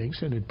he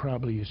thinks, and it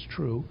probably is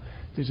true,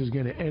 this is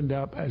going to end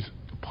up as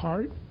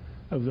part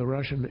of the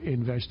Russian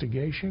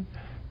investigation.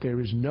 There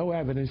is no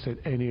evidence that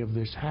any of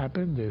this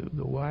happened,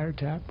 the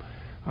wiretap.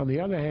 On the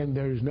other hand,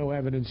 there is no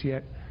evidence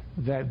yet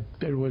that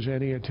there was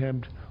any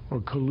attempt or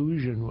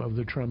collusion of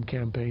the Trump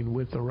campaign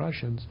with the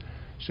Russians.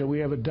 So we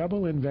have a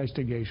double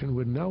investigation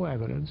with no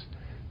evidence.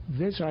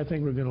 This, I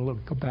think, we're going to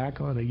look back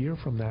on a year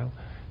from now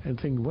and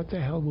think, what the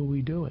hell were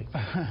we doing?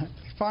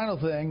 Final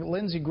thing,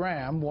 Lindsey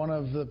Graham, one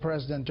of the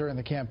president during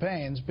the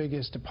campaign's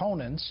biggest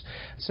opponents,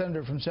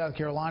 senator from South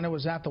Carolina,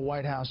 was at the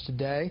White House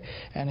today,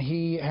 and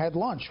he had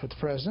lunch with the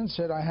president,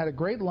 said, I had a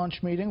great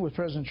lunch meeting with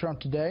President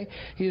Trump today.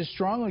 He is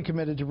strongly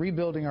committed to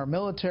rebuilding our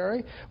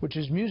military, which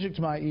is music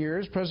to my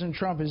ears. President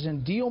Trump is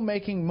in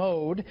deal-making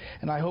mode,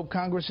 and I hope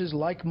Congress is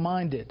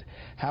like-minded.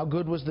 How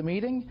good was the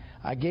meeting?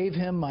 I gave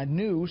him my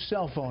new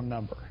cell phone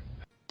number.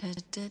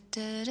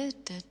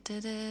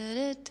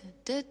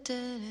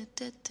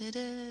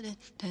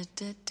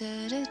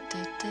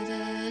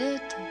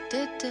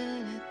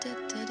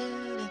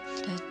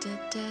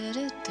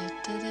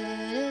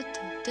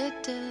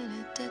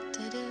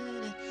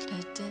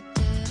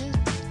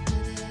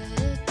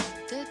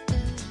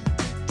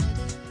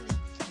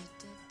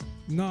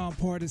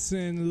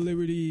 Nonpartisan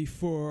Liberty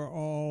for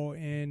All,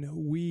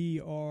 and we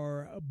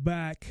are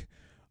back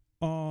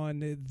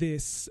on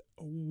this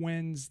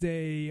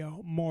Wednesday,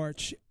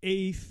 March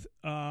 8th,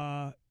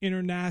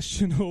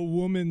 International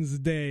Women's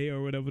Day,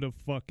 or whatever the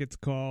fuck it's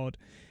called.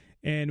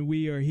 And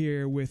we are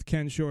here with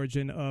Ken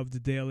Schortgen of the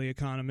Daily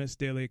Economist,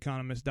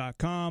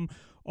 dailyeconomist.com.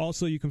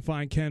 Also, you can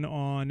find Ken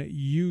on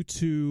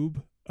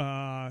YouTube.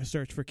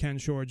 Search for Ken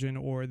Schortgen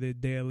or the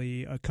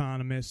Daily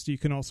Economist. You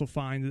can also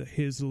find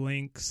his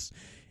links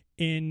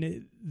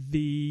in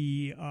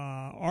the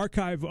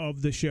archive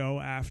of the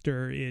show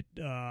after it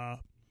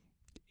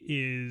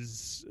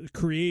is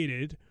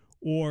created,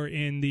 or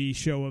in the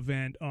show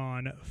event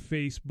on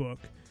Facebook.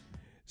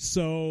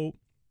 So,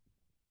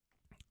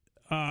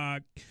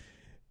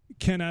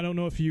 Ken, I don't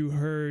know if you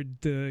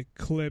heard the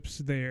clips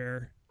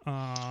there.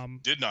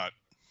 Did not.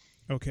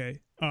 Okay.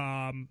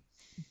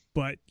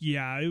 But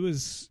yeah,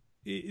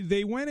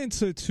 they went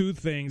into two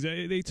things.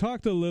 They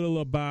talked a little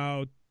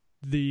about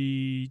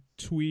the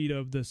tweet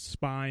of the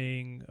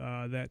spying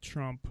that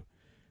Trump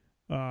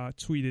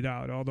tweeted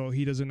out, although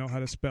he doesn't know how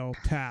to spell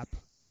tap.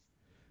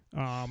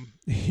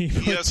 He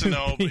doesn't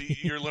know, but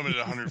you're limited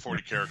to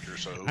 140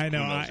 characters. So I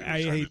know.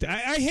 I hate that.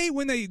 I hate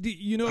when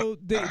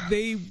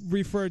they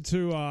referred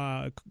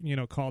to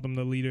called him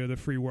the leader of the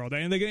free world.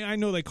 And I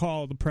know they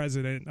call the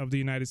president of the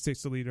United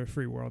States the leader of the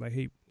free world. I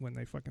hate when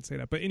they fucking say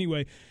that. But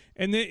anyway,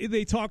 and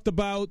they talked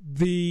about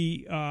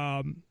the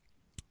the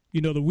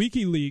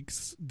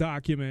WikiLeaks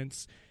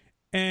documents,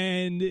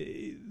 and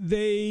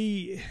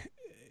they,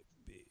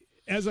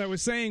 as I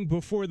was saying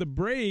before the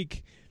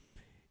break,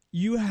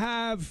 you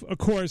have, of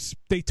course,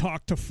 they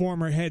talk to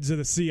former heads of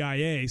the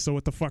CIA, so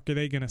what the fuck are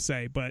they going to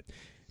say? But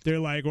they're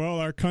like, well,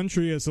 our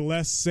country is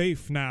less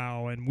safe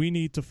now, and we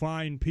need to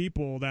find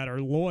people that are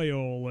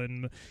loyal.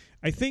 And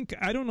I think,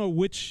 I don't know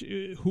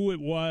who it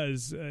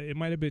was. It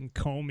might have been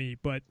Comey,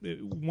 but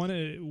one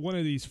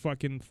of these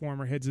fucking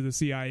former heads of the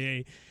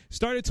CIA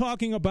started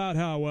talking about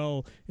how,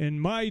 well, in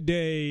my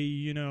day,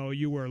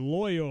 you were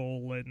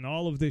loyal and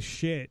all of this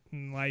shit.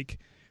 And like,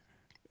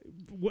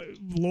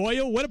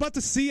 loyal? What about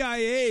the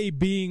CIA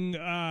being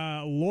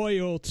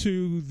loyal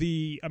to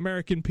the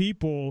American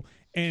people,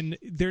 and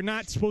they're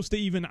not supposed to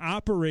even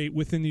operate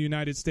within the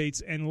United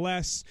States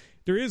unless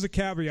there is a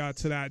caveat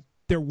to that.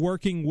 They're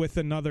working with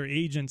another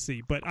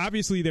agency, but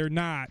obviously they're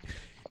not.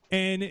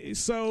 And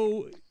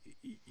so,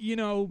 you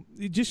know,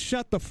 just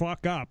shut the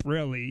fuck up,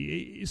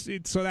 really.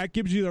 So that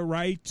gives you the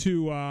right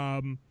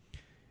to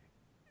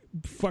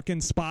fucking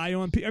spy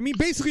on people. I mean,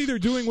 basically they're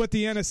doing what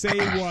the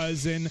NSA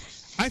was, and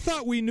I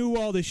thought we knew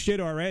all this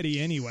shit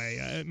already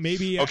anyway.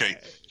 Maybe. Okay,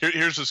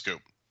 here's the scoop.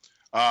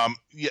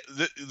 Yeah,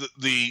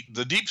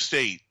 the deep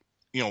state,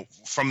 you know,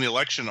 from the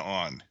election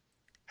on,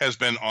 has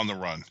been on the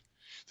run.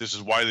 This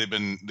is why they've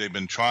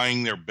been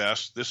trying their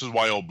best. This is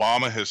why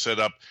Obama has set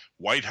up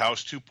White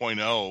House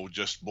 2.0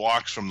 just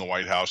blocks from the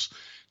White House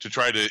to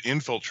try to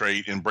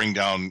infiltrate and bring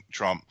down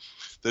Trump.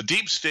 The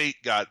deep state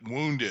got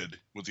wounded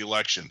with the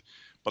election,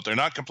 but they're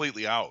not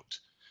completely out.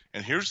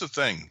 And here's the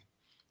thing.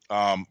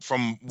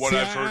 From what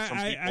I've heard from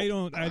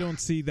people, I don't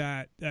see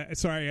that.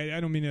 Sorry,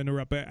 I don't mean to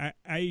interrupt, but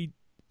I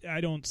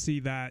don't see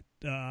that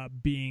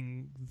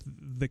being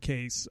the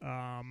case.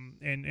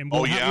 And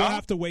we'll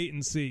have to wait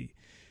and see.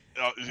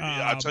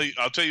 I'll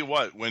tell you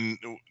what.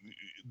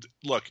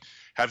 Look,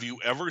 have you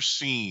ever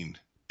seen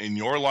in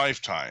your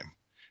lifetime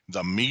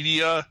the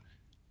media,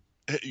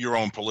 your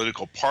own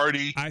political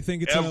party, I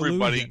think it's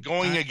everybody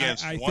going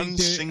against one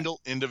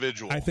single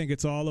individual? I think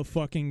it's all a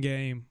fucking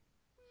game.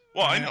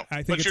 Well, I know.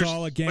 I think it's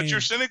all a game. But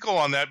you're cynical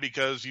on that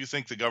because you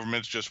think the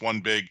government's just one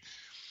big,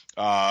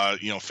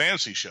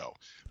 fancy show.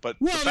 But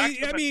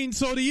I mean,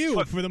 so do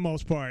you, for the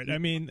most part. I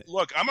mean,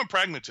 look, I'm a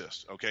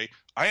pragmatist. Okay,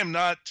 I am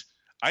not.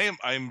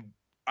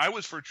 I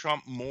was for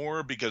Trump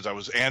more because I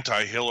was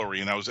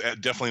anti-Hillary, and I was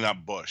definitely not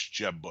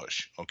Jeb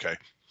Bush. Okay,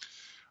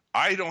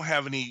 I don't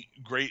have any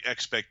great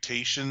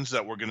expectations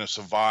that we're going to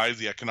survive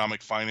the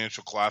economic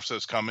financial collapse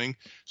that's coming.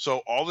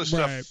 So all this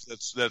stuff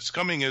that's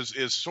coming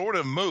is sort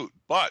of moot.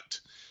 But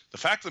the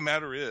fact of the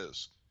matter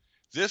is,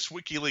 this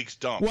WikiLeaks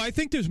dump. Well, I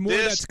think there's more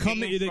that's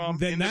coming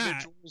than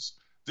that.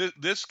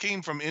 This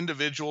came from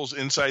individuals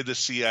inside the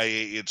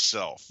CIA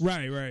itself.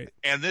 Right.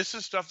 And this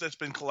is stuff that's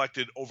been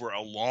collected over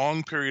a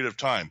long period of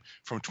time,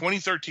 from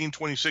 2013,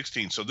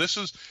 2016. So this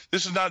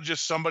is not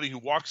just somebody who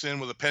walks in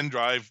with a pen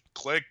drive,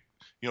 click,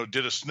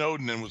 did a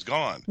Snowden and was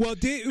gone. Well,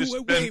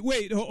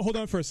 wait, hold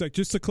on for a sec,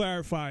 just to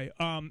clarify.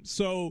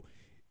 So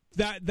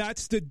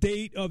that's the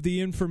date of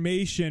the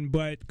information,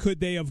 but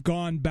could they have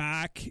gone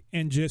back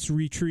and just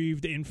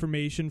retrieved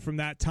information from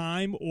that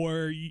time,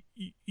 or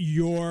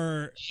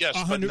you're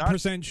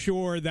 100%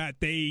 sure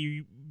that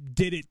they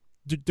did it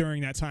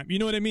during that time? You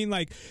know what I mean?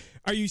 Like,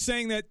 are you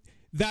saying that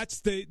that's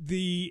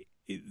the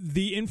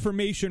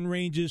information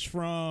ranges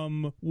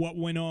from what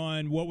went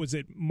on? What was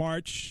it?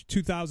 March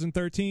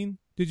 2013?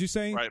 Did you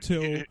say? Right.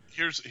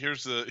 Here's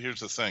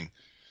the thing.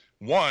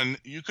 One,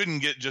 you couldn't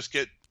get.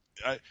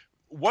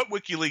 What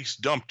WikiLeaks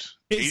dumped?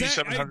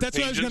 8,700 that's pages?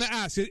 What I was going to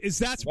ask. Is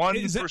that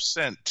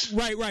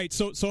 1%? Right.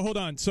 So hold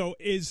on. So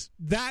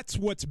that's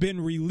what's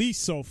been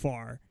released so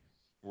far?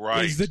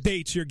 Right. Is the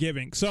dates you're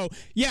giving? So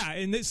yeah,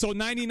 so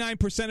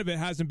 99% of it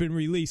hasn't been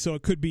released. So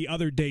it could be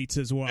other dates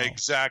as well.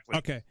 Exactly.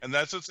 Okay. And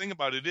that's the thing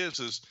about it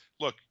is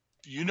look,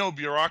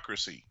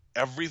 bureaucracy.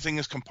 Everything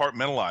is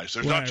compartmentalized.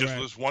 There's not just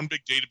this one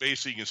big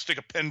database that you can stick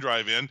a pen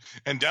drive in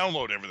and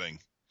download everything.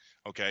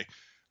 Okay.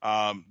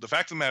 The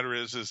fact of the matter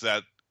is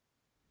that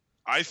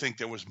I think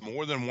there was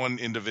more than one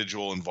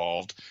individual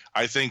involved.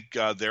 I think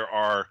there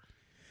are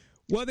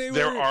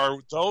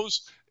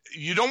those.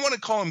 You don't want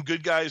to call them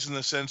good guys in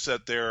the sense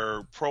that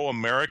they're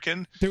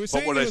pro-American. They were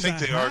saying but what it was I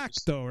think a hack,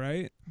 though,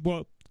 right?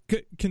 Well,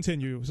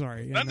 continue.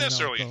 Sorry, not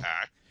necessarily a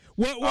hack.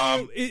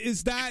 Well,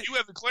 is that if you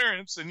have the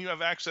clearance and you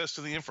have access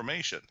to the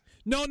information?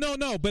 No.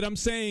 But I'm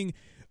saying,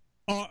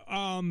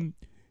 are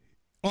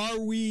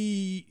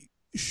we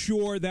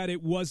sure that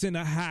it wasn't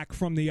a hack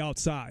from the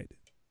outside?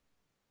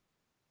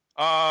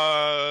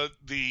 All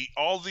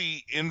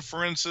the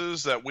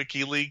inferences that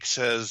WikiLeaks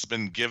has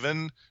been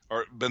given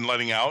or been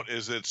letting out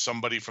is it's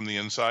somebody from the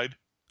inside.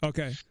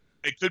 Okay.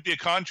 It could be a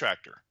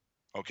contractor.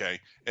 Okay.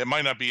 It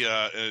might not be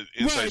a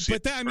inside.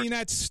 Right, but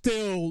that's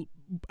still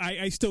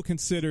I still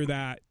consider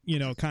that,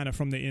 kind of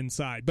from the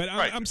inside. But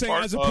I'm saying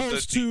as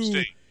opposed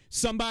to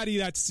somebody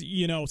that's,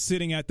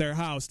 sitting at their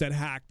house that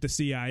hacked the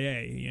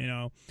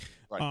CIA,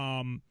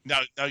 Right.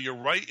 Now you're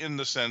right in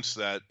the sense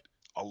that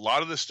a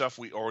lot of the stuff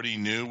we already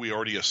knew, we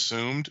already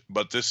assumed,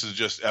 but this is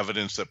just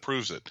evidence that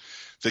proves it.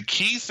 The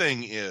key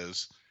thing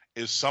is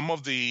some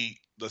of the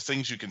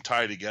things you can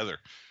tie together.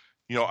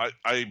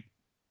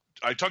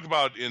 I talked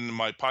about in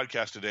my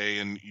podcast today,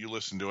 and you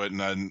listened to it, and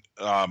then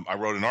I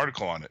wrote an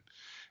article on it,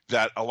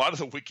 that a lot of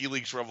the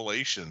WikiLeaks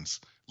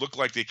revelations look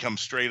like they come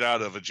straight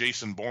out of a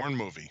Jason Bourne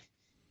movie.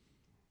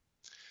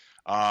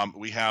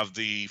 We have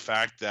the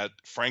fact that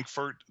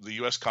Frankfurt, the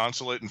U.S.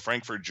 consulate in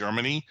Frankfurt,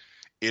 Germany,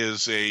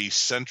 is a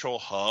central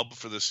hub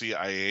for the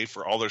CIA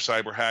for all their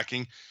cyber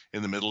hacking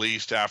in the Middle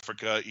East,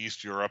 Africa,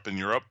 East Europe, and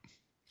Europe.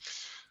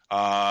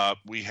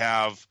 We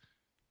have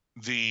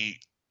the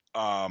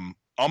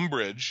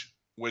Umbridge,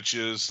 which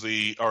is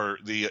the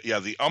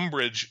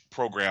Umbridge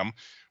program,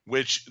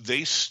 which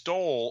they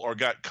stole or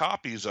got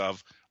copies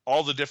of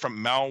all the different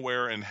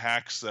malware and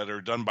hacks that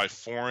are done by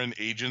foreign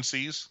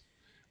agencies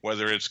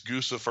whether it's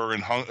Gusefer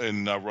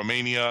in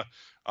Romania,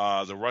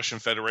 the Russian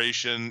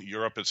Federation,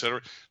 Europe,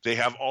 etc. They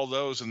have all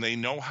those, and they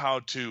know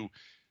how to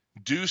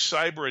do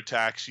cyber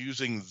attacks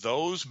using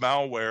those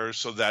malwares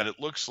so that it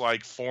looks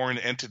like foreign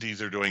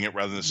entities are doing it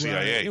rather than the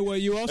CIA. Right. Well,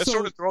 you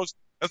also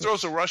that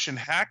throws a Russian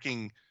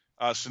hacking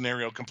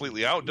scenario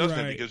completely out, doesn't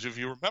it? Because if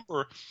you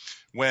remember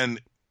when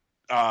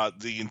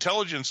the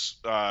intelligence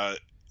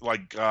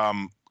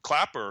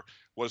Clapper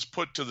was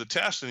put to the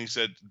test, and he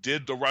said,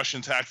 did the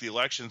Russians hack the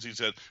elections? He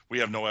said, we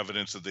have no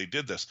evidence that they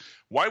did this.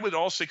 Why would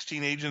all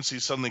 16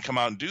 agencies suddenly come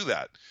out and do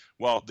that?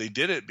 Well, they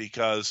did it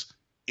because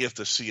if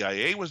the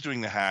CIA was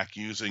doing the hack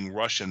using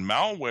Russian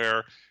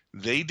malware,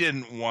 they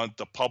didn't want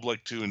the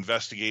public to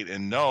investigate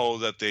and know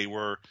that they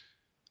were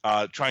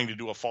trying to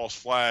do a false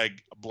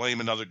flag,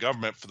 blame another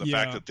government for the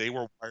fact that they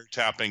were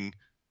wiretapping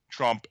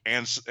Trump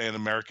and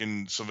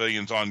American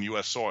civilians on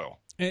U.S. soil.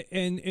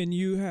 And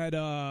you had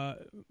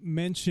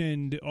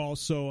mentioned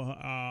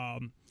also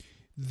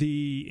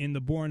in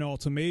the Bourne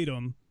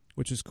Ultimatum,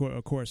 which is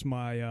of course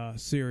my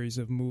series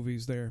of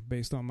movies there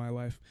based on my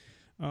life,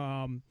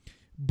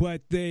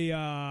 but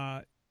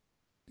they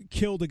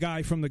killed a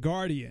guy from The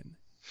Guardian.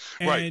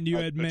 And right. You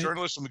had a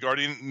journalist from the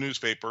Guardian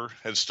newspaper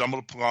had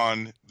stumbled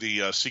upon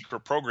the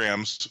secret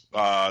programs,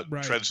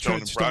 Treadstone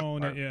and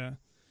Broadway.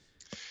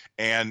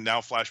 And now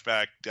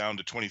flashback down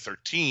to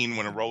 2013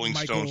 when a Rolling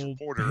Stones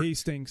reporter,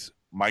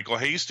 Michael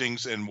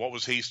Hastings, and what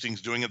was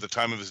Hastings doing at the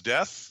time of his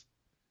death?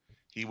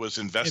 He was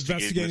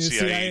investigating the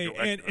CIA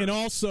director. And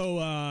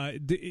also,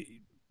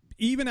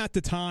 even at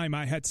the time,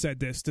 I had said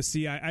this: the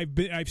CIA.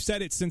 I've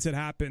said it since it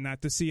happened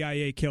that the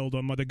CIA killed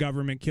him or the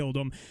government killed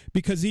him,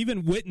 because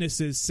even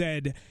witnesses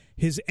said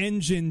his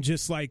engine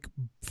just like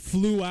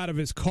flew out of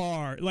his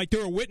car. Like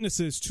there were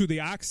witnesses to the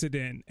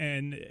accident,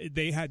 and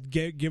they had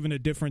given a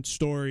different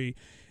story.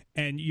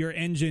 And your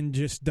engine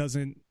just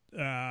doesn't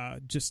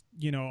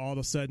all of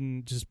a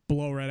sudden just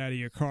blow right out of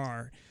your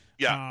car.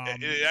 Yeah,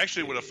 it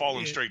actually would have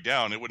fallen straight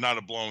down. It would not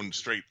have blown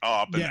straight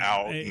up and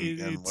out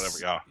and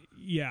whatever.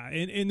 Yeah,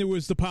 and there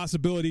was the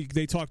possibility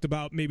they talked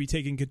about maybe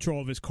taking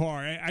control of his car.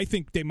 I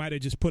think they might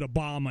have just put a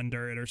bomb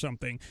under it or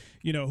something.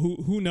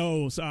 Who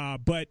knows?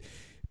 But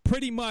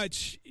pretty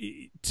much,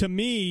 to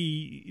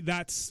me,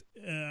 that's.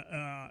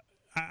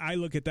 I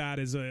look at that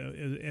as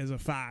a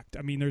fact.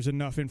 I mean, there's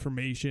enough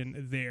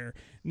information there.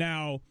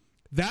 Now,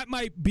 that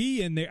might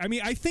be in there. I mean,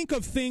 I think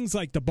of things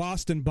like the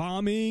Boston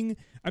bombing.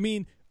 I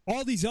mean,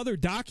 all these other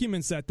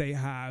documents that they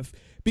have,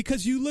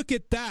 because you look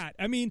at that.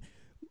 I mean,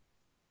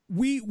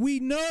 we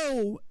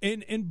know,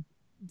 and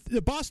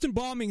the Boston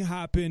bombing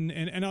happened,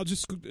 and I'll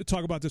just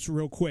talk about this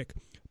real quick.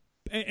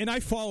 And I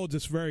followed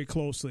this very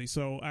closely,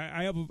 so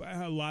I have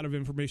a lot of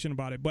information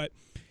about it, but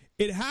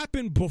it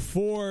happened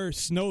before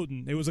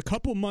Snowden. It was a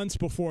couple months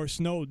before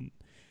Snowden.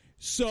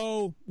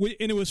 So,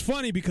 and it was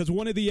funny because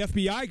one of the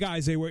FBI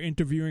guys they were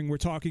interviewing were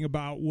talking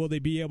about, will they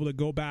be able to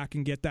go back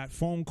and get that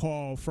phone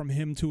call from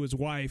him to his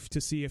wife to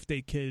see if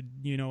they could,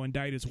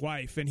 indict his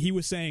wife. And he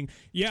was saying,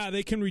 yeah,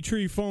 they can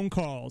retrieve phone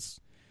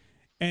calls.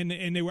 And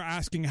they were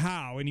asking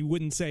how, and he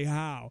wouldn't say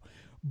how.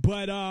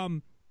 But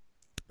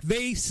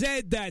they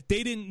said that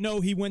they didn't know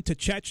he went to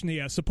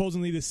Chechnya.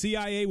 Supposedly the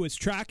CIA was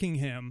tracking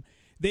him.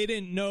 They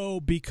didn't know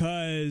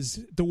because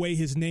the way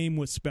his name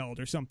was spelled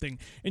or something.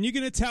 And you're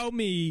going to tell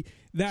me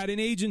that an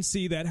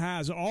agency that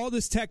has all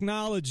this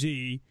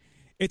technology,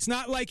 it's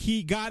not like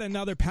he got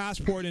another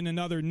passport in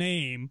another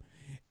name,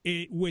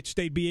 which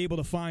they'd be able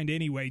to find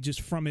anyway,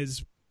 just from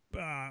his,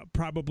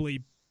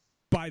 probably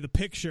by the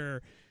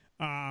picture,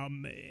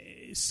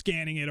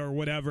 scanning it or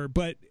whatever.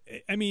 But,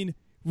 I mean,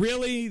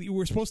 really,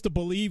 we're supposed to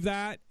believe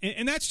that?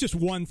 And that's just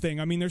one thing.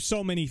 I mean, there's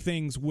so many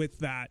things with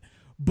that.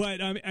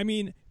 But, I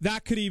mean,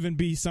 that could even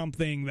be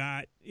something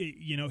that,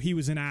 he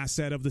was an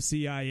asset of the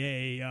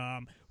CIA.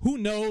 Who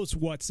knows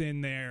what's in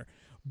there?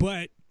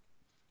 But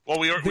well,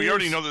 we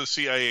already know that the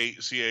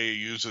CIA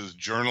uses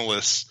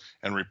journalists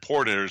and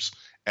reporters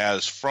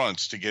as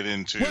fronts to get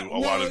into a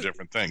lot of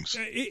different things.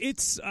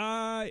 This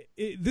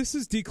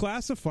is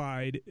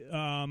declassified.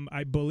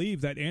 I believe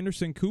that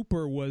Anderson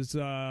Cooper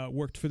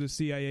worked for the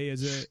CIA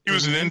he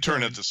was an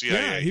intern at the CIA.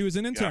 Yeah, he was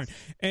an intern.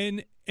 Yeah.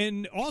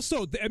 And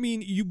also, I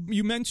mean,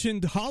 you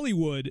mentioned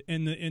Hollywood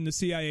in the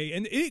CIA,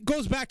 and it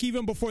goes back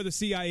even before the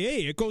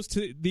CIA. It goes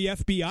to the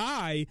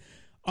FBI.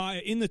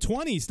 In the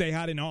 1920s, they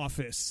had an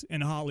office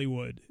in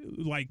Hollywood,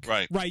 like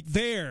right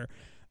there.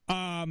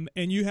 And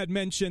you had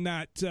mentioned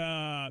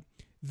that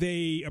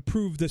they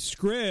approved the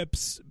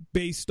scripts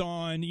based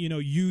on,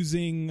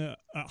 using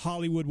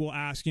Hollywood will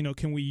ask,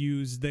 can we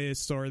use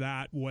this or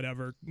that,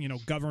 whatever,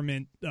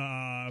 government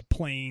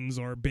planes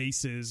or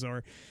bases,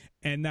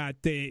 and that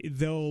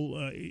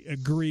they'll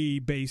agree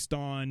based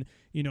on,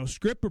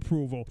 script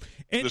approval.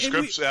 And, the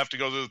scripts have to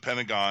go to the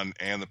Pentagon,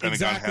 and the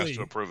Pentagon has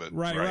to approve it.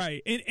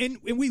 Right. And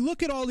we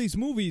look at all these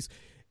movies,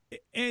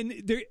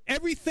 and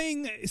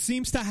everything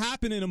seems to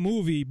happen in a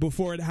movie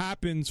before it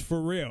happens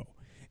for real.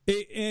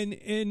 And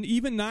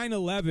even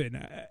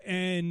 9/11,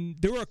 and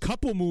there were a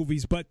couple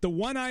movies, but the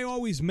one I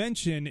always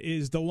mention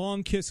is The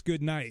Long Kiss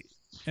Goodnight.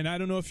 And I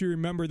don't know if you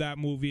remember that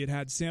movie. It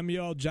had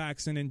Samuel L.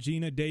 Jackson and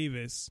Gina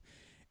Davis.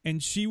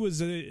 And she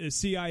was a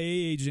CIA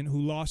agent who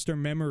lost her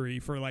memory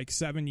for like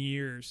 7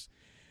 years.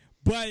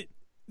 But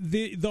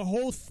the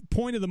whole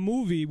point of the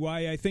movie,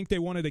 why I think they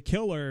wanted to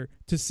kill her,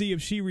 to see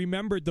if she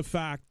remembered the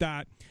fact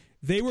that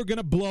they were going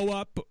to blow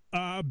up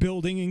a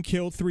building and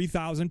kill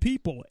 3,000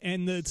 people.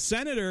 And the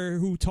senator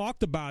who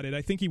talked about it,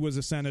 I think he was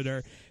a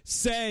senator,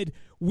 said,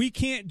 we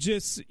can't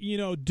just,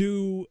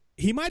 do...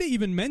 He might have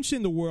even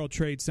mentioned the World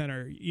Trade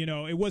Center.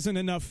 It wasn't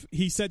enough.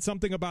 He said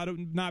something about it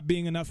not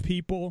being enough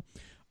people,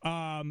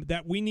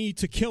 that we need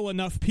to kill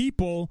enough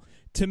people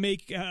to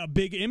make a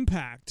big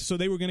impact. So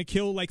they were going to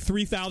kill like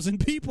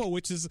 3,000 people,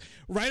 which is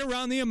right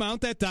around the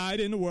amount that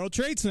died in the World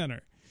Trade Center.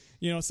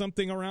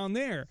 Something around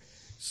there.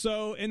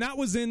 So, and that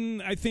was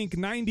in, I think,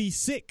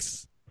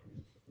 96.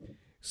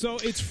 So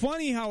it's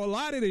funny how a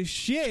lot of this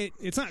shit,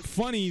 it's not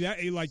funny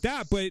like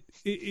that, but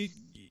it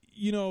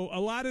a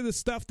lot of the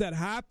stuff that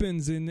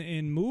happens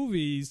in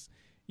movies,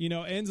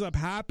 ends up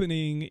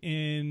happening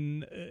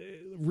in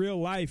real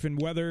life,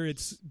 and whether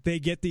it's they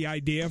get the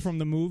idea from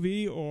the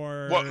movie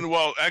or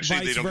well,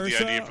 actually they don't get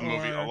the idea from the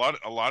movie. Or,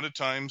 a lot of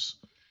times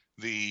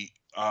the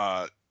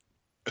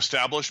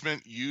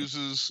establishment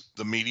uses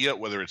the media,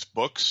 whether it's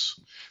books.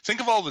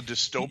 Think of all the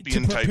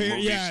dystopian type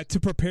movies. Yeah, to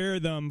prepare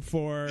them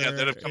for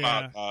that have come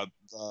out.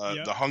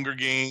 The Hunger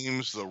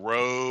Games, The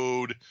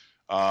Road,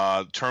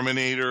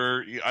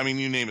 Terminator. I mean,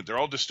 you name it. They're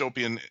all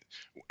dystopian.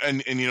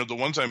 And the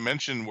ones I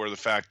mentioned were the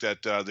fact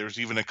that there's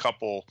even a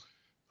couple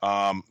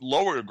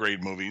lower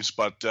grade movies,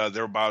 but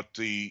they're about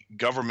the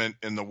government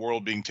and the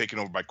world being taken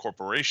over by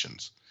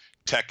corporations.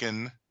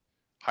 Tekken,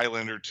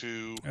 Highlander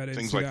 2,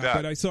 things like that.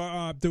 But I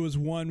saw there was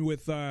one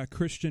with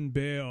Christian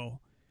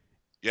Bale.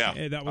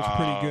 Yeah. That was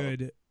pretty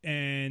good.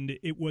 And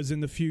it was in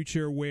the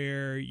future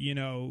where,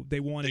 they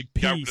wanted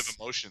peace. Got rid of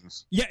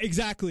emotions. Yeah,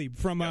 exactly.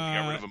 From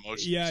got rid of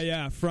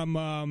emotions.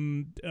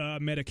 From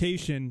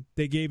medication.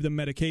 They gave them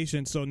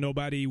medication so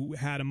nobody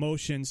had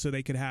emotions, so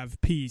they could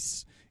have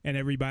peace, and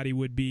everybody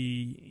would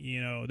be,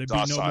 there'd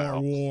docile. Be no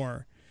more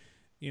war.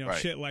 Right.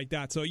 Shit like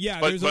that. So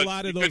there's a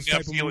lot of those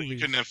type of movies. You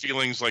couldn't have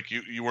feelings like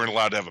you weren't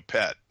allowed to have a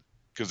pet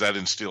because that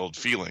instilled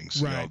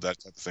feelings, right. That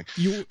type of thing.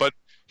 But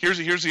here's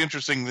the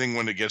interesting thing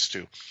when it gets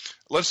to.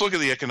 Let's look at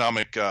the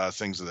economic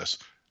things of this.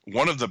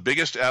 One of the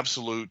biggest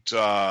absolute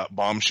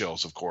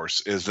bombshells, of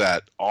course, is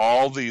that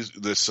all this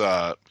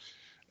 0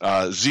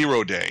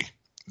 day.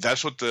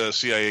 That's what the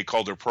CIA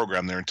called their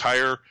program. Their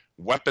entire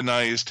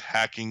weaponized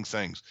hacking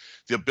things.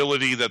 The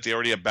ability that they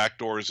already have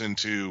backdoors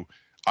into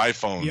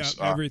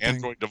iPhones,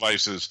 Android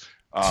devices,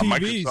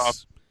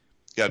 Microsoft,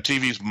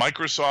 TVs,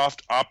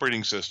 Microsoft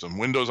operating system,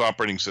 Windows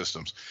operating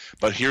systems.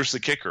 But here's the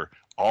kicker: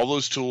 all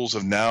those tools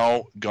have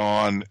now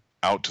gone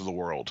out to the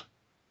world.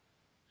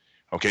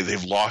 Okay,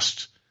 they've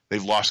lost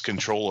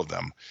control of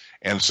them,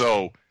 and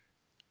so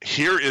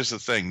here is the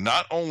thing: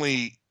 not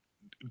only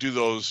do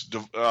those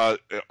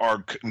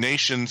are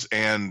nations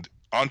and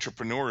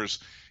entrepreneurs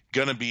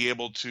going to be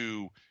able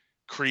to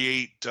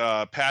create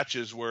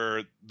patches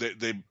where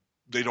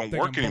they don't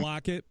work anymore.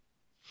 Block it.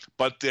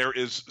 But there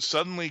is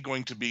suddenly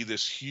going to be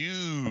this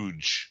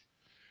huge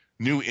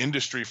new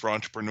industry for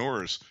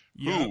entrepreneurs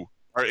who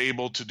are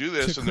able to do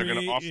this, and they're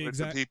going to offer it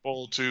to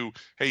people to,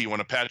 hey, you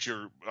want to patch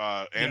your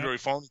Android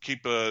phone,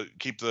 keep the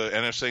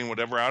NSA and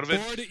whatever out of it,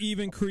 or to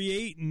even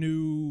create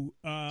new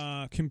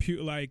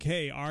compute, like,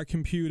 hey, our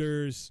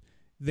computers,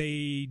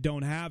 they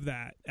don't have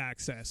that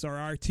access, or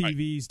our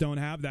TVs don't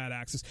have that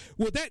access.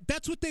 Well,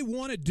 that's what they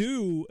want to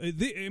do.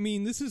 I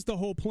mean, this is the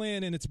whole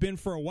plan, and it's been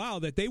for a while,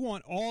 that they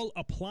want all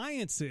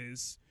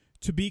appliances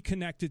to be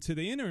connected to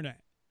the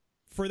internet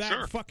for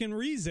that fucking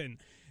reason.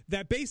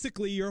 That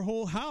basically your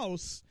whole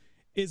house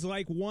is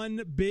like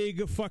one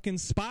big fucking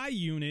spy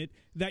unit.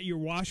 That your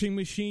washing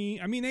machine.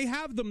 I mean, they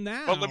have them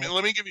now. Well,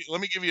 let me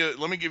give you a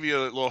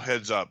little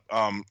heads up.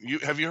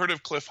 Have you heard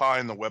of Cliff High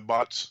and the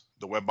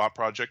WebBot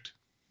project?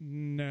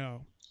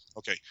 No.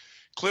 Okay.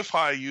 Cliff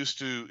High used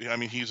to,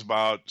 he's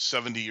about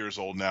 70 years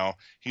old now.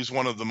 He's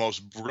one of the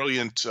most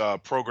brilliant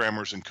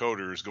programmers and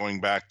coders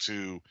going back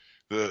to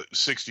the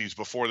 60s,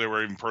 before there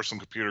were even personal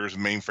computers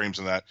and mainframes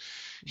and that.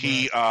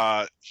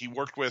 He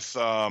worked with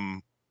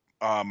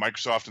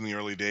Microsoft in the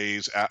early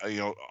days,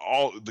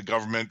 all the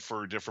government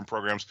for different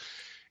programs.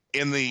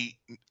 In the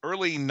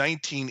early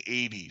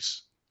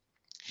 1980s,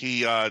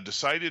 he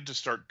decided to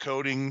start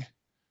coding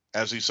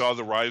as he saw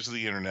the rise of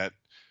the internet.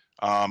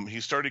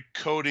 He started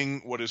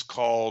coding what is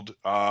called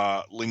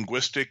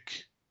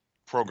linguistic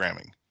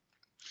programming,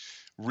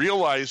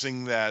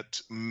 realizing that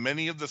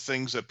many of the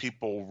things that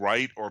people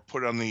write or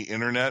put on the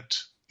internet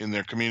in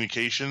their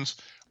communications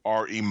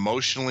are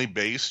emotionally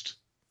based.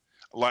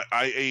 Like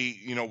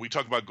we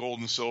talk about gold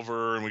and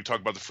silver, and we talk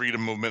about the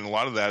freedom movement, and a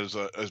lot of that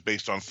is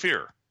based on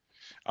fear.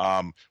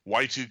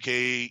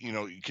 Y2K,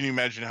 can you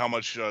imagine how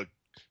much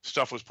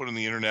stuff was put on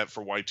the internet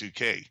for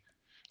Y2K?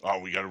 Oh,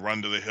 we got to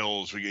run to the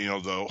hills.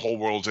 The whole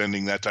world's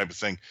ending, that type of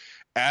thing.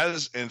 And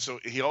so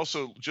he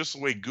also, just the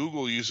way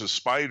Google uses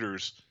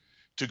spiders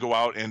to go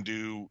out and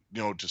do,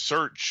 to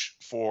search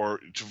for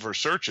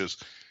searches,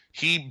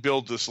 he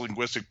built this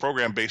linguistic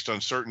program based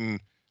on certain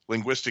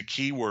linguistic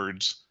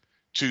keywords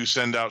to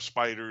send out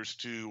spiders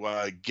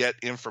to get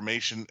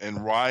information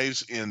and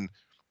rise in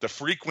the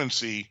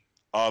frequency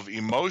of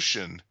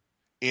emotion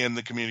in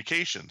the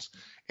communications.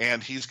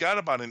 And he's got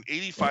about an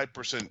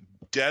 85%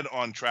 dead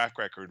on track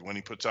record when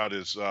he puts out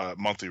his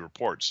monthly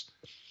reports.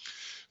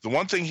 The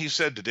one thing he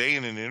said today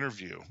in an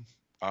interview,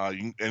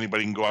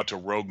 anybody can go out to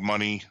Rogue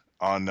Money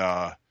on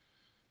the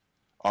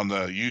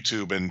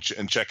YouTube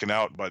and check it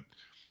out, but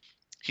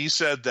he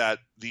said that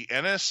the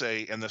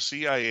NSA and the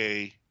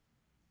CIA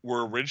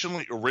were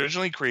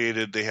originally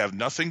created. They have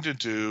nothing to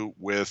do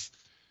with,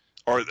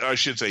 or I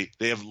should say,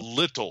 they have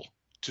little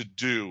to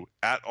do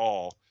at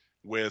all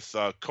with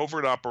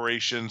covert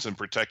operations and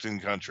protecting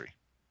the country.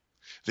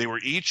 They were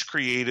each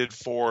created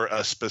for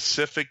a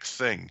specific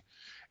thing.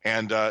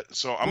 And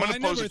so I'm going to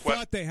pose a question. I never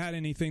thought they had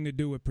anything to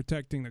do with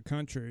protecting the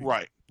country.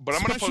 Right. But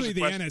I'm going to pose a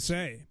question.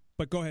 Especially the NSA.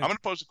 But go ahead. I'm going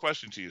to pose a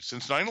question to you.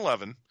 Since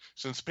 9/11,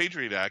 since the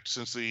Patriot Act,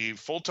 since the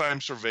full-time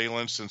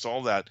surveillance, since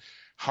all that,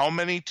 how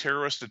many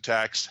terrorist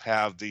attacks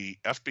have the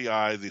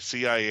FBI, the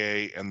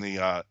CIA, and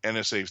the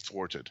NSA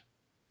thwarted?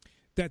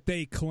 That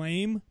they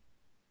claim?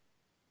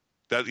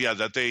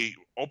 That they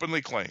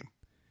openly claim.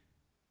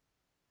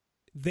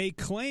 They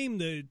claim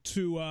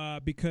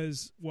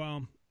because,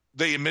 well,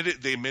 they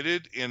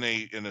admitted in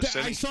a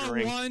Senate I saw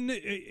hearing. One.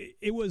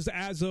 It was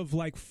as of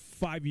like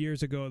 5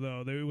 years ago,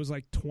 though. It was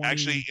like 20.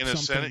 Actually, in a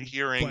Senate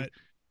hearing,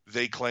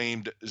 they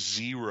claimed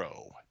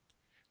zero.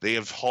 They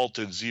have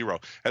halted zero.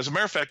 As a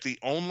matter of fact, the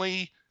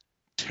only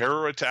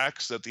terror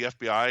attacks that the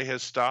FBI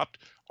has stopped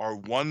are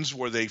ones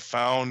where they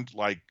found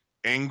like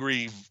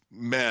angry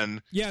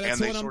men. Yeah,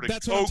 that's and what they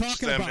I'm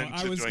talking them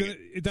about.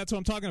 into That's what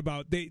I'm talking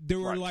about. There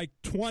were like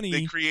 20.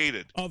 They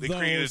created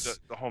the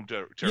home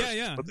terror.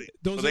 Yeah.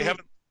 But they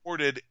haven't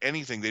reported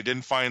anything. They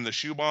didn't find the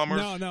shoe bomber.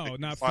 No,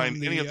 not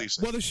find any of these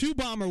things. Well, the shoe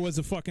bomber was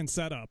a fucking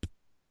setup.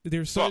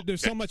 There's so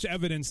much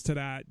evidence to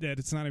that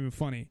it's not even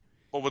funny.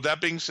 Well, with that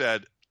being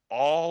said,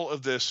 all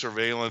of this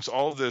surveillance,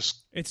 all of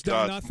this, it's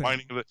done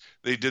nothing.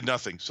 They did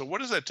nothing. So what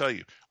does that tell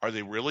you? Are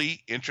they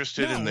really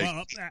interested in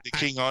the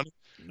king on it?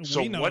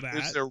 So what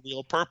is their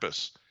real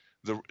purpose?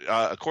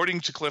 According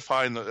to Cliff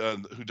High,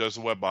 who does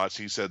the web bots,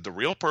 he said the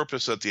real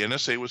purpose that the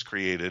NSA was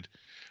created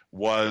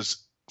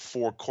was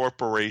for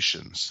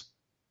corporations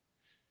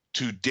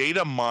to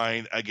data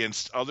mine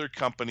against other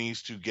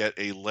companies to get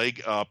a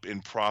leg up in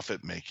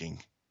profit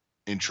making,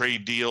 in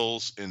trade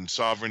deals, in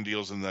sovereign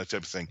deals, and that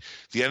type of thing.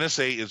 The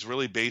NSA is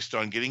really based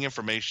on getting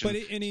information.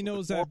 And he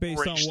knows that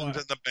based on what?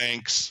 And the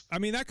banks. I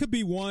mean, that could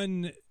be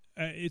one.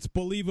 It's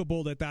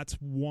believable that that's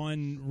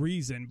one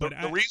reason. But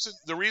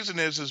the reason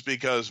is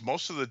because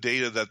most of the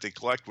data that they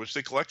collect, which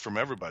they collect from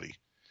everybody,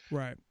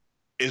 right,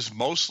 is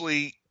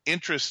mostly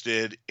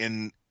interested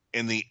in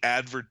the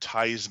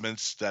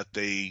advertisements that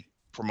they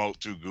promote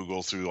through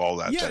Google, through all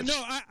that. Yeah,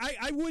 no,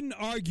 I wouldn't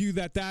argue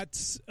that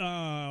that's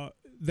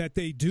that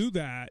they do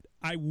that.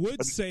 I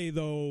would say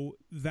though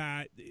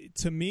that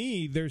to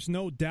me, there's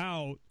no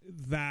doubt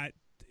that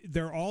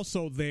they're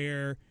also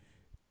there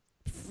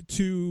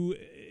to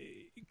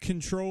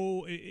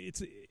control.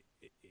 It's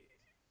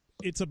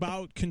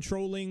about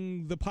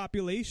controlling the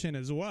population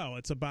as well.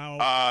 It's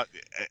about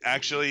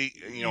actually,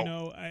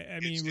 I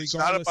mean, it's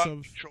regardless not about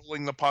of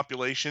controlling the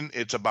population,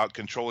 it's about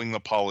controlling the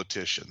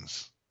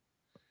politicians.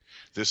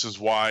 This is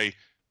why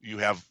you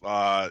have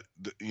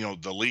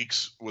the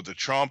leaks with the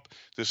Trump.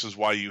 This is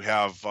why you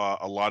have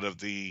a lot of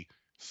the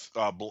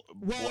but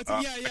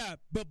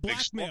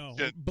blackmail.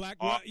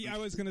 I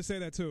was going to say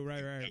that too.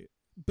 Right.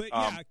 But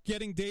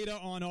getting data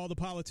on all the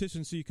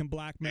politicians so you can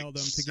blackmail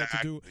them to get to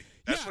do.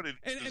 That's what it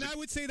is. And I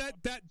would say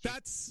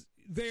that's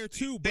there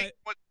too. But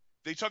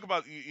they talk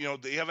about,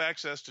 they have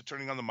access to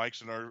turning on the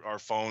mics in our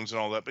phones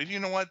and all that. But you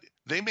know what?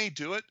 They may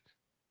do it,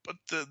 but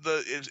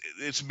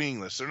it's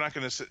meaningless. They're not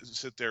going to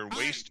sit there and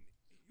waste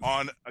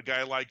on a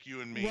guy like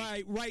you and me.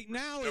 Right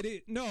now it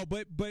is. No,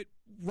 but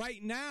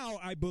right now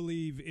I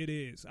believe it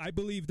is. I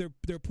believe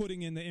they're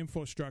putting in the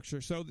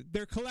infrastructure. So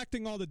they're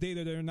collecting all the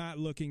data. They're not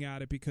looking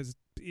at it because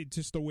it's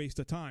just a waste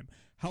of time.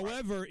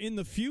 However, in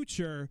the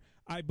future,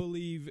 I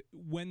believe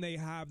when they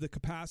have the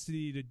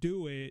capacity to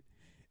do it,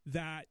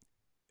 that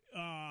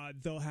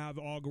they'll have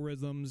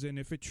algorithms, and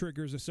if it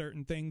triggers a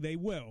certain thing, they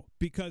will.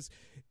 Because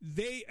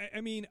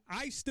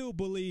I still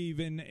believe,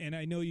 and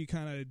I know you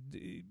kind of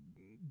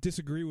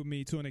disagree with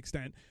me to an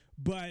extent,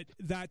 but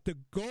that the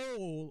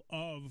goal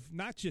of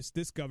not just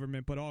this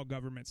government but all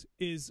governments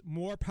is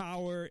more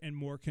power and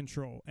more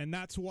control, and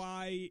that's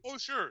why. Oh,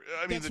 sure.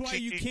 That's why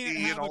you can't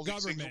have a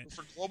government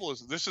for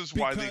globalism. This is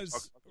why they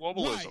talk about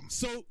globalism.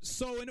 Right.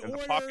 So in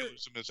order,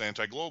 populism is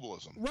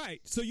anti-globalism. Right.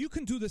 So you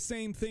can do the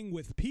same thing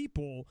with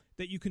people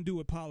that you can do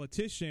with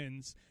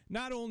politicians.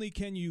 Not only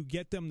can you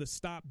get them to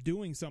stop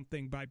doing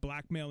something by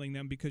blackmailing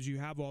them because you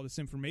have all this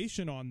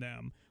information on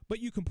them, but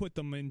you can put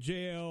them in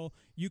jail.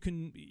 You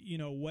can,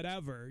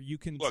 whatever. You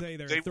can say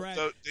they're a threat.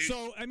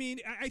 So,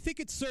 I think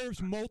it serves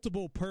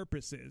multiple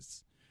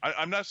purposes.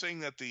 I'm not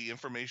saying that the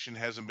information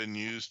hasn't been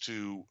used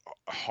to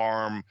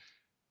harm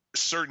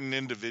certain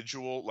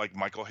individual like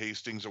Michael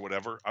Hastings or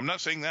whatever. I'm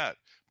not saying that,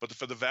 but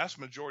for the vast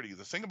majority,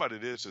 the thing about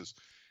it is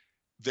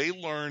they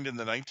learned in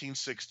the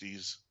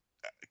 1960s,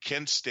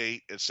 Kent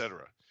State,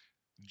 etc.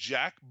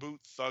 Jackboot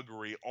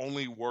thuggery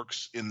only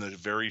works in the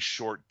very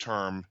short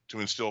term to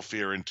instill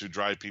fear and to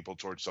drive people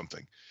towards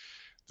something.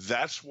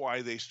 That's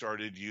why they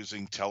started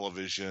using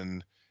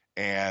television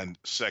and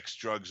sex,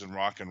 drugs, and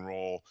rock and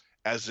roll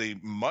as a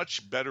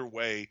much better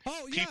way.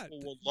 People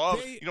will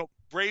love,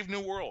 Brave New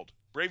World.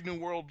 Brave New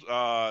World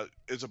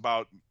is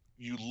about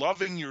you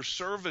loving your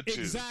servitude.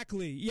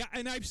 Exactly. Yeah,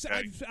 and I've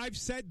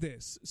said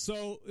this.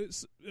 So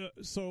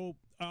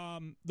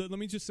let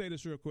me just say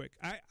this real quick.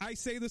 I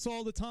say this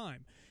all the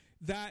time,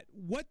 that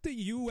what the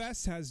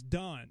U.S. has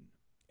done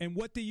and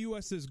what the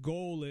U.S.'s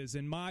goal is,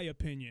 in my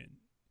opinion,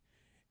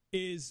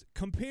 is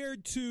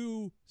compared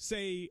to,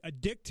 say, a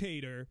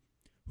dictator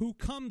who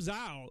comes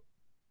out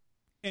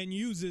and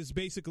uses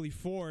basically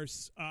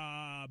force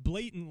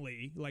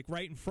blatantly, like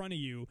right in front of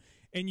you,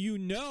 and you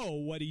know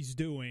what he's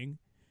doing.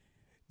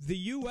 The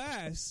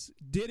U.S.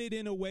 did it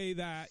in a way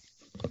that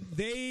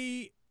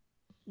they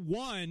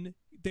want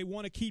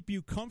to keep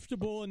you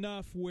comfortable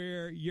enough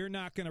where you're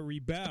not going to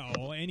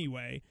rebel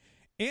anyway.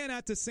 And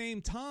at the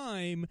same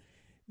time,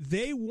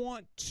 they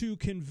want to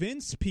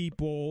convince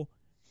people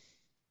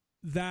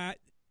that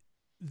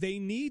they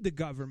need the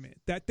government,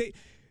 that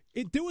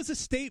there was a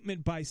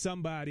statement by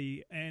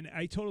somebody, and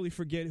I totally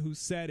forget who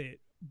said it,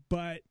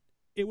 but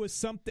it was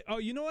something. Oh,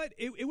 you know what?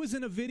 It was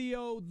in a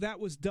video that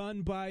was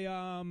done by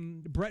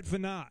Brett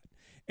Veinotte,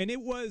 and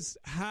it was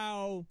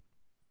how,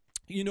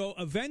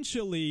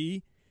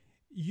 eventually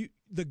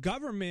the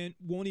government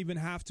won't even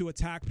have to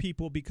attack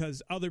people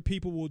because other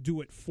people will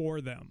do it for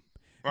them.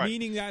 Right.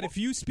 Meaning that if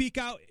you speak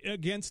out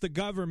against the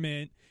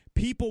government,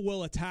 people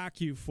will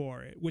attack you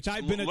for it, which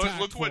I've been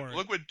attacked for.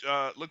 Look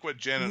what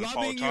Janet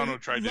Napolitano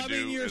tried to do.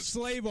 Loving your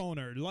slave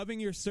owner,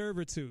 loving your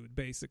servitude,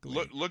 basically.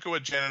 Look at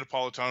what Janet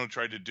Napolitano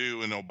tried to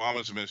do in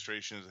Obama's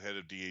administration as the head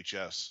of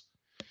DHS.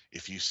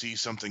 If you see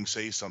something,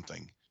 say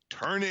something.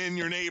 Turn in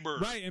your neighbor.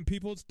 Right, and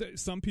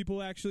some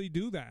people actually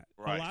do that.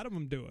 Right. A lot of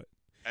them do it.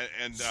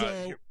 And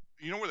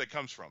you know where that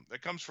comes from?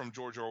 That comes from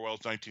George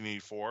Orwell's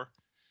 1984.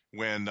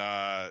 When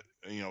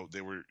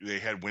they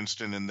had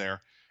Winston in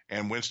there,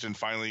 and Winston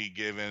finally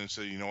gave in and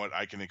said, "You know what?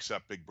 I can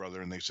accept Big Brother."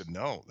 And they said,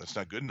 "No, that's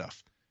not good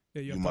enough.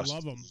 Yeah, you must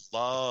love him.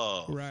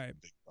 Love right.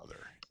 Big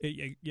Brother."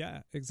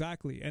 Yeah,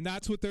 exactly. And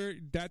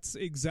that's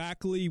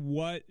exactly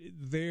what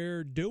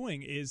they're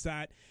doing, is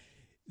that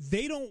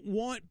they don't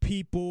want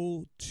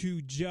people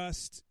to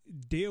just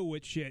deal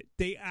with shit.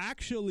 They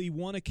actually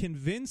want to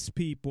convince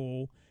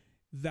people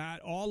that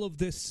all of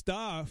this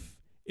stuff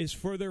is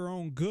for their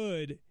own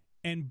good,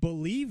 and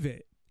believe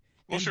it.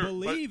 Well, and sure,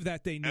 believe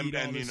that they need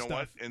all and this you know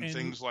stuff. what? And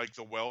things like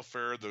the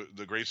welfare,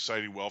 the Great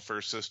Society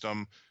welfare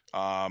system,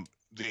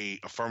 the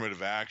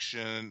affirmative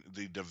action,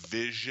 the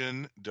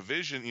division.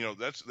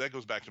 That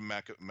goes back to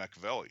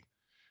Machiavelli.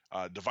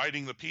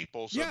 Dividing the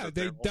people. So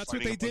that's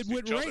what they did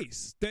with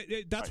race.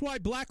 That's why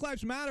Black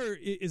Lives Matter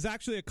is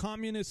actually a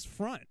communist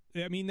front.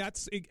 I mean,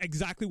 that's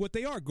exactly what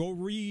they are. Go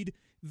read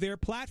their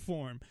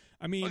platform.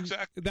 I mean,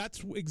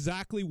 that's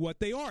exactly what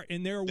they are.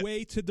 And they're a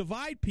way to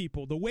divide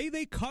people. The way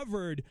they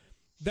covered,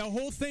 the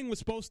whole thing was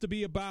supposed to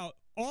be about,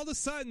 all of a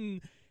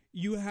sudden,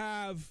 you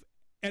have,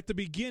 at the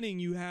beginning,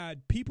 you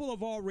had people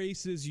of all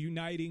races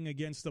uniting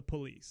against the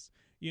police.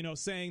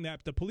 Saying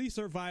that the police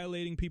are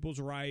violating people's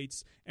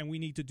rights and we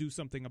need to do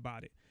something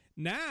about it.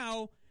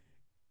 Now,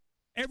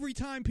 every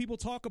time people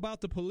talk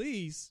about the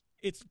police,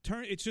 it's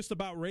just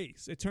about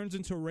race. It turns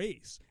into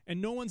race.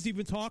 And no one's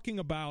even talking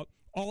about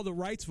all the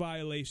rights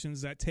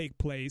violations that take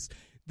place,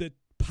 the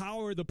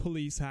power the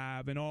police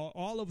have, and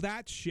all of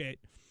that shit.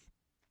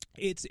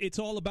 It's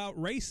all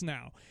about race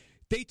now.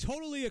 They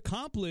totally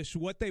accomplished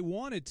what they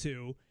wanted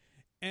to.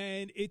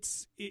 And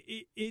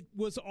it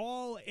was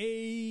all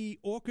a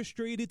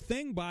orchestrated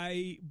thing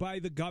by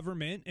the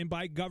government and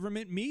by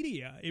government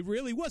media. It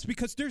really was,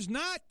 because there's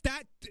not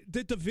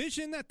the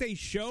division that they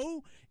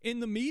show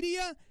in the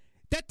media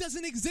that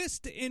doesn't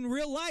exist in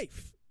real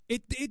life.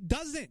 It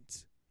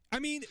doesn't. I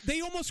mean, they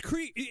almost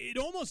it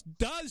almost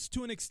does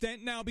to an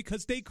extent now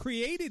because they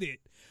created it.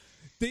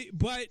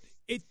 But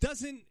it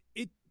doesn't.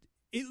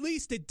 At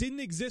least it didn't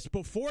exist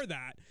before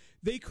that.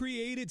 They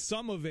created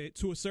some of it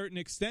to a certain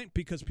extent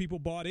because people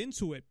bought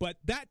into it. But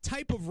that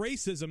type of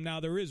racism,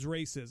 now there is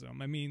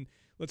racism. I mean,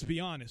 let's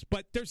be honest.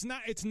 But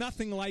it's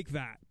nothing like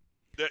that.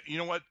 You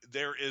know what?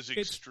 There is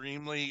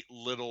extremely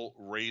little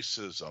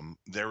racism.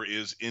 There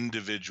is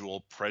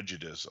individual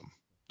prejudice.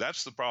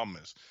 That's the problem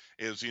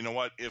is you know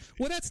what?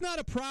 Well, that's not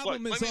a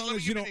problem as long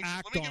as you don't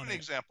act on it.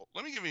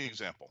 Let me give you an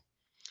example.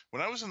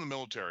 When I was in the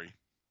military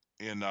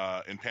in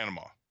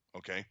Panama,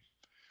 okay,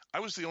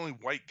 I was the only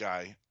white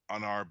guy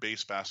on our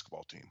base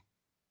basketball team.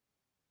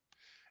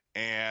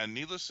 And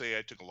needless to say,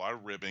 I took a lot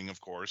of ribbing,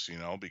 of course,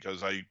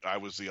 because I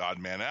was the odd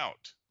man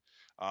out.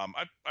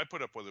 I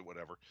put up with it,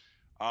 whatever.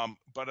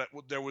 But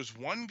there was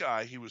one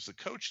guy, he was the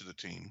coach of the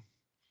team,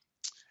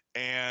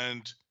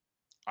 and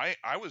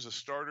I was a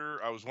starter.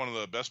 I was one of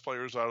the best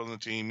players out on the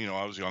team. You know,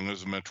 I was young, I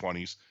was in my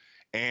 20s,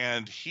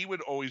 and he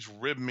would always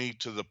rib me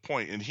to the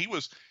point. And he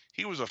was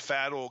a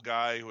fat old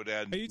guy who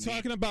had. Are you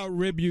talking about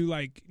rib you,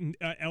 like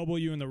elbow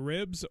you in the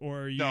ribs,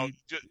 or you? No,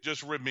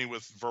 just rib me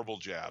with verbal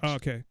jabs. Oh,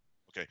 okay.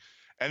 Okay.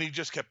 And he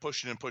just kept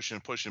pushing and pushing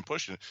and pushing and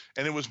pushing.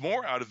 And it was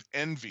more out of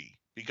envy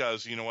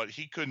because, you know what,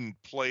 he couldn't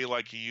play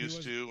like he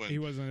used to. And he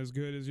wasn't as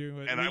good as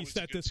you, at least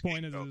at this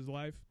point in his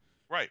life.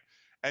 Right.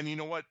 And you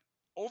know what?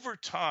 Over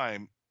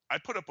time, I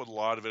put up with a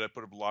lot of it.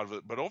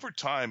 But over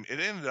time, it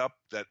ended up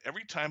that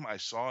every time I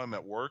saw him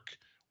at work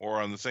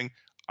or on the thing,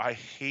 I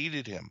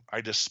hated him.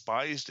 I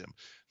despised him.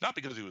 Not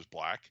because he was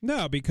black.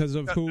 No, because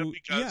of who.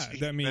 Because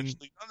he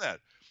eventually done that.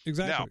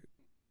 Exactly. Now,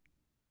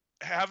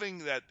 having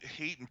that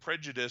hate and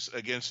prejudice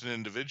against an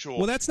individual.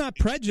 Well, that's not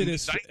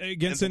prejudice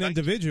against an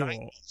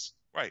individual.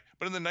 Right.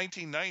 But in the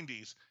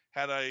 1990s,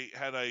 had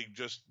I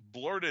just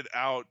blurted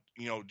out,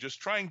 you know, just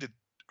trying to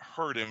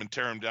hurt him and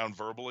tear him down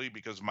verbally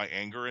because of my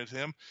anger at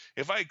him,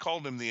 if I had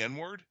called him the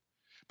N-word,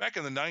 back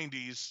in the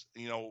 90s,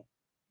 you know,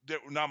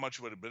 not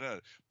much would have been in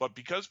it. But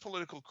because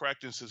political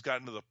correctness has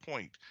gotten to the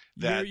point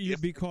that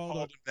you'd be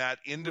called him that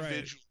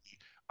individually,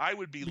 right, I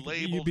would be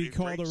labeled you'd be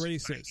called a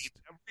racist.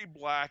 Every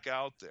black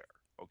out there.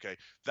 Okay,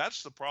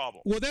 that's the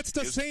problem. Well, that's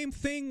the same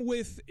thing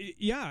with,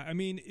 I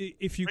mean,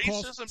 if you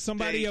call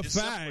somebody a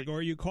fag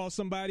or you call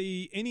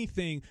somebody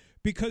anything,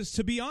 because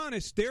to be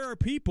honest, there are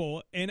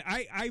people, and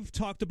I've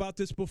talked about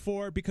this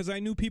before because I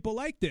knew people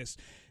like this,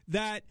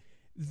 that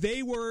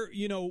they were,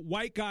 you know,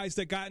 white guys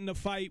that got in a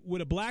fight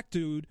with a black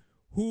dude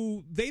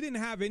who they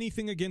didn't have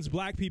anything against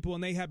black people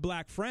and they had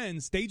black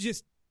friends. They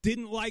just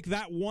didn't like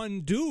that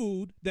one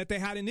dude that they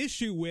had an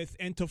issue with,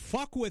 and to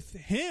fuck with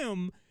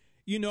him,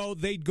 you know,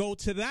 they'd go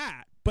to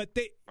that. But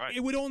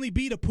it would only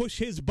be to push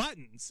his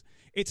buttons.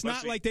 It's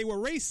not like they were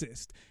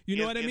racist. You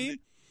know what I mean?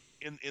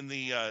 In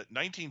the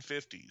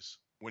 1950s,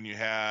 when you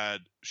had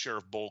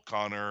Sheriff Bull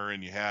Connor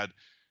and you had,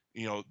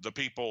 you know, the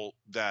people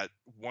that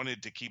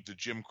wanted to keep the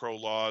Jim Crow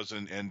laws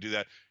and do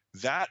that,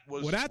 that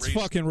was that's racism.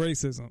 Fucking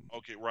racism.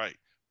 Okay, right.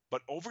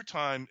 But over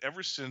time,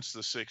 ever since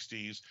the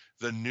 60s,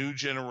 the new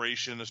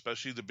generation,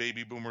 especially the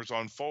baby boomers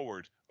on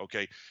forward,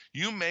 okay,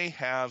 you may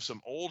have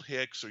some old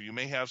hicks or you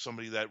may have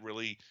somebody that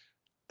really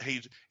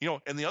hates, you know,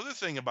 and the other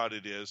thing about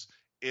it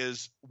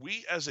is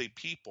we as a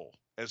people,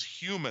 as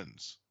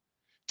humans,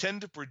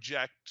 tend to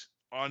project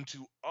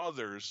onto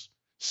others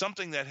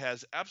something that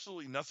has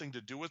absolutely nothing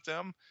to do with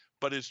them,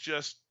 but it's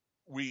just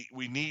we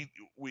need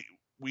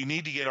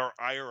to get our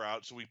ire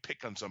out, so we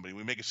pick on somebody,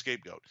 we make a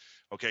scapegoat.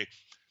 Okay,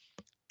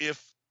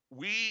 if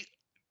we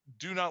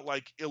do not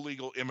like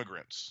illegal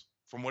immigrants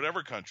from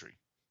whatever country,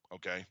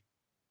 okay,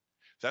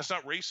 that's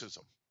not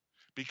racism,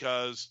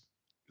 because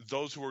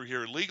those who are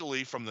here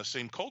legally from the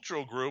same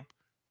cultural group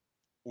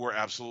we're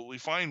absolutely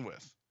fine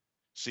with.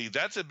 See,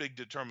 that's a big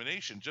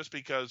determination. Just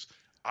because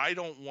I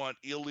don't want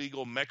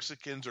illegal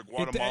Mexicans or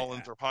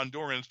Guatemalans or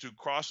Hondurans to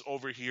cross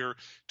over here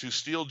to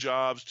steal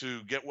jobs,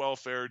 to get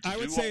welfare, to I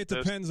would say it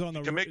depends on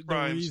the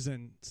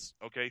reasons.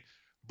 Okay,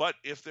 but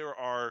if there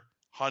are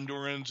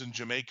Hondurans and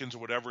Jamaicans or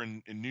whatever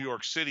in New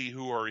York City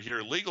who are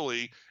here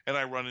legally, and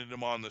I run into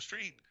them on the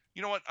street,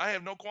 you know what? I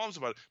have no qualms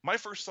about it. My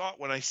first thought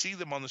when I see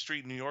them on the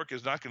street in New York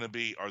is not going to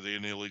be, are they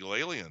an illegal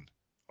alien?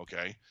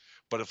 Okay.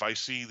 But if I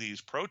see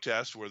these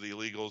protests where the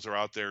illegals are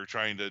out there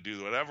trying to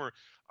do whatever,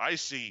 I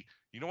see,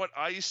 you know what,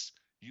 ICE,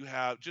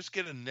 just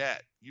get a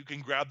net. You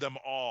can grab them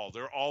all.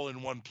 They're all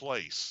in one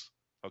place.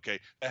 Okay.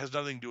 That has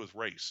nothing to do with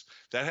race.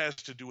 That has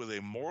to do with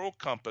a moral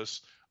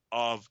compass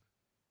of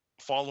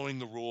following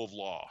the rule of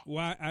law.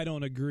 Well, I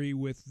don't agree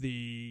with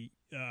the,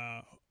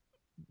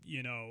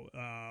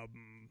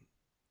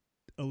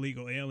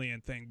 illegal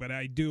alien thing, but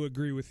I do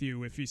agree with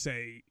you if you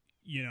say,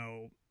 you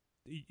know,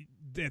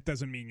 that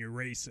doesn't mean you're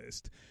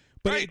racist.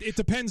 But right. it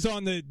depends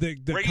on the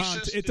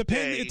content.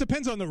 It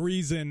depends on the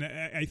reason,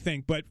 I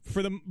think. But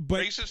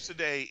racist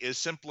today is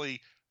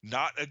simply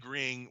not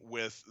agreeing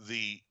with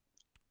the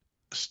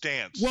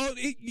stance. Well,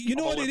 you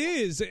know what it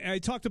is. I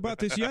talked about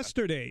this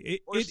yesterday.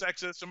 Or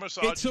sexist or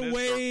misogynist.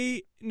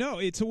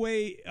 It's a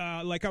way.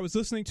 Like I was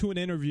listening to an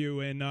interview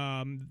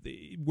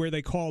where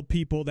they called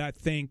people that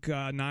think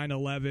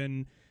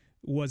 9/11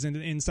 was an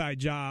inside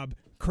job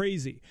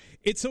crazy.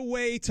 It's a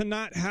way to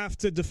not have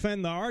to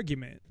defend the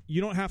argument. You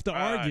don't have to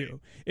argue.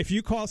 If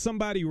you call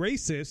somebody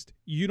racist,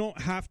 you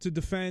don't have to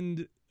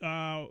defend.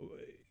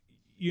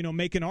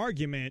 Make an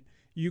argument.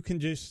 You can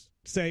just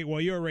say,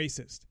 "Well, you're a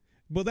racist."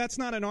 Well, that's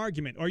not an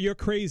argument. Or you're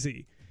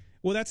crazy.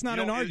 Well, that's not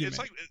an argument. It's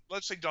like,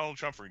 let's take Donald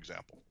Trump, for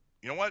example.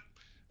 You know what?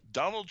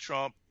 Donald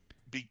Trump,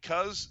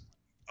 because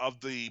of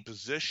the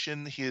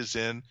position he is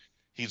in,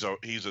 he's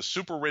a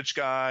super rich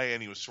guy,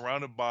 and he was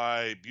surrounded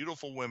by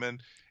beautiful women,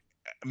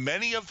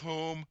 many of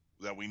whom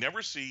that we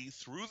never see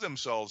threw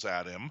themselves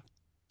at him,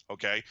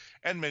 okay?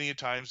 And many a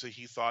times that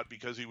he thought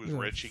because he was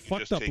rich, he could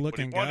just take what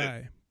he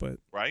wanted.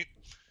 Right?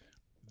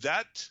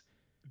 That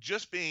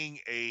just being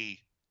a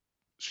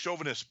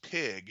chauvinist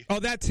pig. Oh,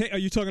 are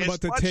you talking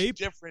about the tape?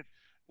 Different.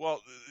 Well,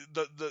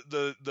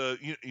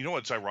 you know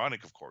what's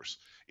ironic, of course,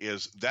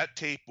 is that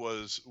tape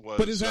was.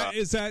 But is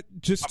that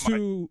just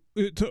to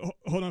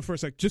hold on for a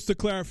sec? Just to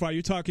clarify,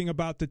 you're talking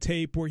about the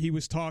tape where he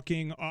was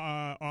talking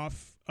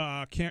off.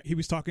 He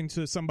was talking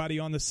to somebody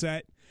on the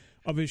set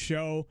of his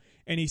show,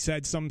 and he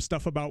said some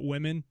stuff about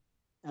women.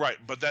 Right,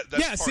 but that's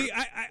yeah. See,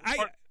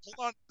 hold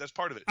on, that's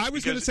part of it. I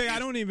was going to say I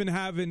don't even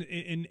have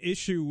an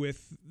issue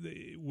with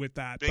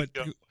that, but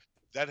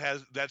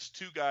that's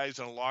two guys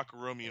in a locker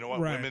room. You know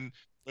what, right. women.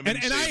 And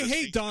I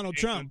hate Donald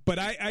Trump, but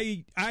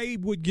I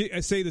would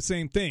say the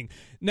same thing.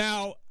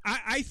 Now,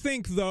 I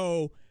think,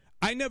 though,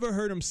 I never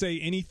heard him say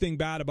anything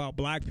bad about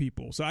black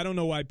people, so I don't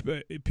know why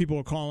people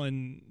are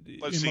calling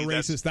him a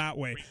racist that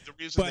way. The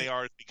reason they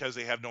are is because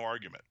they have no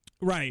argument.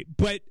 Right,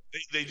 but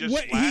they just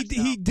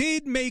he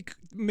did make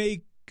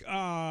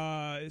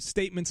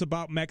statements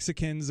about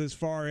Mexicans as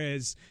far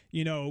as,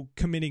 you know,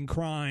 committing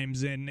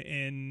crimes,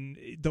 and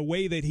the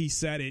way that he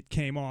said it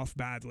came off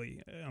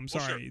badly. I'm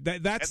sorry. Sure.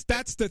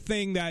 That's the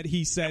thing that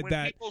he said.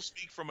 When people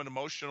speak from an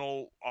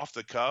emotional, off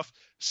the cuff,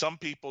 some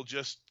people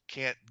just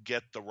can't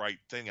get the right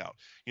thing out.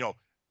 You know,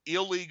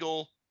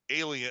 illegal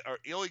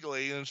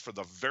aliens for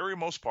the very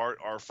most part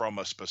are from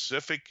a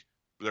specific.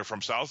 They're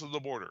from south of the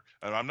border,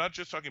 and I'm not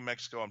just talking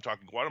Mexico. I'm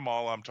talking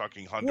Guatemala. I'm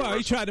talking Honduras. Well,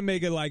 he tried to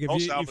make it like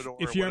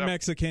if you're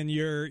Mexican,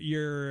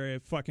 you're a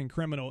fucking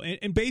criminal,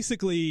 and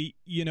basically,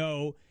 you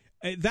know,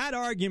 that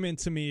argument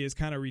to me is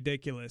kind of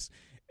ridiculous,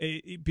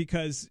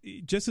 because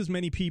just as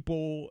many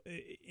people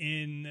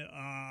in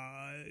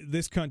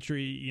this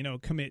country, you know,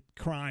 commit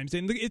crimes,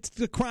 and it's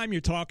the crime you're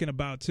talking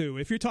about too.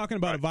 If you're talking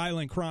about a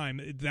violent crime,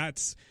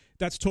 that's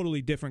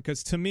totally different.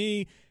 Because to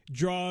me,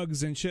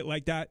 drugs and shit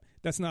like that,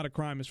 that's not a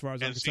crime as far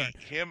as I'm concerned.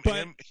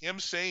 Him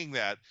saying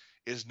that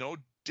is no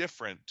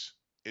different.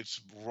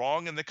 It's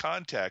wrong in the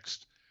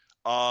context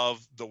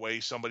of the way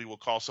somebody will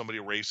call somebody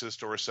a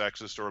racist or a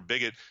sexist or a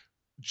bigot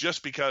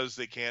just because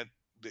they can't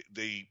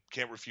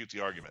refute the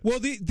argument. Well,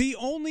 the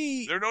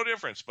only there's no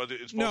difference, but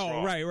it's both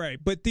wrong. Right.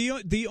 But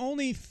the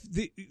only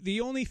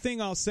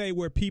thing I'll say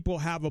where people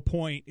have a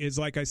point is,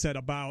 like I said,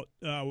 about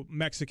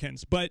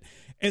Mexicans. But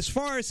as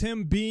far as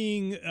him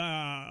being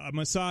a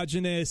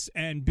misogynist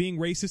and being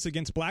racist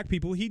against black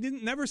people, he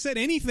never said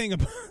anything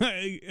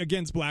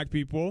against black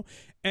people.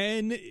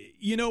 And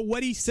you know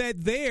what he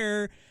said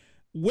there.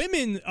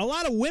 A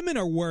lot of women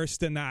are worse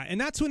than that. And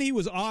that's when he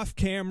was off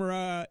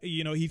camera.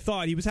 You know, he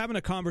thought he was having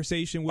a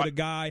conversation with a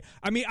guy.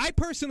 I mean, I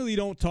personally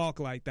don't talk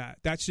like that.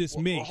 That's just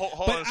me.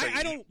 But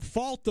I don't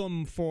fault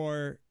them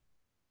for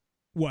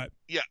what?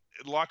 Yeah,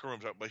 locker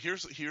rooms. But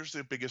here's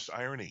the biggest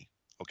irony.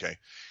 Okay.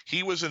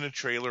 He was in a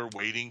trailer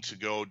waiting to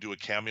go do a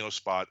cameo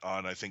spot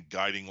on, I think,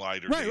 Guiding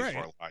Light or Days of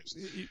Our Lives.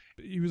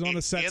 He was on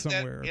the set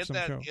somewhere.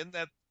 In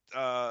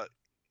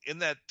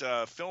that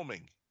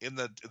filming, in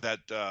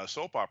that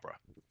soap opera,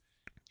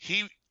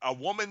 a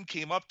woman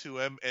came up to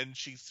him and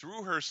she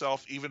threw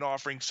herself, even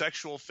offering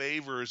sexual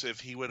favors if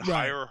he would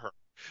hire her.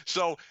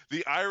 So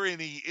the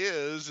irony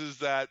is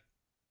that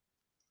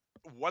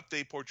what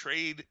they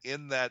portrayed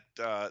in that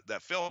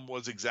film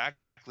was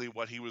exactly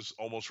what he was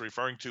almost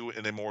referring to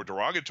in a more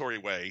derogatory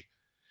way.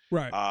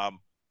 Right.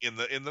 In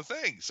the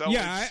thing. So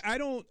yeah,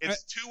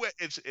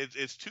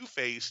 it's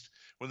two-faced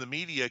when the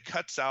media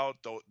cuts out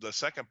the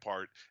second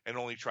part and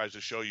only tries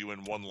to show you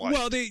in one light.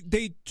 Well,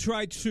 they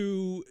try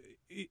to.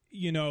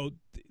 You know,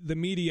 the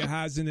media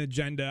has an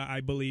agenda, I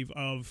believe,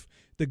 of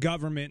the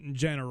government in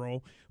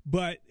general.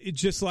 But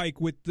it's just like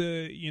with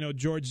the, you know,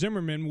 George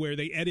Zimmerman, where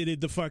they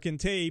edited the fucking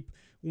tape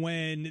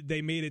when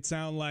they made it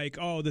sound like,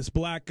 oh, this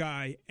black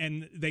guy,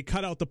 and they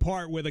cut out the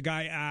part where the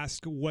guy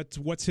asked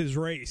what's his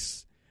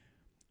race.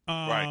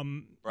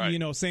 Right. You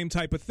know, same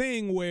type of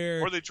thing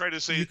where or they try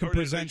to say you can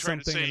present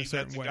something in a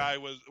certain way. The guy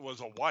was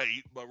a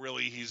white, but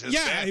really he's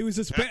Hispanic. Yeah, he was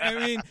Hispanic. I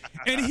mean,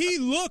 and he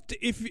looked.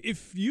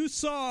 If you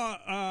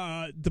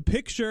saw the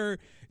picture,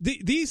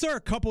 these are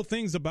a couple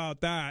things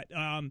about that.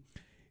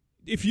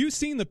 If you've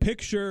seen the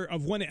picture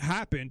of when it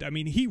happened, I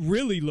mean, he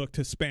really looked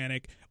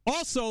Hispanic.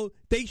 Also,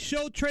 they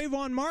showed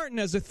Trayvon Martin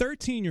as a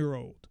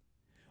 13-year-old.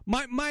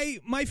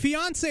 My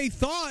fiance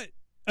thought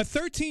a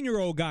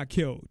 13-year-old got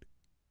killed.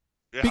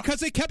 Yeah. Because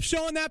they kept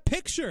showing that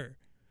picture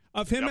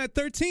of him at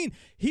 13.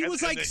 He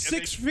was like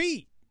 6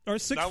 feet or 6'1"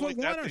 or something.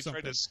 They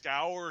tried to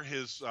scour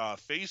his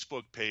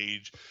Facebook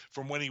page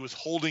from when he was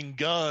holding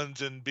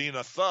guns and being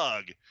a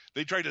thug.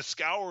 They tried to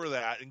scour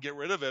that and get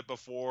rid of it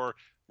before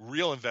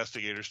real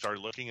investigators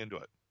started looking into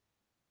it.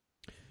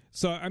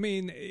 So, I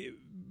mean,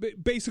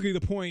 basically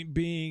the point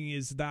being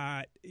is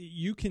that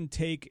you can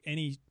take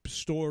any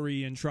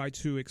story and try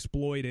to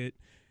exploit it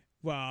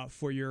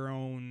for your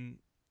own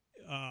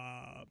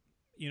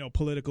you know,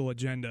 political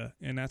agenda,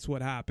 and that's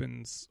what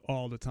happens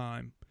all the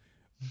time.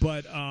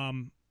 But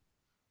on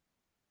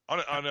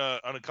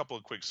a couple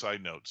of quick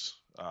side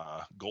notes,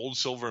 gold,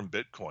 silver, and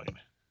Bitcoin.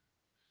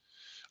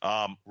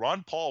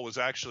 Ron Paul was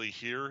actually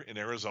here in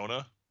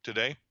Arizona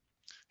today.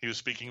 He was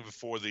speaking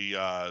before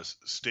the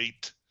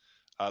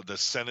the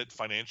Senate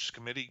Finance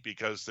Committee,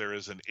 because there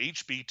is an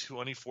HB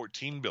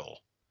 2014 bill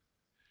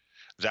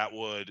that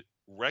would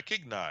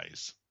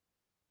recognize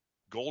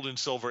gold and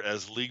silver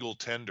as legal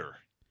tender.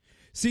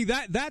 See,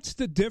 that's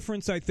the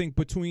difference, I think,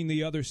 between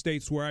the other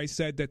states, where I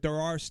said that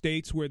there are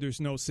states where there's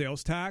no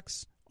sales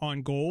tax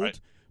on gold, right,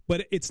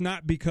 but it's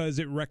not because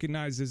it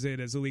recognizes it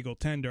as a legal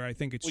tender. I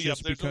think it's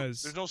just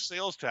because there's no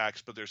sales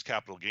tax, but there's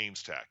capital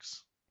gains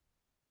tax.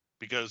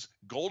 Because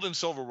gold and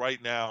silver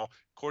right now,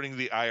 according to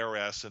the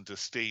IRS and to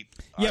state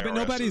but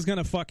nobody's going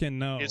to fucking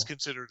know. It's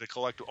considered a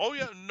collectible. Oh,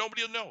 yeah,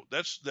 nobody will know.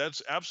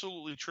 That's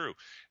absolutely true.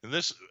 And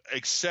this,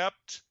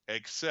 except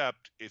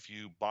if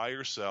you buy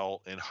or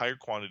sell in higher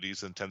quantities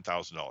than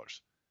 $10,000.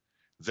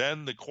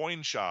 Then the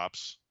coin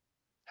shops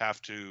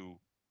have to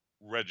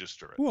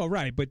register it. Well,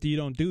 right, but you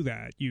don't do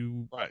that.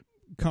 You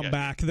come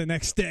back the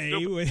next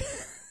day, with,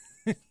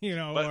 or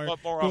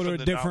go to a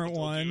different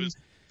one.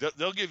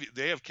 They'll give you.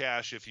 They have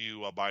cash if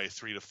you buy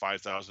 $3,000 to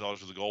 $5,000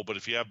 worth of gold. But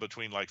if you have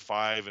between like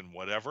 $5,000 and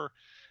whatever,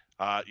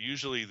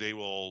 usually they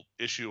will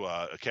issue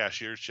a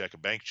cashier's check, a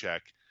bank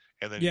check,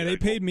 and then they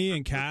paid me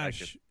in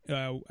cash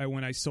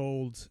when I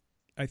sold.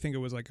 I think it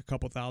was like a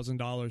couple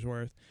 $1,000s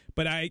worth,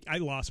 but I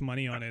lost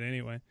money on it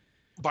anyway.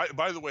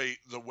 By the way,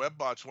 the web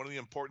bots. One of the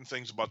important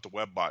things about the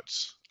web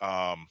bots.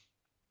 I'm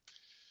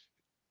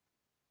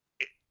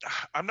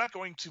not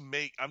going to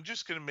make. I'm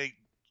just going to make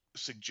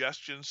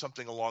suggestions,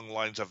 something along the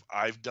lines of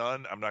I've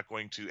done. I'm not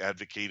going to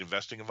advocate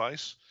investing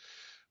advice,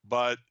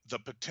 but the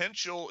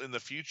potential in the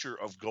future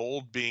of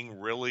gold being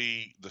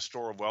really the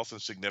store of wealth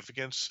and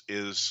significance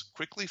is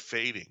quickly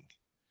fading.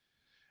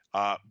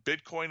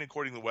 Bitcoin,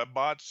 according to web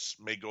bots,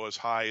 may go as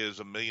high as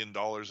 $1 million a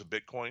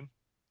Bitcoin.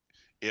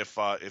 If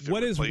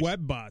what is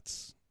web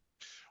bots?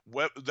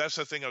 That's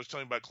the thing I was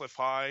telling you about Cliff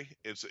High.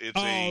 It's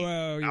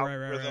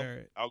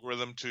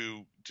algorithm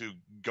to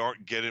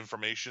get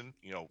information,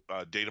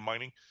 data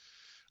mining.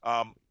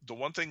 The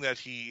one thing that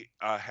he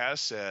has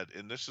said,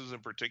 and this is in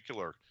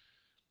particular,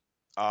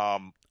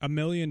 $1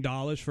 million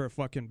for a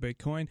fucking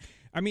Bitcoin.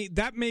 I mean,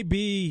 that may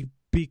be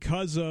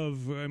because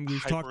of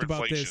we've talked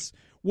about this.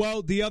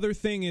 Well, the other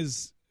thing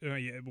is,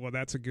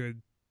 that's a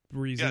good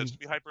reason. Yeah, it's to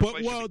be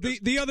hyperinflation.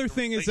 But the other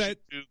thing is that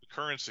the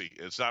currency,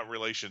 it's not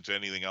relation to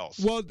anything else.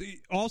 Well,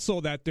 also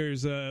that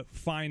there's a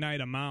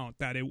finite amount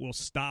that it will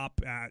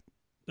stop at.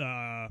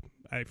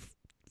 I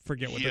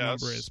forget what the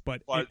number is,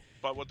 but what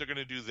they're going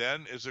to do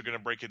then is they're going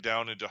to break it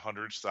down into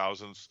hundreds,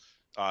 thousands,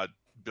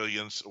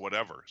 billions,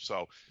 whatever.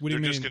 So what do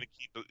you mean? Just going to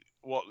keep it.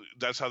 Well,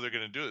 that's how they're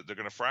going to do it. They're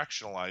going to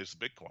fractionalize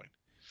Bitcoin.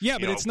 Yeah,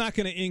 but it's not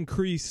going to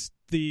increase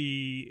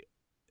the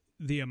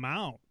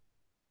amount.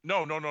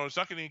 No, it's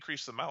not going to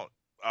increase the amount.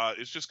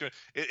 It's just going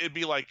to. It'd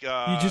be like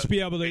you just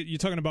be able to. You're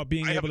talking about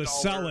being able to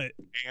sell it,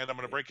 and I'm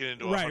going to break it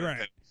into right.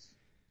 pennies.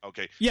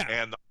 Okay. Yeah,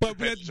 and the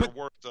pennies are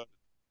worth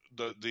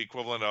the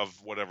equivalent of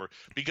whatever,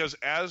 because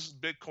as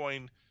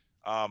Bitcoin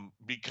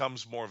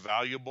becomes more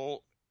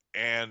valuable,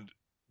 and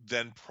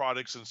then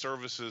products and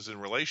services in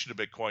relation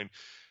to Bitcoin,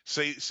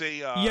 say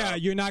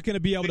you're not going to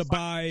be able to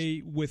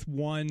buy with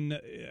one.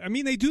 I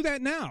mean, they do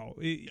that now.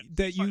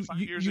 That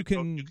you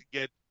can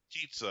get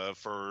pizza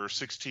for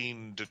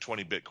 16 to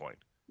 20 Bitcoin.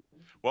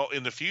 Well,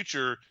 in the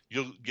future,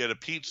 you'll get a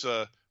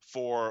pizza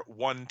for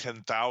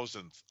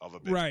 1/10,000th of a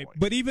Bitcoin. Right,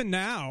 but even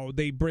now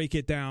they break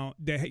it down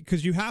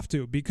because you have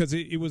to, because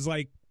it was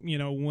like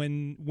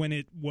when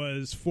it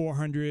was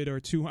 400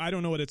 or 200. I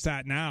don't know what it's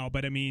at now,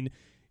 but I mean,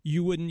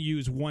 you wouldn't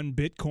use one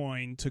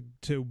Bitcoin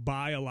to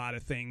buy a lot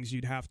of things.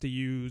 You'd have to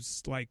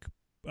use like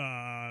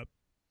a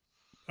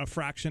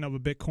fraction of a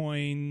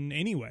Bitcoin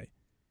anyway.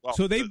 Well,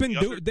 so they've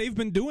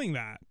been doing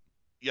that.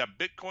 Yeah,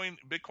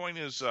 Bitcoin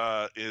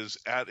is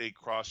at a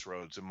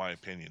crossroads, in my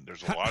opinion.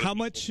 There's a lot. How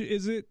much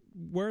is it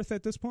worth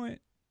at this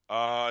point?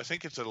 I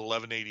think it's at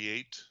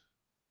 1188.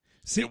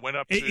 See, it went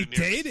up.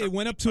 It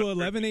went up to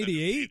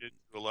 1188.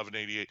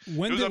 1188.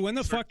 When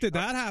the fuck did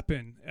that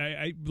happen?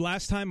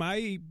 Last time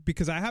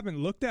because I haven't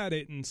looked at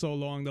it in so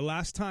long. The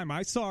last time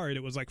I saw it,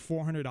 it was like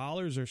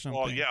 $400 or something.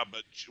 Well, yeah,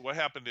 but what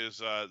happened is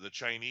the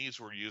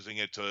Chinese were using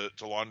it to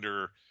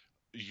launder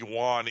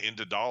yuan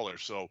into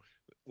dollars. So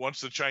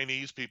once the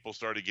Chinese people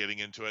started getting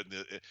into it,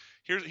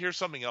 here's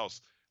something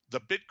else.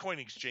 The Bitcoin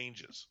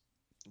exchanges,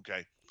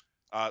 okay?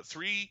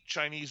 3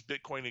 Chinese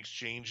Bitcoin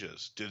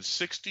exchanges did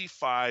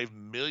 65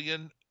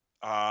 million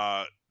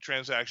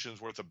transactions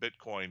worth of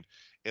Bitcoin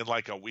in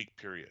like a week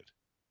period.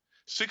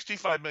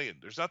 65 million.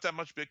 There's not that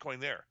much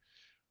Bitcoin there.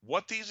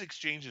 What these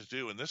exchanges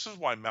do, and this is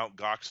why Mt.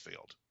 Gox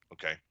failed,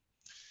 okay,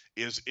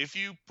 is if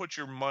you put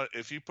your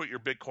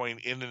Bitcoin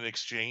in an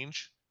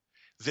exchange,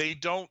 they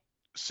don't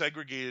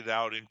segregate it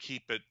out and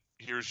keep it.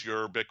 Here's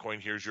your Bitcoin.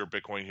 Here's your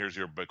Bitcoin. Here's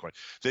your Bitcoin.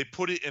 They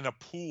put it in a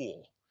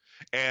pool,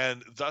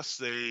 and thus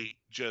they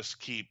just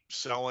keep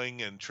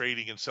selling and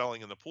trading and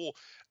selling in the pool,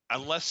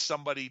 unless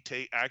somebody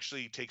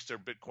actually takes their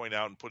Bitcoin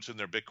out and puts in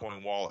their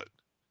Bitcoin wallet.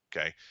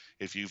 Okay,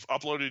 if you've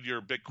uploaded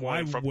your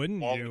Bitcoin from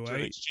wallet to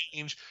an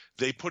exchange,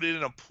 they put it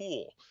in a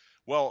pool.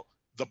 Well,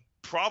 the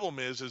problem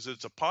is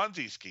it's a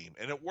Ponzi scheme,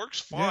 and it works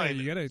fine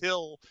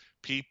until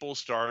people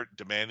start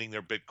demanding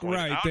their Bitcoin.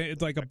 Right,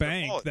 it's like a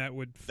bank that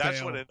would fail.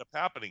 That's what ended up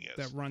happening.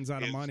 That runs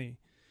out of money.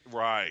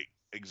 Right,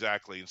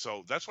 exactly. And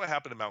so that's what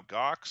happened to Mt.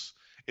 Gox.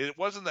 It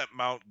wasn't that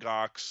Mt.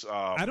 Gox.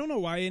 I don't know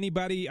why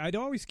anybody. I'd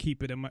always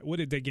keep it in my. What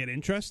did they get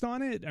interest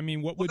on it? I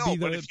mean, what would be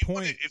the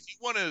point? If you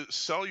want to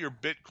sell your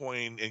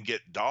Bitcoin and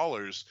get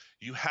dollars,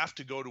 you have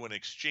to go to an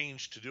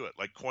exchange to do it,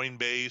 like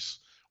Coinbase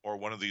or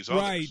one of these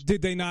others. Right?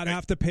 Did they not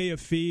have to pay a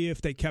fee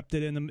if they kept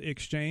it in the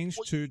exchange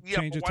to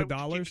change it to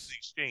dollars? The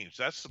exchange.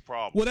 That's the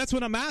problem. Well, that's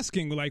what I'm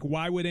asking. Like,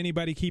 why would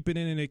anybody keep it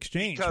in an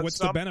exchange? Because what's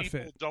the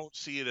benefit? People don't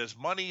see it as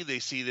money; they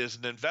see it as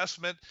an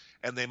investment,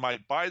 and they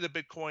might buy the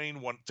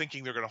Bitcoin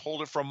thinking they're going to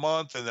hold it for a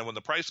month, and then when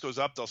the price goes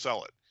up, they'll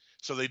sell it.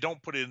 So they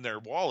don't put it in their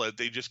wallet;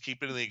 they just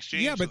keep it in the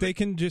exchange. Yeah, but they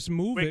can just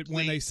move it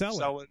when they sell it.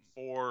 Sell it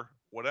for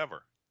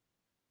whatever.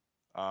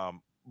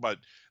 But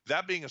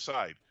that being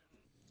aside,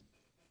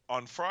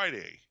 on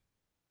Friday,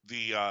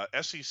 the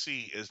SEC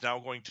is now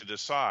going to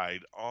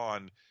decide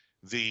on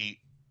the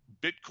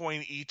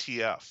Bitcoin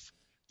ETF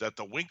that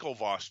the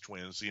Winklevoss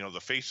twins, the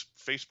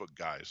Facebook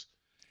guys,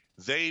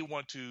 they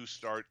want to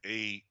start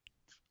a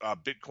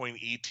Bitcoin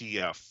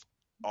ETF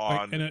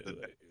on the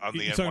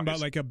you're talking about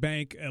like a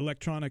bank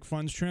electronic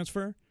funds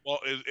transfer? Well,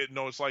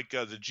 no, it's like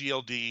the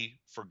GLD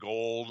for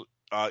gold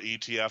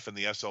ETF and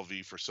the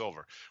SLV for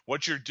silver.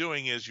 What you're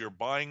doing is you're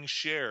buying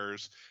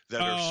shares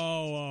that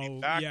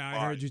are I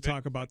heard you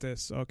talk about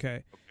this.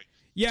 Okay.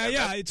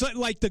 Yeah, it's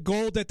like the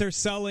gold that they're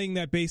selling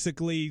that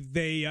basically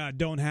they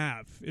don't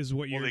have is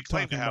what you're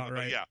talking about,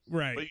 right?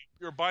 Right. But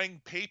you're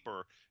buying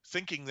paper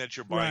thinking that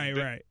you're buying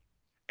Bitcoin. Right.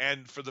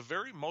 And for the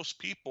most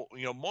people,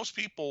 most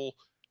people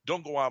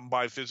don't go out and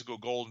buy physical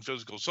gold and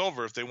physical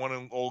silver. If they want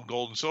to own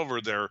gold and silver,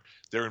 their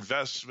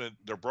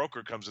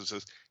broker comes and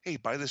says, "Hey,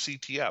 buy this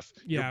ETF."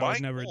 Yeah, I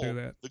would never do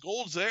that. The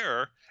gold's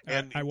there,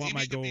 and I want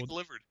my gold to be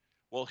delivered.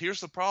 Well, here's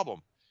the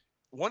problem: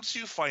 once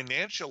you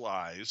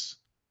financialize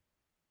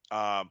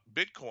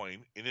Bitcoin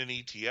in an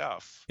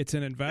ETF, it's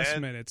an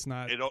investment. It's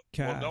not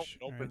cash. Well, no,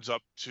 it opens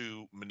up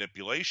to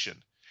manipulation.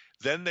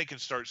 Then they can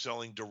start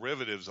selling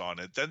derivatives on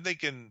it. Then they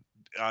can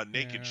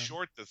naked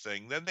short the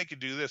thing. Then they can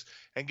do this.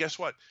 And guess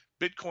what?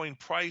 Bitcoin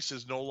price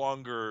is no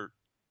longer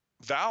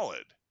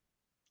valid.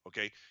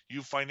 Okay,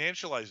 you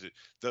financialized it.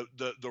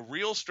 The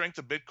real strength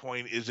of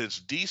Bitcoin is its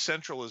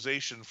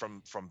decentralization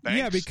from banks.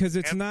 Yeah, because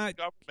it's not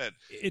government.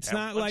 It's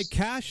not like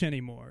cash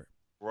anymore.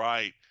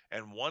 Right.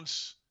 And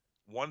once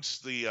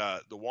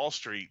the Wall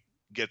Street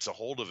gets a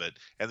hold of it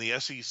and the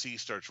SEC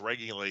starts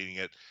regulating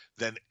it,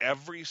 then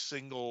every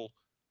single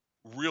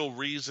real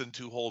reason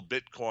to hold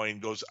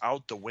Bitcoin goes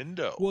out the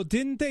window. Well,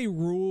 didn't they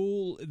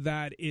rule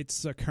that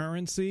it's a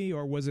currency,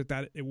 or was it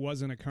that it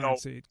wasn't a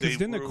currency? Because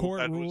didn't the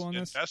court rule on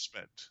this?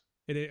 Investment.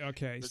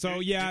 Okay.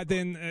 So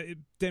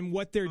then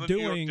what they're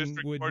doing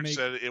would make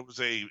said it was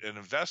an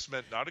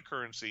investment, not a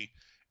currency.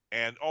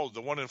 And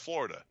the one in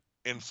Florida.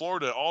 In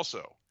Florida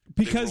also.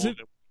 Because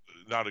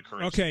not a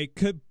currency.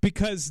 Okay,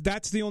 because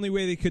that's the only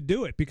way they could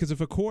do it. Because if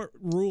a court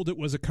ruled it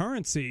was a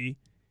currency,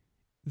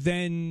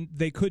 then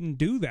they couldn't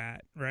do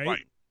that, right?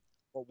 Right.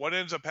 Well, what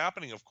ends up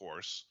happening, of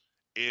course,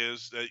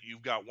 is that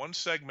you've got one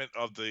segment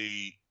of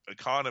the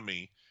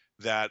economy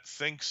that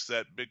thinks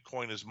that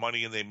Bitcoin is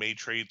money, and they may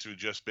trade through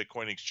just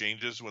Bitcoin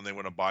exchanges when they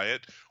want to buy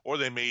it, or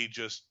they may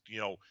just,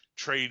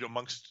 trade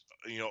amongst,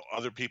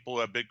 other people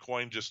at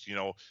Bitcoin, just,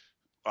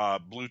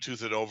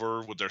 Bluetooth it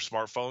over with their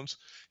smartphones.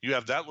 You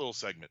have that little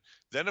segment.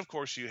 Then, of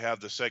course, you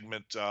have the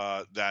segment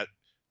that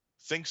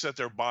thinks that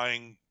they're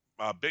buying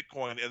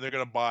Bitcoin, and they're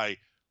going to buy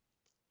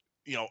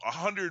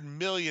 100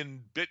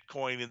 million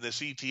Bitcoin in this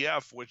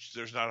ETF, which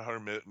there's not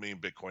 100 million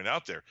Bitcoin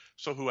out there.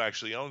 So who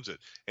actually owns it?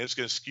 And it's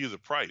going to skew the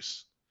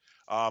price.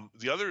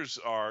 The others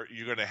are,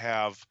 you're going to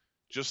have,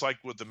 just like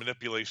with the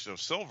manipulation of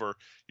silver,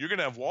 you're going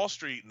to have Wall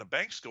Street and the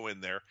banks go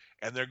in there,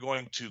 and they're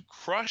going to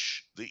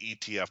crush the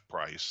ETF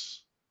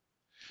price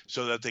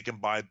so that they can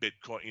buy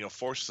Bitcoin,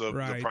 force the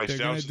price they're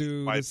down. Going to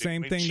do the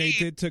same thing they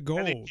did to gold.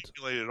 And they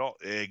accumulate it all.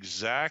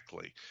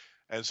 Exactly.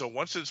 And so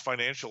once it's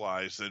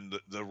financialized, then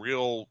the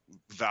real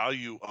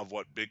value of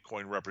what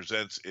Bitcoin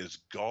represents is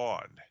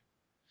gone.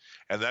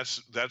 And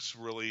that's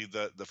really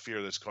the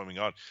fear that's coming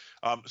on.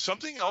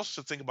 Something else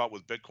to think about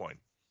with Bitcoin.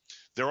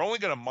 They're only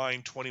going to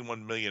mine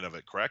 21 million of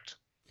it, correct?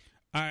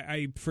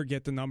 I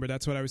forget the number.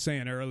 That's what I was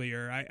saying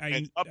earlier.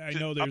 I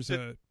know there's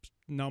a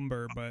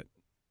number, but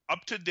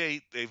up to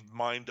date, they've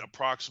mined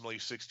approximately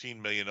 16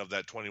 million of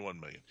that 21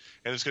 million,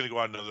 and it's going to go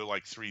on another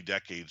 3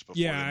 decades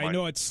before. Yeah, I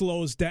know it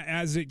slows down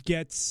as it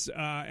gets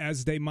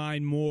as they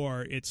mine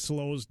more. It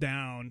slows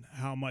down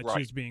how much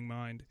is being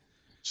mined.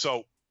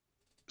 So,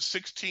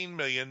 16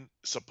 million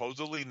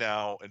supposedly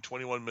now, and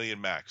 21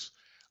 million max.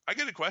 I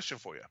get a question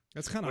for you.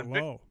 That's kind of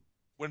low.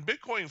 When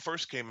Bitcoin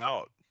first came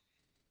out,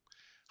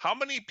 how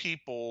many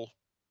people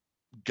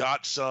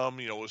got some?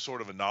 It was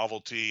sort of a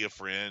novelty, a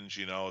fringe.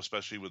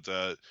 Especially with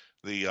the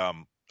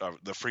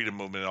freedom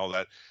movement and all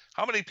that.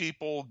 How many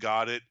people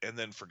got it and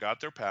then forgot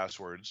their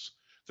passwords?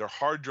 Their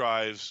hard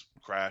drives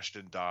crashed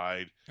and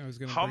died.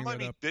 How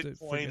many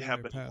Bitcoin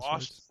have been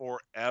lost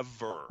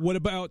forever? What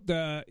about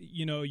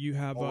you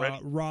have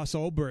Ross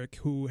Ulbricht,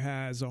 who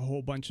has a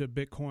whole bunch of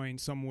Bitcoin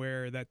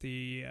somewhere that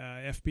the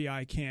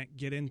FBI can't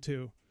get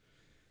into.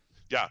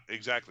 Yeah,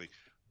 exactly.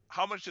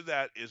 how much of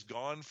that is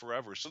gone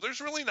forever? So there's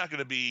really not going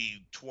to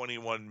be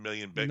 21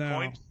 million Bitcoin.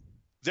 No.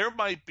 There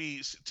might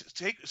be,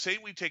 say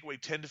we take away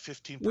 10 to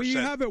 15%. Well, you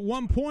have at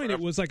one point, it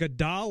was like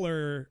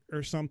 $1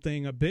 or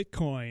something, a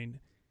Bitcoin,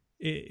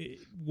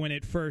 when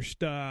it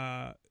first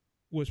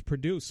was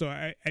produced. So,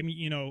 I mean,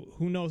 you know,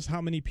 who knows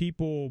how many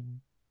people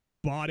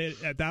bought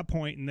it at that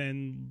point and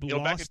then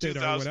lost it or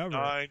whatever. Back in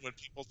 2009, when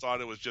people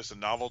thought it was just a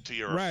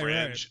novelty or a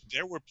fringe,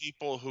 there were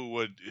people who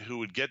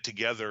would get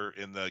together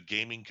in the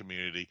gaming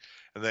community,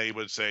 and they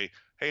would say,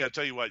 hey, I'll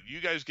tell you what,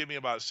 you guys give me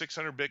about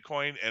 600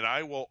 Bitcoin and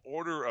I will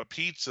order a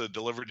pizza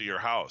delivered to your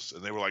house.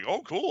 And they were like,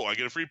 oh, cool, I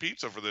get a free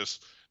pizza for this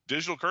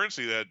digital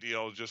currency that, you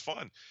know, is just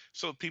fun.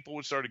 So people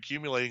would start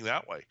accumulating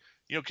that way.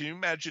 You know, can you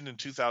imagine in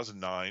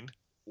 2009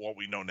 what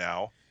we know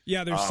now?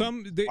 Yeah, there's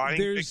buying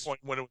Bitcoin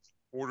when it was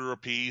order a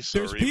piece.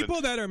 There's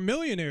people that are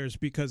millionaires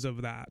because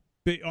of that,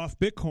 off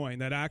Bitcoin,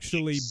 that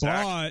actually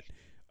bought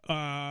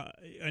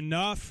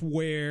enough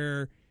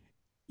where,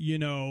 you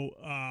know,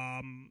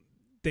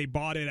 they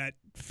bought it at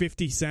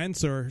 50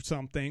 cents or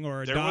something,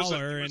 or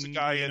 $1,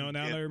 and you know,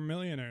 now they're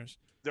millionaires.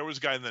 There was a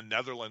guy in the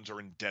Netherlands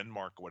or in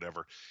Denmark or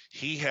whatever.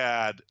 He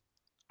had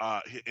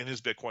in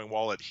his Bitcoin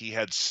wallet, he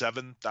had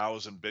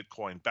 7,000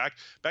 Bitcoin back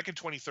in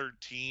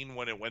 2013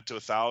 when it went to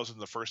 1,000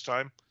 the first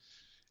time.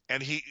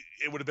 And it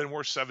would have been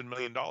worth $7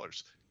 million.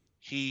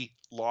 He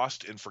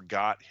lost and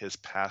forgot his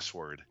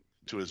password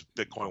to his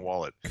Bitcoin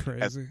wallet.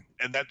 Crazy.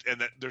 And that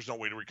there's no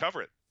way to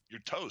recover it.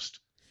 You're toast.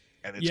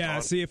 And it's yeah.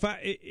 gone. See, if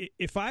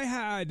I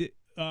had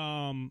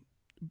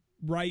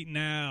right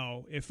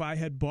now, if I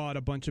had bought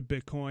a bunch of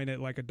Bitcoin at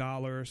like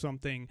 $1 or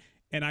something,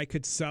 and I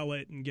could sell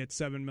it and get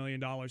 $7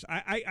 million,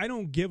 I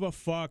don't give a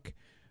fuck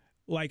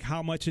like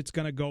how much it's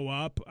gonna go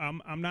up.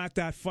 I'm not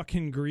that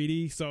fucking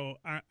greedy. So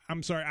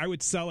I'm sorry. I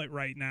would sell it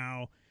right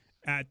now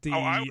at the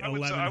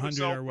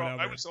 1100 or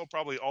whatever. I would sell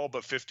probably all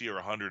but 50 or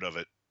 100 of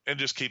it, and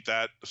just keep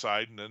that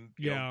aside, and then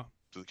you know,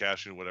 to the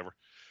cash and whatever.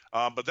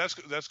 But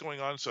that's going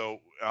on. So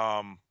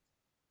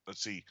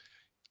let's see.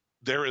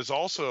 There is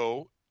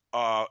also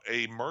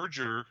a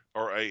merger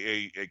or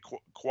a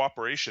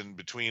cooperation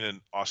between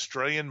an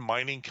Australian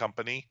mining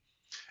company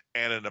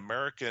and an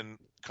American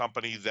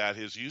company that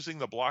is using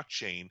the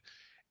blockchain.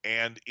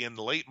 And in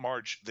late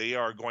March, they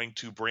are going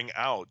to bring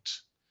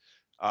out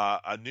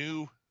a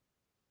new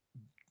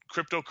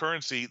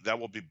cryptocurrency that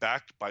will be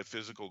backed by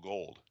physical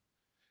gold.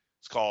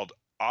 It's called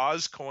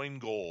OzCoin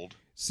Gold.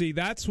 See,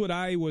 that's what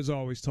I was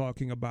always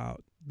talking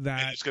about.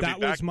 That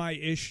was my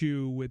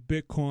issue with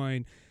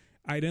Bitcoin.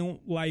 I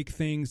don't like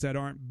things that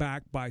aren't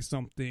backed by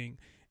something.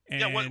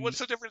 And yeah, what's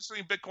the difference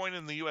between Bitcoin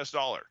and the U.S.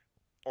 dollar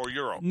or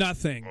euro?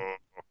 Nothing.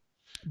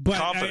 But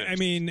I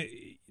mean,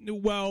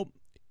 well,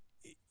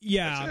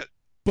 yeah.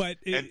 But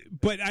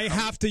I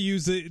have to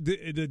use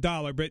the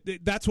dollar. But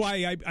that's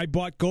why I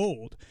bought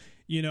gold,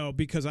 you know,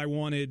 because I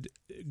wanted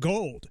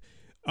gold.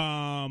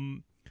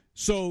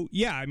 So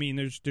yeah, I mean,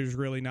 there's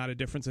really not a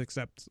difference,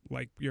 except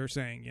like you're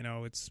saying, you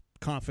know, it's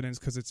confidence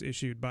because it's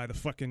issued by the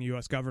fucking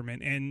U.S.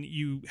 government, and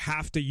you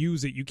have to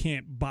use it. You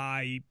can't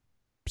buy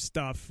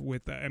stuff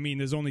with. I mean,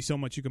 there's only so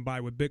much you can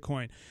buy with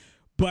Bitcoin,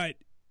 but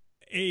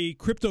a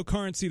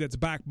cryptocurrency that's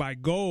backed by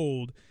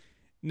gold.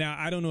 Now,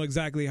 I don't know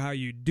exactly how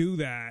you do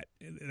that.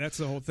 That's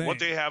the whole thing. What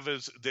they have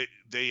is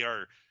they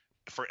are,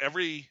 for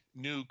every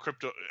new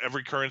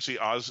every currency,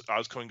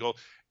 OzCoin Gold,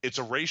 it's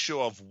a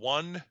ratio of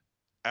 1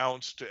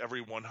 ounce to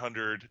every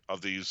 100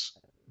 of these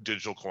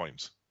digital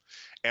coins.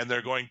 And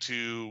they're going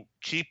to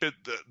keep it,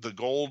 the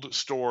gold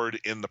stored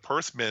in the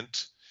Perth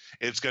Mint.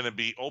 It's going to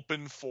be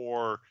open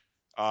for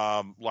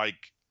like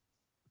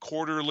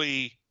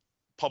quarterly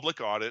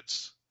public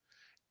audits.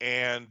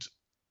 And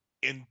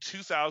in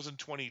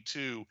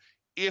 2022,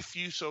 if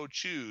you so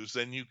choose,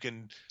 then you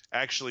can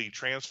actually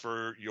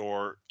transfer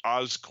your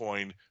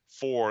OzCoin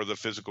for the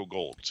physical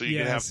gold. So you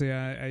can have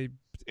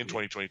in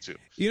 2022.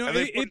 You know, and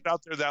they put it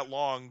out there that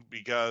long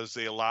because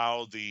they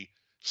allow the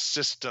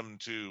system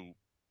to,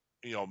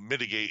 you know,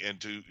 mitigate and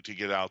to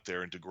get out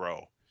there and to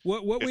grow.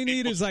 What we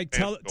need is like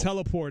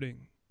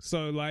teleporting.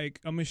 So like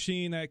a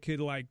machine that could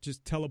like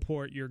just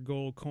teleport your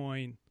gold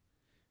coin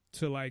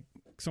to like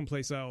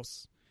someplace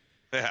else.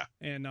 Yeah.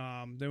 And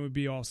then we'd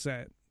be all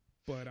set.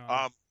 But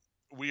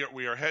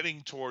we are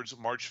heading towards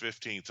March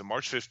 15th. And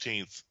March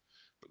 15th,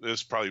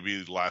 this will probably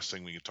be the last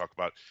thing we can talk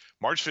about.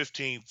 March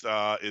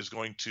 15th is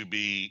going to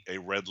be a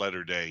red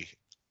letter day.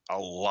 A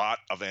lot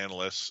of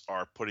analysts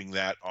are putting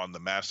that on the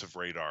massive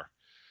radar.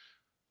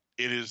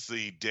 It is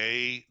the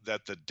day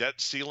that the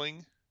debt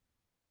ceiling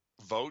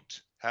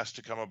vote has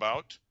to come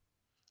about.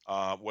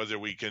 Whether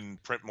we can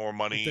print more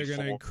money. They're going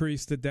to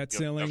increase the debt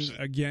ceiling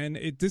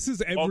again. This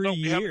is every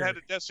year. We haven't had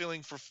a debt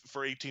ceiling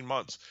for 18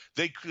 months.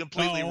 They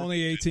completely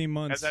only 18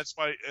 months. And that's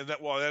why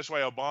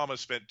Obama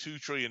spent $2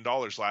 trillion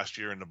last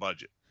year in the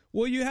budget.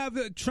 Well, you have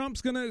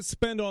Trump's going to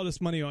spend all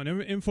this money on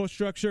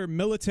infrastructure,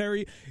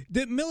 military.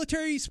 The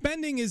military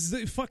spending is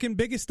the fucking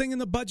biggest thing in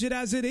the budget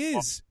as it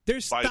is.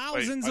 There's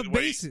thousands of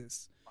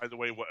bases. By the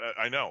way,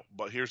 I know,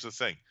 but here's the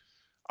thing.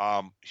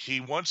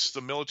 He wants the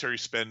military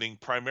spending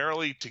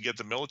primarily to get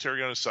the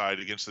military on his side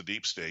against the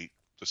deep state,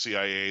 the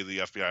CIA, the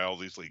FBI, all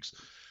these leaks.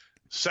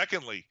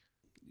 Secondly,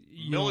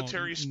 You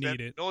military don't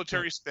need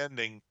it.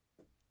 spending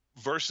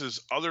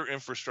versus other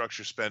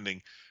infrastructure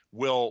spending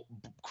will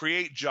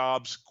create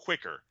jobs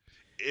quicker.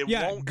 It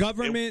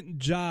won't,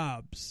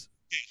 jobs.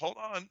 Hold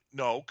on.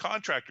 No,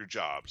 contractor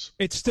jobs.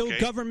 It's still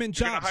government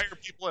You're jobs. You're going to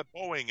hire people at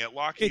Boeing, at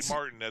Lockheed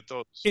Martin, at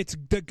those.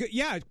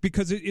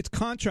 Because it's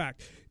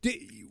contract.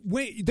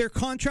 They're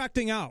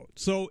contracting out,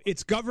 so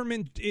it's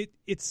government.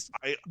 It's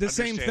the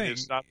same thing.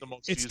 It's not the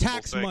most It's feasible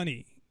tax thing.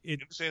 money. I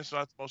understand it's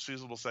not the most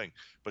feasible thing,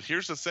 but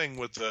here's the thing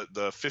with the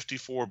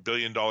 $54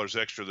 billion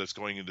extra that's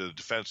going into the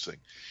defense thing.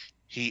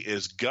 He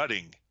is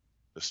gutting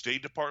the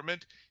State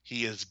Department.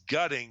 He is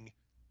gutting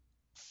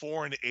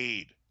foreign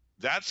aid.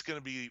 That's going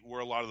to be where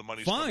a lot of the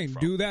money's coming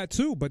from. Do that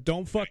too, but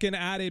don't fucking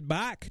add it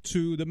back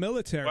to the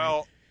military.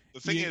 Well, the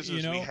thing is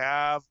we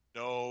have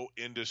no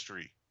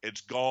industry.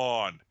 It's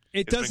gone.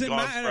 It doesn't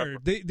matter.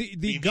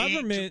 The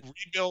government need to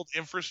rebuild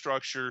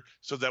infrastructure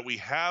so that we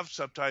have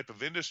some type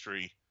of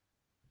industry.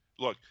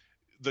 Look,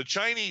 the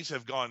Chinese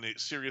have gone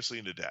seriously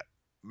into debt,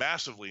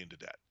 massively into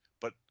debt,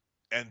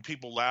 and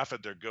people laugh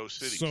at their ghost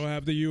cities. So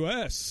have the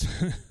U.S.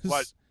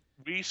 But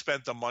we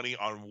spent the money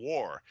on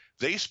war.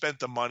 They spent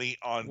the money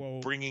on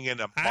bringing in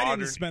a modern. I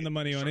didn't spend the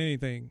money on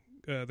anything.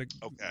 The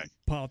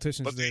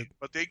politicians did.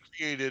 But they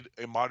created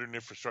a modern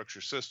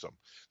infrastructure system.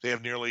 They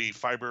have nearly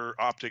fiber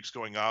optics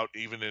going out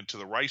even into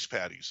the rice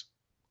paddies.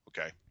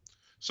 Okay,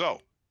 so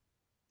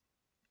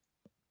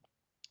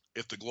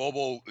if the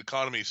global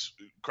economy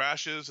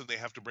crashes and they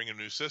have to bring a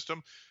new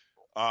system,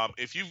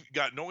 if you've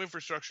got no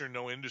infrastructure,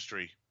 no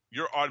industry,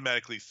 you're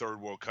automatically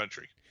third world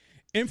country.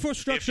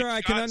 Infrastructure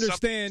I can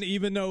understand,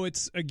 even though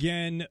it's,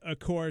 again, of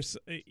course,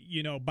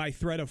 by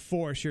threat of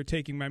force, you're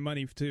taking my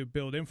money to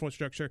build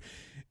infrastructure.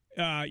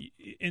 And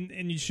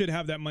you should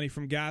have that money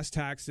from gas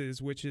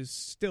taxes, which is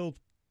still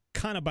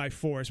kind of by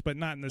force, but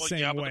not in the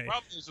same way. But the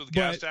problem is with the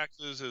gas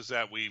taxes is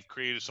that we've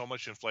created so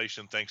much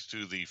inflation thanks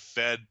to the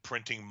Fed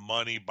printing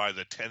money by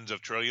the tens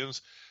of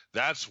trillions.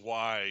 That's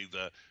why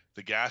the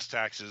gas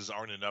taxes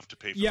aren't enough to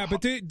pay for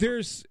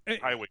there's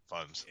highway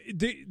funds.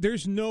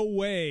 There's no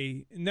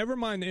way. Never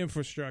mind the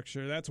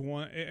infrastructure. That's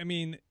one. I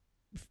mean,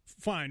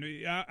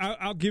 fine.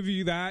 I'll give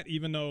you that,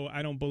 even though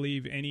I don't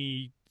believe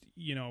any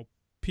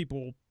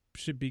people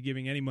should be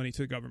giving any money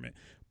to the government.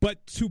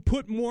 But to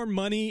put more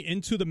money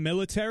into the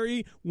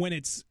military when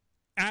it's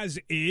as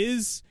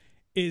is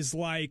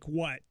like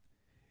what?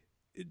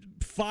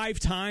 5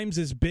 times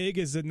as big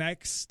as the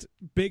next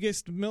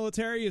biggest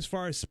military as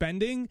far as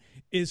spending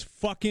is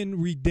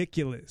fucking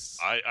ridiculous.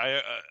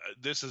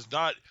 This is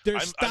not.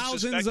 There's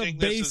thousands of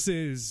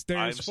bases.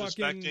 I'm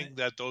suspecting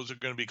that those are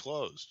going to be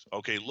closed.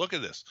 Okay, look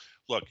at this.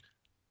 Look,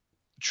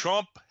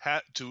 Trump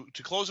had to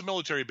close a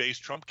military base.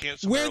 Trump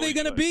can't. Where are they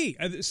going to be?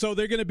 So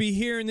they're going to be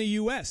here in the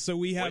U.S. So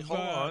we have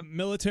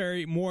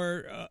military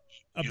more.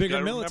 A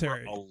bigger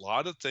military. Remember, a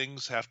lot of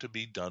things have to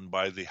be done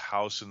by the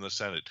House and the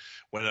Senate.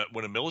 When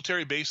a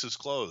military base is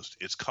closed,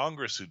 it's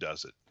Congress who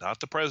does it,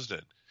 not the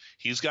president.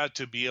 He's got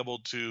to be able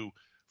to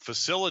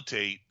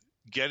facilitate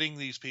getting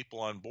these people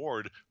on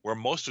board. Where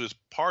most of his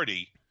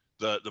party,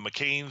 the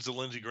McCains, the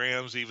Lindsey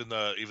Grahams, even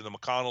the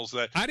McConnells,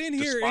 that I didn't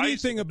hear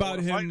anything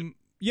about him.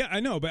 Yeah, I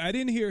know, but I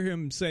didn't hear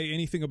him say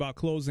anything about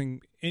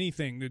closing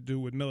anything to do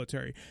with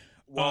military.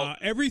 Well,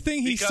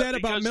 everything he said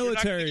about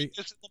military,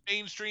 it's in the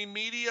mainstream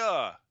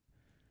media.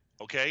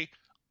 Okay,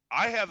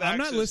 I'm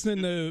not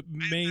listening to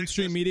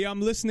mainstream media.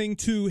 I'm listening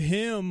to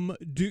him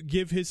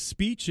give his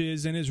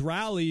speeches and his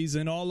rallies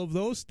and all of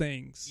those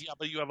things. Yeah,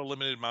 but you have a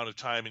limited amount of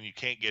time and you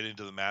can't get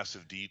into the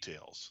massive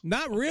details.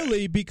 Not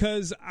really,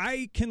 because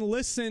I can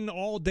listen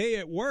all day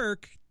at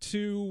work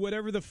to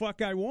whatever the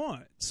fuck I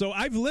want. So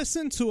I've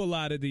listened to a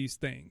lot of these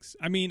things.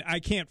 I mean, I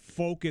can't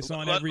focus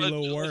on every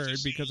little word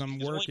because I'm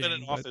working. He's only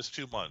been in office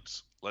 2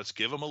 months. Let's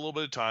give him a little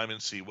bit of time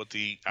and see what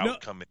the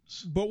outcome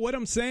is. But what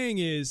I'm saying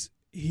is,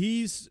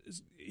 he's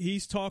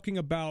talking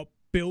about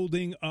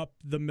building up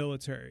the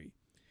military.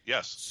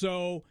 Yes.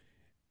 So,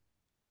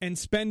 and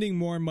spending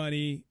more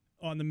money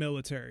on the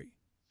military.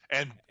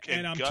 And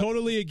I'm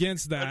totally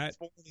against that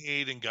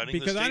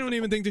because I don't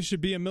even think there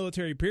should be a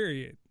military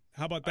period.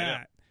 How about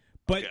that?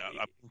 But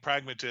I'm a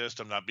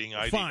pragmatist. I'm not being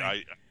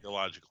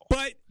ideological.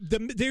 But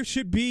there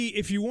should be,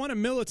 if you want a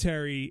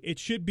military, it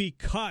should be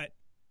cut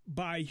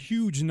by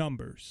huge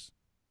numbers.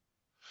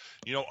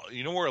 You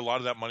know where a lot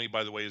of that money,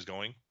 by the way, is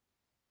going?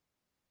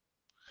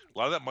 A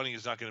lot of that money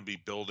is not going to be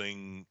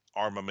building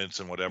armaments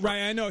and whatever.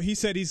 Right, I know. He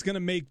said he's going to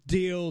make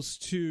deals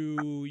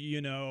to,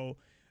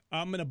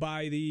 I'm going to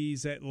buy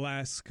these at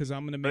less because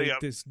I'm going to make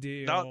this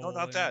deal. No,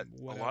 not that.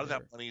 Whatever. A lot of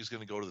that money is going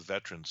to go to the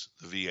veterans,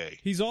 the VA.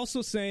 He's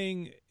also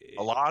saying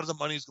a lot of the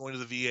money is going to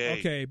the VA.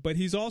 Okay, but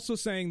he's also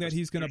saying that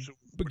he's going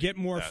to get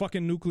more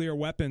fucking nuclear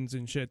weapons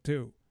and shit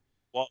too.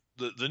 Well,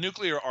 the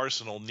nuclear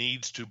arsenal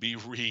needs to be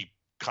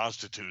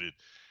reconstituted.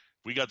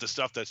 We got the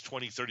stuff that's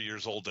 20, 30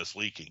 years old that's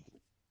leaking.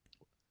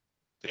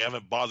 They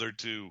haven't bothered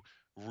to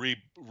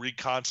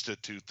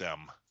reconstitute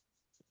them.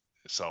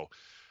 So,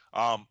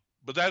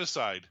 but that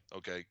aside,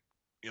 okay,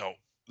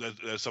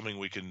 that's something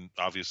we can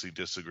obviously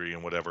disagree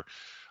and whatever.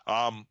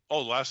 The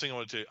last thing I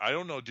want to tell you, I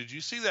don't know, did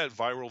you see that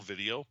viral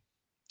video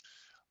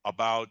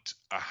about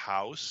a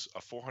house,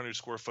 a 400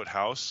 square foot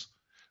house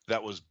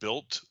that was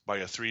built by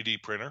a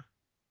 3D printer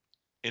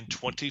in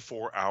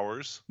 24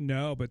 hours?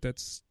 No, but that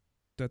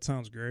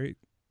sounds great.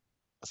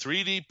 A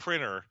 3D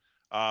printer.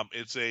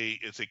 It's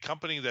a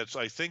company that's,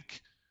 I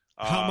think.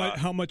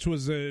 How much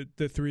was the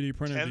 3D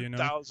printer? Do you know?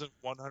 $10,100.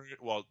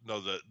 Well,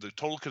 no, the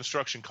total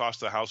construction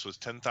cost of the house was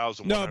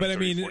 $10,100. No, but I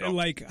mean,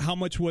 like, how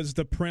much was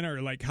the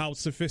printer? Like, how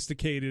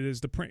sophisticated is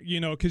the print? You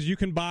know, because you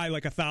can buy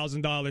like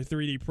 $1,000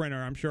 3D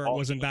printer. I'm sure it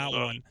wasn't that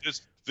one.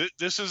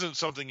 This isn't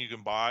something you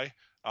can buy.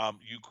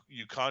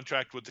 You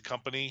contract with the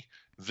company.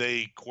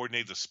 They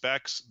coordinate the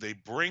specs. They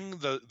bring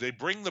the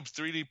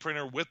 3D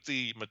printer with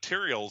the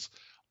materials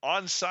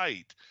on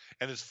site,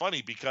 and it's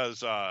funny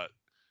because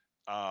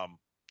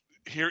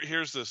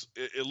here's this.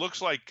 It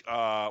looks like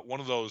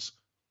one of those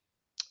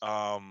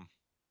eye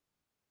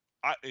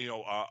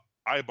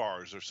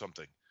bars or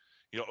something,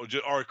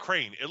 or a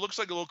crane. It looks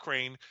like a little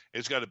crane.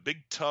 It's got a big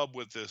tub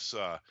with this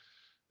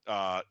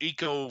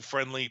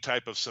eco-friendly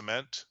type of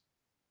cement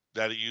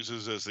that it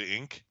uses as the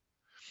ink,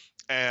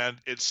 and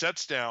it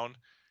sets down,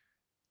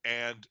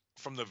 and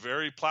from the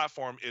very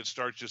platform it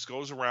just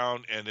goes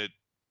around and it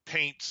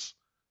paints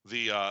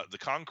the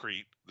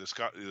concrete,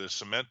 the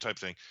cement type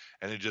thing,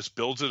 and it just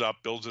builds it up.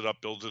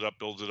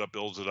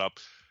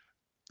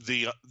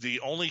 The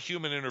only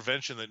human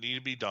intervention that needed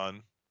to be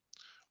done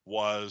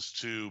was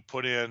to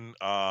put in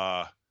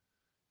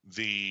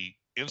the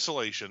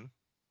insulation,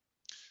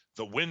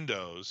 the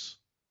windows,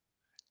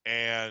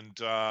 and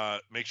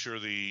make sure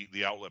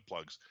the outlet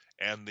plugs.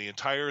 And the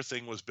entire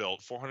thing was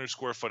built, 400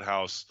 square foot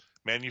house,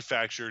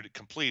 manufactured,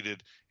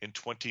 completed in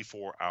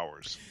 24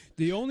 hours.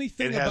 The only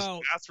thing it has a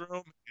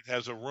bathroom, it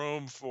has a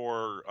room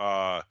for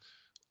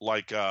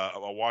like a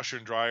washer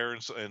and dryer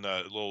and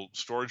a little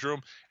storage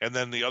room, and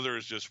then the other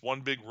is just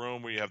one big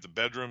room where you have the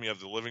bedroom, you have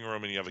the living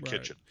room, and you have a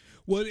kitchen.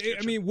 Well,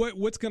 I mean,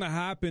 what's going to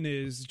happen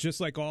is, just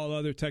like all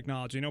other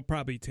technology, and it'll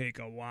probably take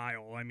a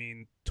while, I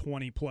mean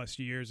 20 plus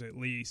years at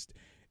least,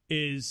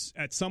 is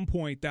at some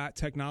point that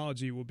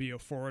technology will be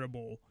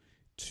affordable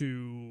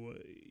to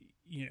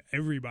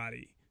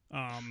everybody.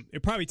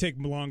 It probably take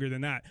longer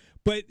than that.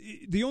 But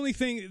the only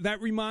thing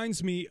that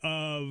reminds me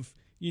of,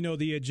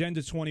 the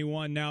Agenda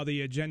 21, now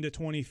the Agenda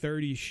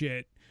 2030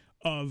 shit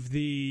of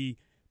the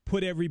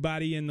put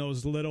everybody in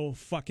those little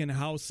fucking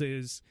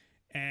houses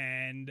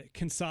and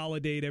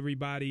consolidate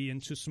everybody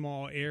into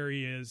small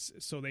areas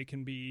so they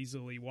can be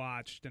easily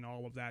watched and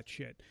all of that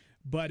shit.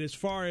 But as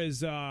far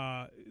as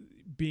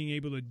being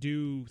able to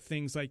do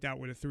things like that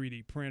with a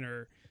 3D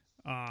printer,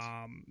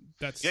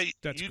 that's great.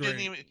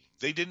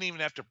 They didn't even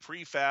have to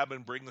prefab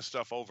and bring the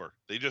stuff over.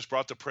 They just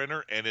brought the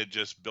printer and it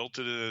just built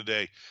it in a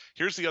day.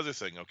 Here's the other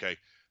thing. Okay,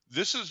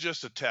 this is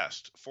just a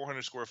test.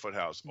 400 square foot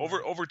house.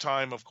 Over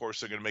time, of course,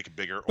 they're going to make it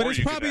bigger. But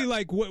it's probably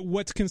like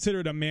what's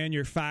considered a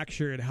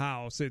manufactured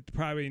house. It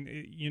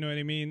probably, you know what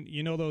I mean.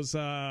 Those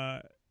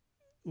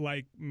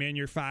like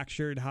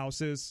manufactured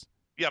houses.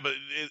 Yeah, but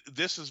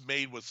this is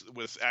made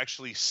with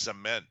actually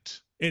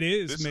cement. It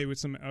is made with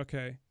cement.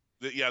 Okay.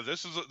 Yeah,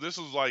 this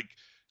is like,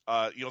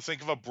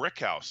 think of a brick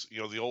house.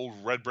 The old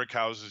red brick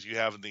houses you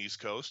have in the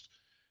East Coast.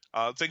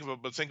 Think of them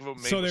made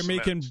so they're with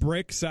making cement.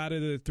 Bricks out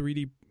of the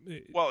 3D.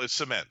 Well, it's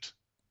cement.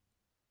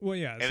 Well,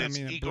 yeah, and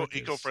it's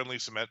eco-friendly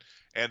cement,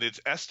 and it's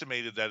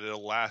estimated that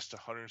it'll last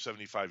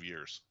 175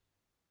 years.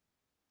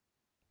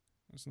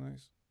 That's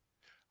nice.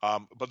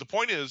 But the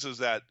point is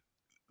that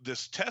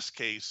this test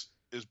case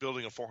is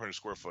building a 400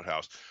 square foot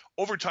house.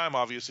 Over time,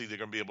 obviously, they're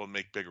going to be able to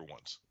make bigger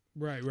ones.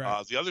 Right.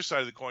 The other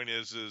side of the coin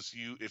is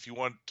if you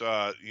want,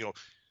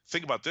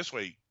 think about it this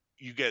way: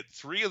 you get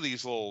 3 of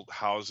these little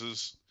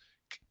houses,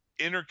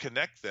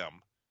 interconnect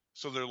them,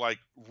 so they're like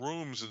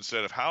rooms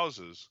instead of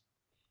houses.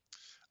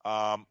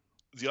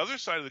 The other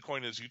side of the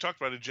coin is you talked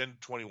about Agenda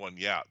 21.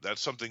 Yeah,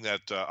 that's something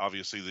that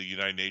obviously the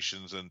United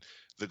Nations and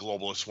the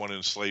globalists want to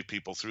enslave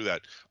people through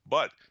that.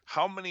 But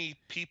how many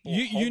people?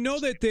 You know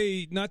that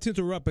they, not to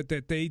interrupt, but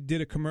that they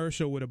did a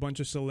commercial with a bunch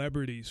of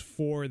celebrities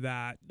for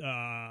that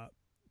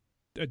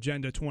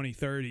Agenda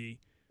 2030.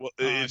 Well,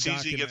 it's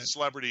easy to get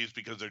celebrities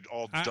because they're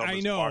all dumb I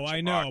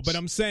know, but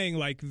I'm saying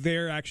like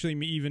they're actually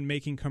even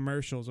making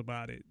commercials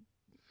about it.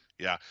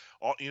 Yeah,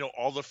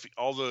 all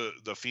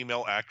the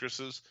female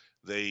actresses,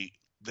 they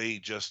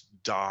just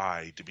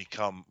die to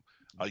become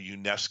a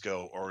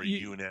UNESCO or a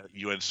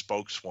UN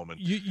spokeswoman.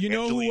 You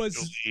know who was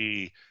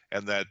Jolie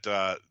and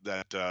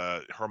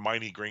that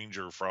Hermione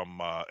Granger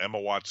from Emma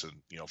Watson,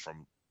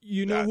 from.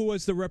 Who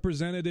was the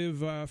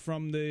representative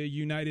from the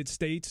United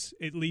States,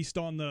 at least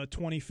on the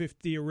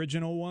 2050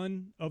 original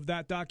one of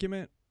that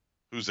document?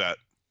 Who's that?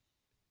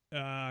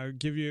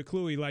 Give you a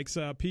clue. He likes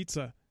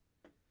pizza.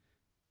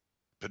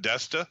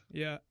 Podesta?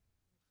 Yeah.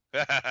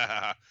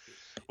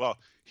 Well,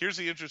 here's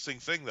the interesting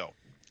thing, though.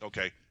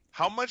 Okay,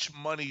 how much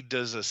money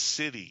does a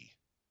city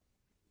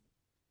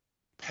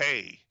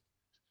pay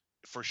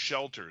for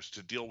shelters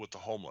to deal with the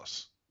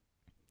homeless?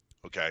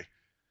 Okay,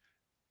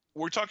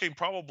 we're talking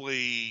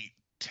probably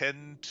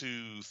 $10 to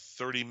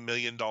 $30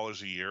 million a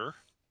year.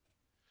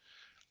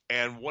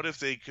 And what if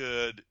they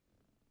could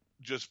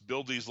just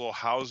build these little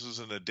houses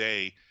in a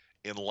day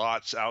in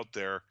lots out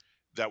there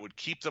that would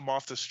keep them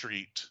off the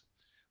street,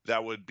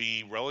 that would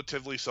be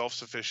relatively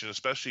self-sufficient,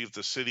 especially if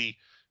the city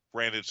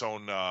ran its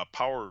own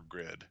power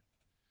grid.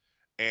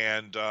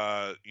 And,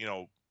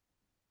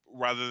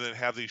 rather than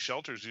have these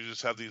shelters, you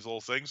just have these little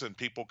things and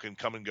people can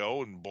come and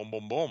go and boom,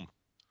 boom, boom.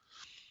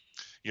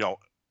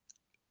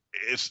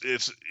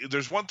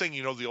 There's one thing,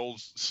 the old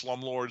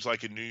slumlords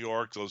like in New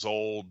York, those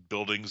old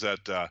buildings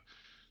that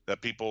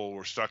people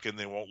were stuck in,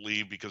 they won't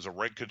leave because of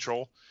rent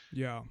control.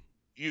 Yeah.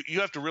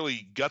 You have to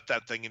really gut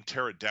that thing and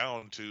tear it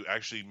down to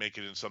actually make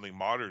it in something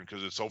modern,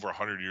 because it's over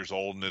 100 years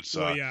old and it's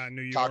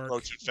New York,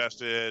 cockroach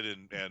infested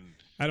and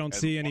I don't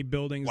see any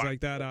buildings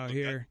like that out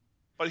here.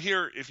 But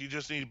here, if you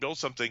just need to build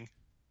something,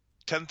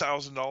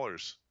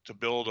 $10,000 to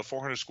build a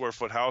 400 square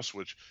foot house,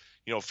 which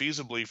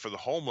feasibly for the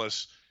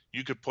homeless,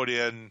 you could put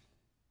in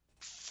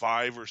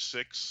 5 or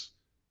 6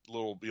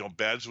 little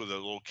beds with a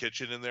little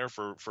kitchen in there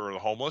for the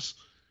homeless.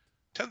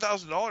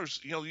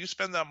 $10,000, you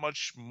spend that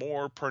much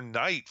more per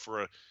night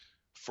for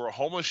a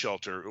homeless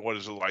shelter. What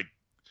is it, like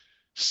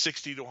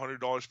 $60 to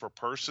 $100 per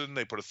person?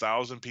 They put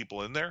 1,000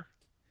 people in there.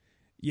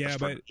 Yeah,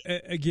 but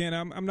again,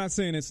 I'm not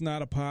saying it's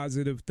not a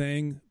positive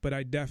thing, but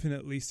I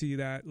definitely see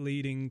that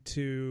leading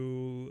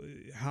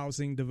to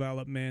housing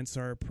developments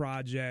or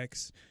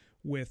projects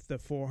with the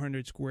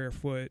 400 square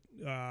foot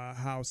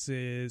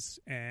houses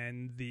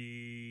and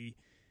the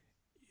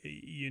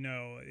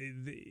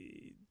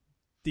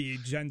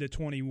Agenda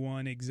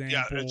 21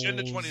 examples. Yeah,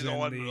 Agenda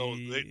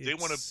 21. They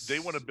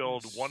want to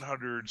build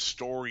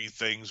 100-story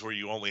things where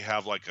you only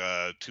have like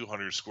a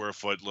 200 square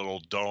foot little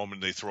dome,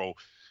 and they throw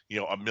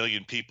 1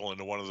 million people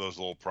into one of those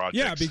little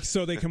projects. Yeah,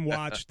 so they can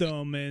watch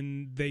them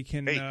and they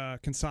can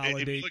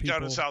consolidate. If you look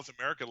down in South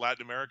America,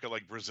 Latin America,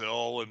 like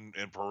Brazil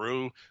and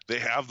Peru, they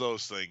have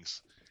those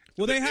things.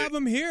 Well, they have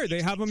them here.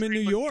 They have them in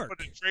New York.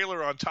 Put a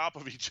trailer on top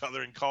of each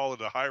other and call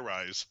it a high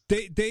rise.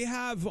 They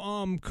have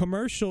not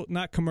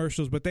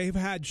commercials, but they've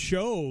had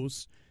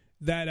shows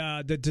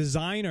that the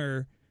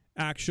designer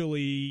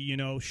actually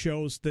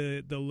shows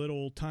the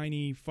little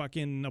tiny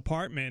fucking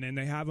apartment, and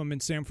they have them in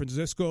San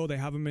Francisco, they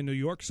have them in New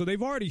York. So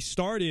they've already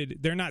started.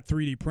 They're not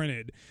 3D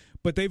printed,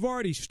 but they've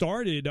already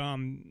started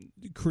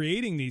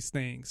creating these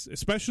things,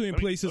 especially in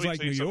places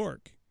like New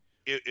York.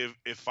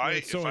 If I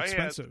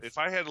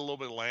had a little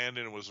bit of land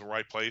and it was the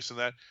right place, and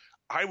that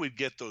I would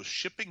get those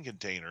shipping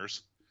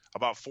containers,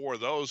 about 4 of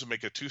those, and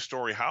make a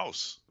 2-story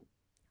house.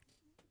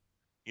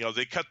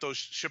 They cut those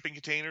shipping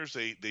containers,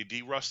 they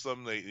de-rust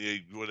them,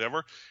 they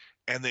whatever,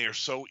 and they are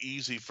so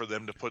easy for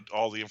them to put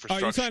all the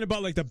infrastructure. Are you talking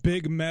about like the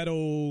big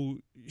metal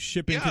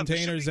shipping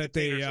containers that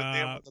they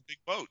have on the big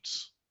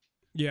boats?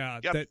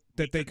 Yeah, yep.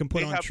 that they can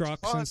put on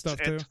trucks and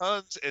stuff too.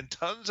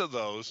 Tons of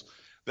those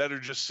that are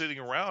just sitting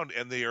around,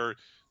 and they are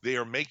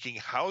making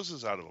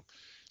houses out of them.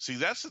 See,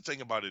 that's the thing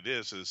about it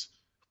is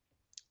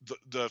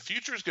the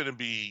future is going to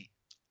be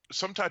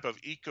some type of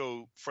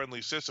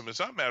eco-friendly system. It's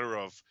not a matter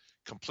of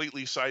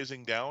completely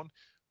sizing down,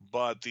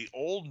 but the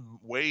old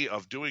way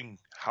of doing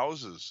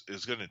houses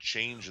is going to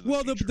change in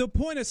the future. The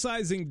point of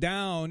sizing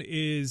down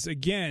is,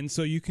 again,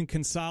 so you can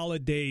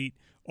consolidate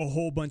a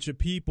whole bunch of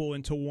people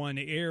into one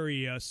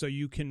area so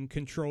you can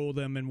control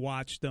them and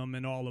watch them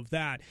and all of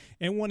that.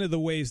 And one of the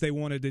ways they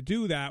wanted to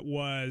do that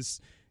was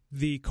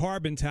the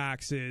carbon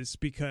taxes,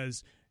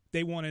 because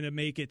they wanted to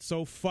make it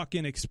so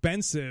fucking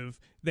expensive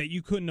that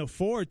you couldn't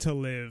afford to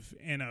live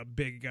in a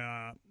big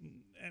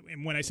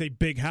and when I say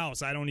big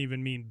house, I don't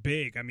even mean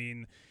big. I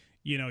mean,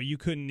 you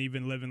couldn't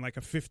even live in like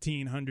a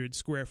 1,500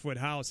 square foot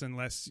house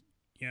unless,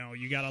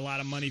 you got a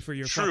lot of money for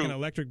your fucking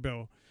electric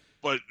bill.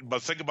 But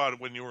think about it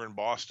when you were in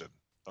Boston.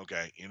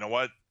 Okay, you know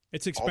what?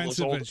 It's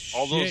expensive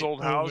all those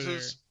old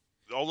houses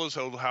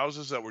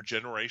that were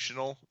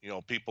generational,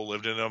 people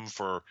lived in them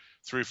for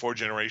 3 or 4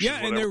 generations.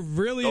 Yeah, and they're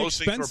really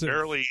expensive. Those things were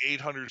barely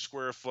 800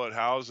 square foot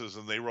houses,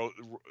 and they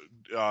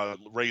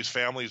raised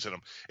families in them.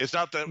 It's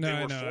not that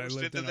they were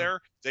forced into there;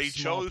 they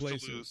chose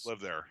to live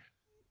there.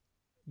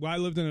 Well, I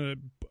lived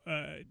in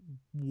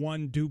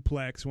one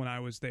duplex when I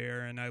was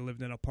there, and I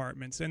lived in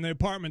apartments. And the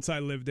apartments I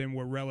lived in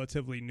were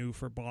relatively new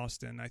for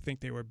Boston. I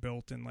think they were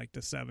built in like the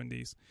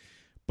 70s.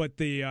 But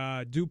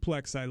the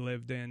duplex I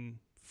lived in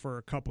for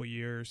a couple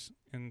years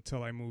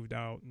until I moved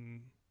out,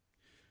 and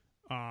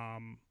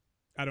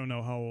I don't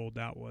know how old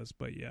that was,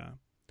 but yeah.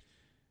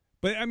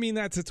 But I mean,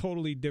 that's a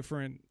totally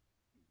different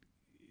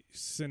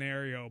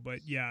scenario. But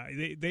yeah,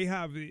 they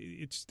have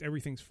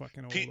everything's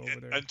fucking old over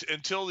there.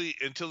 Until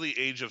the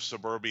age of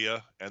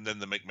suburbia and then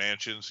the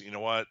McMansions, you know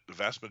what? The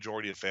vast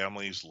majority of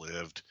families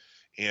lived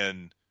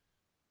in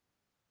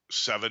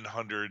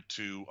 700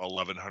 to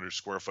 1,100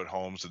 square foot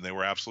homes, and they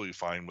were absolutely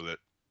fine with it.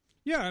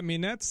 Yeah, I mean,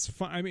 that's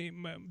fine. I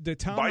mean, the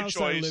townhouse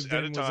I lived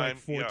in was like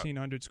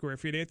 1,400 square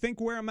feet. I think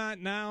where I'm at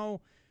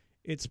now,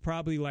 it's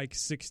probably like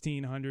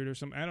 1,600 or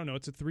something. I don't know.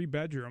 It's a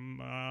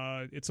 3-bedroom.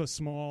 It's a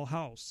small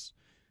house.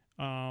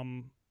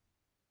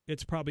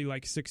 It's probably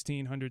like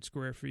 1,600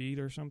 square feet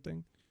or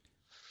something.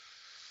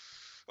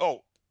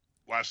 Oh,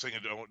 last thing I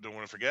don't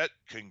want to forget.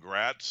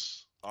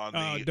 Congrats on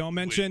the. Don't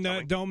mention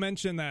that. Don't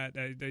mention that.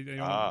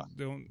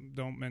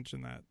 Don't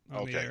mention that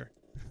on the air.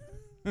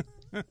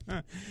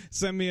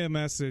 Send me a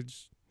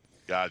message.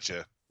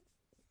 Gotcha.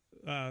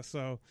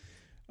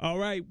 All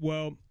right.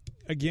 Well,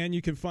 again,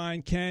 you can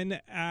find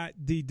Ken at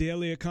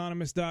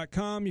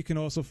thedailyeconomist.com. You can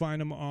also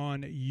find him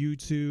on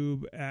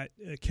YouTube at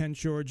Ken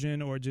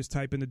Schortgen, or just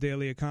type in The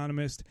Daily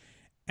Economist.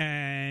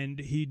 And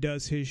he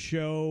does his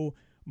show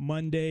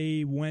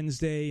Monday,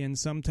 Wednesday, and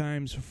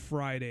sometimes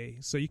Friday.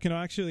 So you can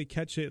actually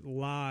catch it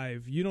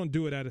live. You don't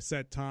do it at a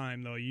set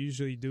time, though. You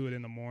usually do it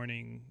in the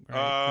morning.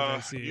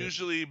 Right?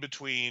 Usually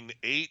between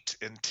 8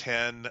 and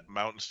 10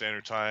 Mountain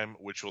Standard Time,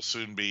 which will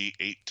soon be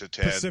 8 to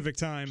 10 Pacific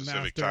time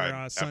after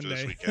Sunday. After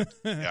this weekend.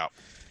 Yeah.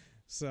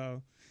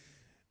 So,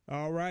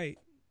 all right.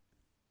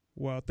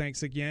 Well,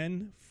 thanks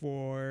again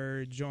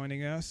for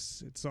joining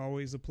us. It's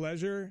always a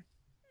pleasure.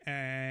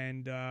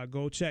 And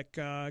go check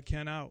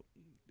Ken out.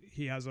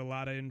 He has a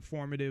lot of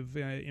informative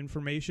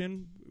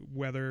information,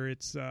 whether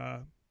it's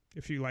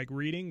if you like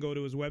reading, go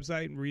to his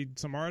website and read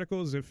some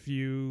articles. If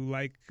you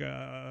like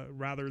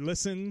rather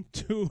listen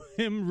to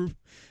him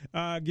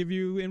give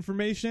you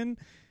information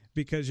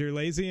because you're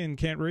lazy and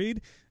can't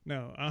read,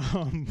 no,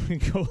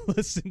 go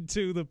listen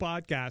to the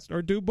podcast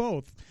or do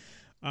both.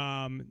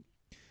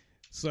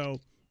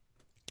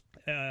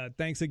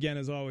 Thanks again,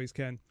 as always,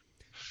 Ken.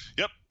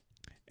 Yep.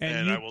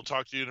 And I will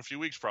talk to you in a few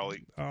weeks,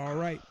 probably. All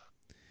right.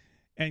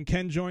 And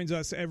Ken joins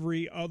us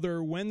every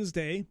other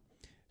Wednesday,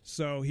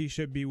 so he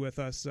should be with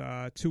us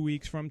 2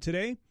 weeks from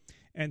today.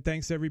 And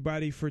thanks,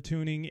 everybody, for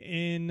tuning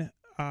in.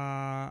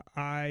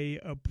 I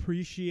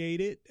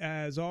appreciate it,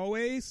 as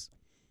always.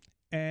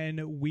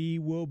 And we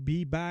will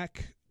be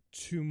back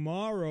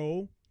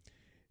tomorrow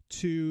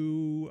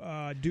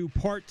to do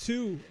part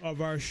 2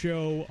 of our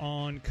show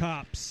on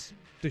cops,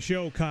 the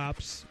show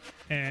Cops,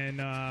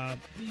 and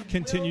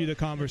continue the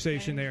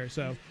conversation there.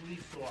 So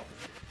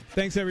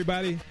thanks,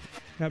 everybody.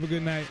 Have a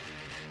good night.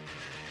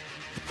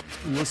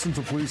 Listen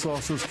to police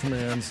officers'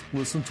 commands,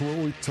 listen to what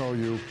we tell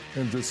you,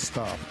 and just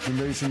stop. The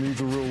nation needs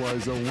to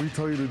realize that when we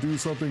tell you to do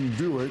something,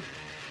 do it.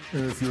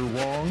 And if you're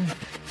wrong,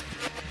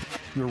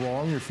 you're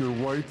wrong. If you're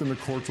right, then the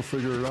courts will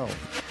figure it out.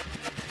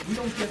 We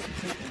don't get to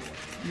take the law,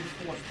 we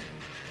enforce it.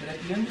 But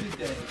at the end of the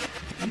day,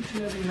 each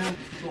and every member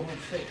should go home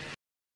safe.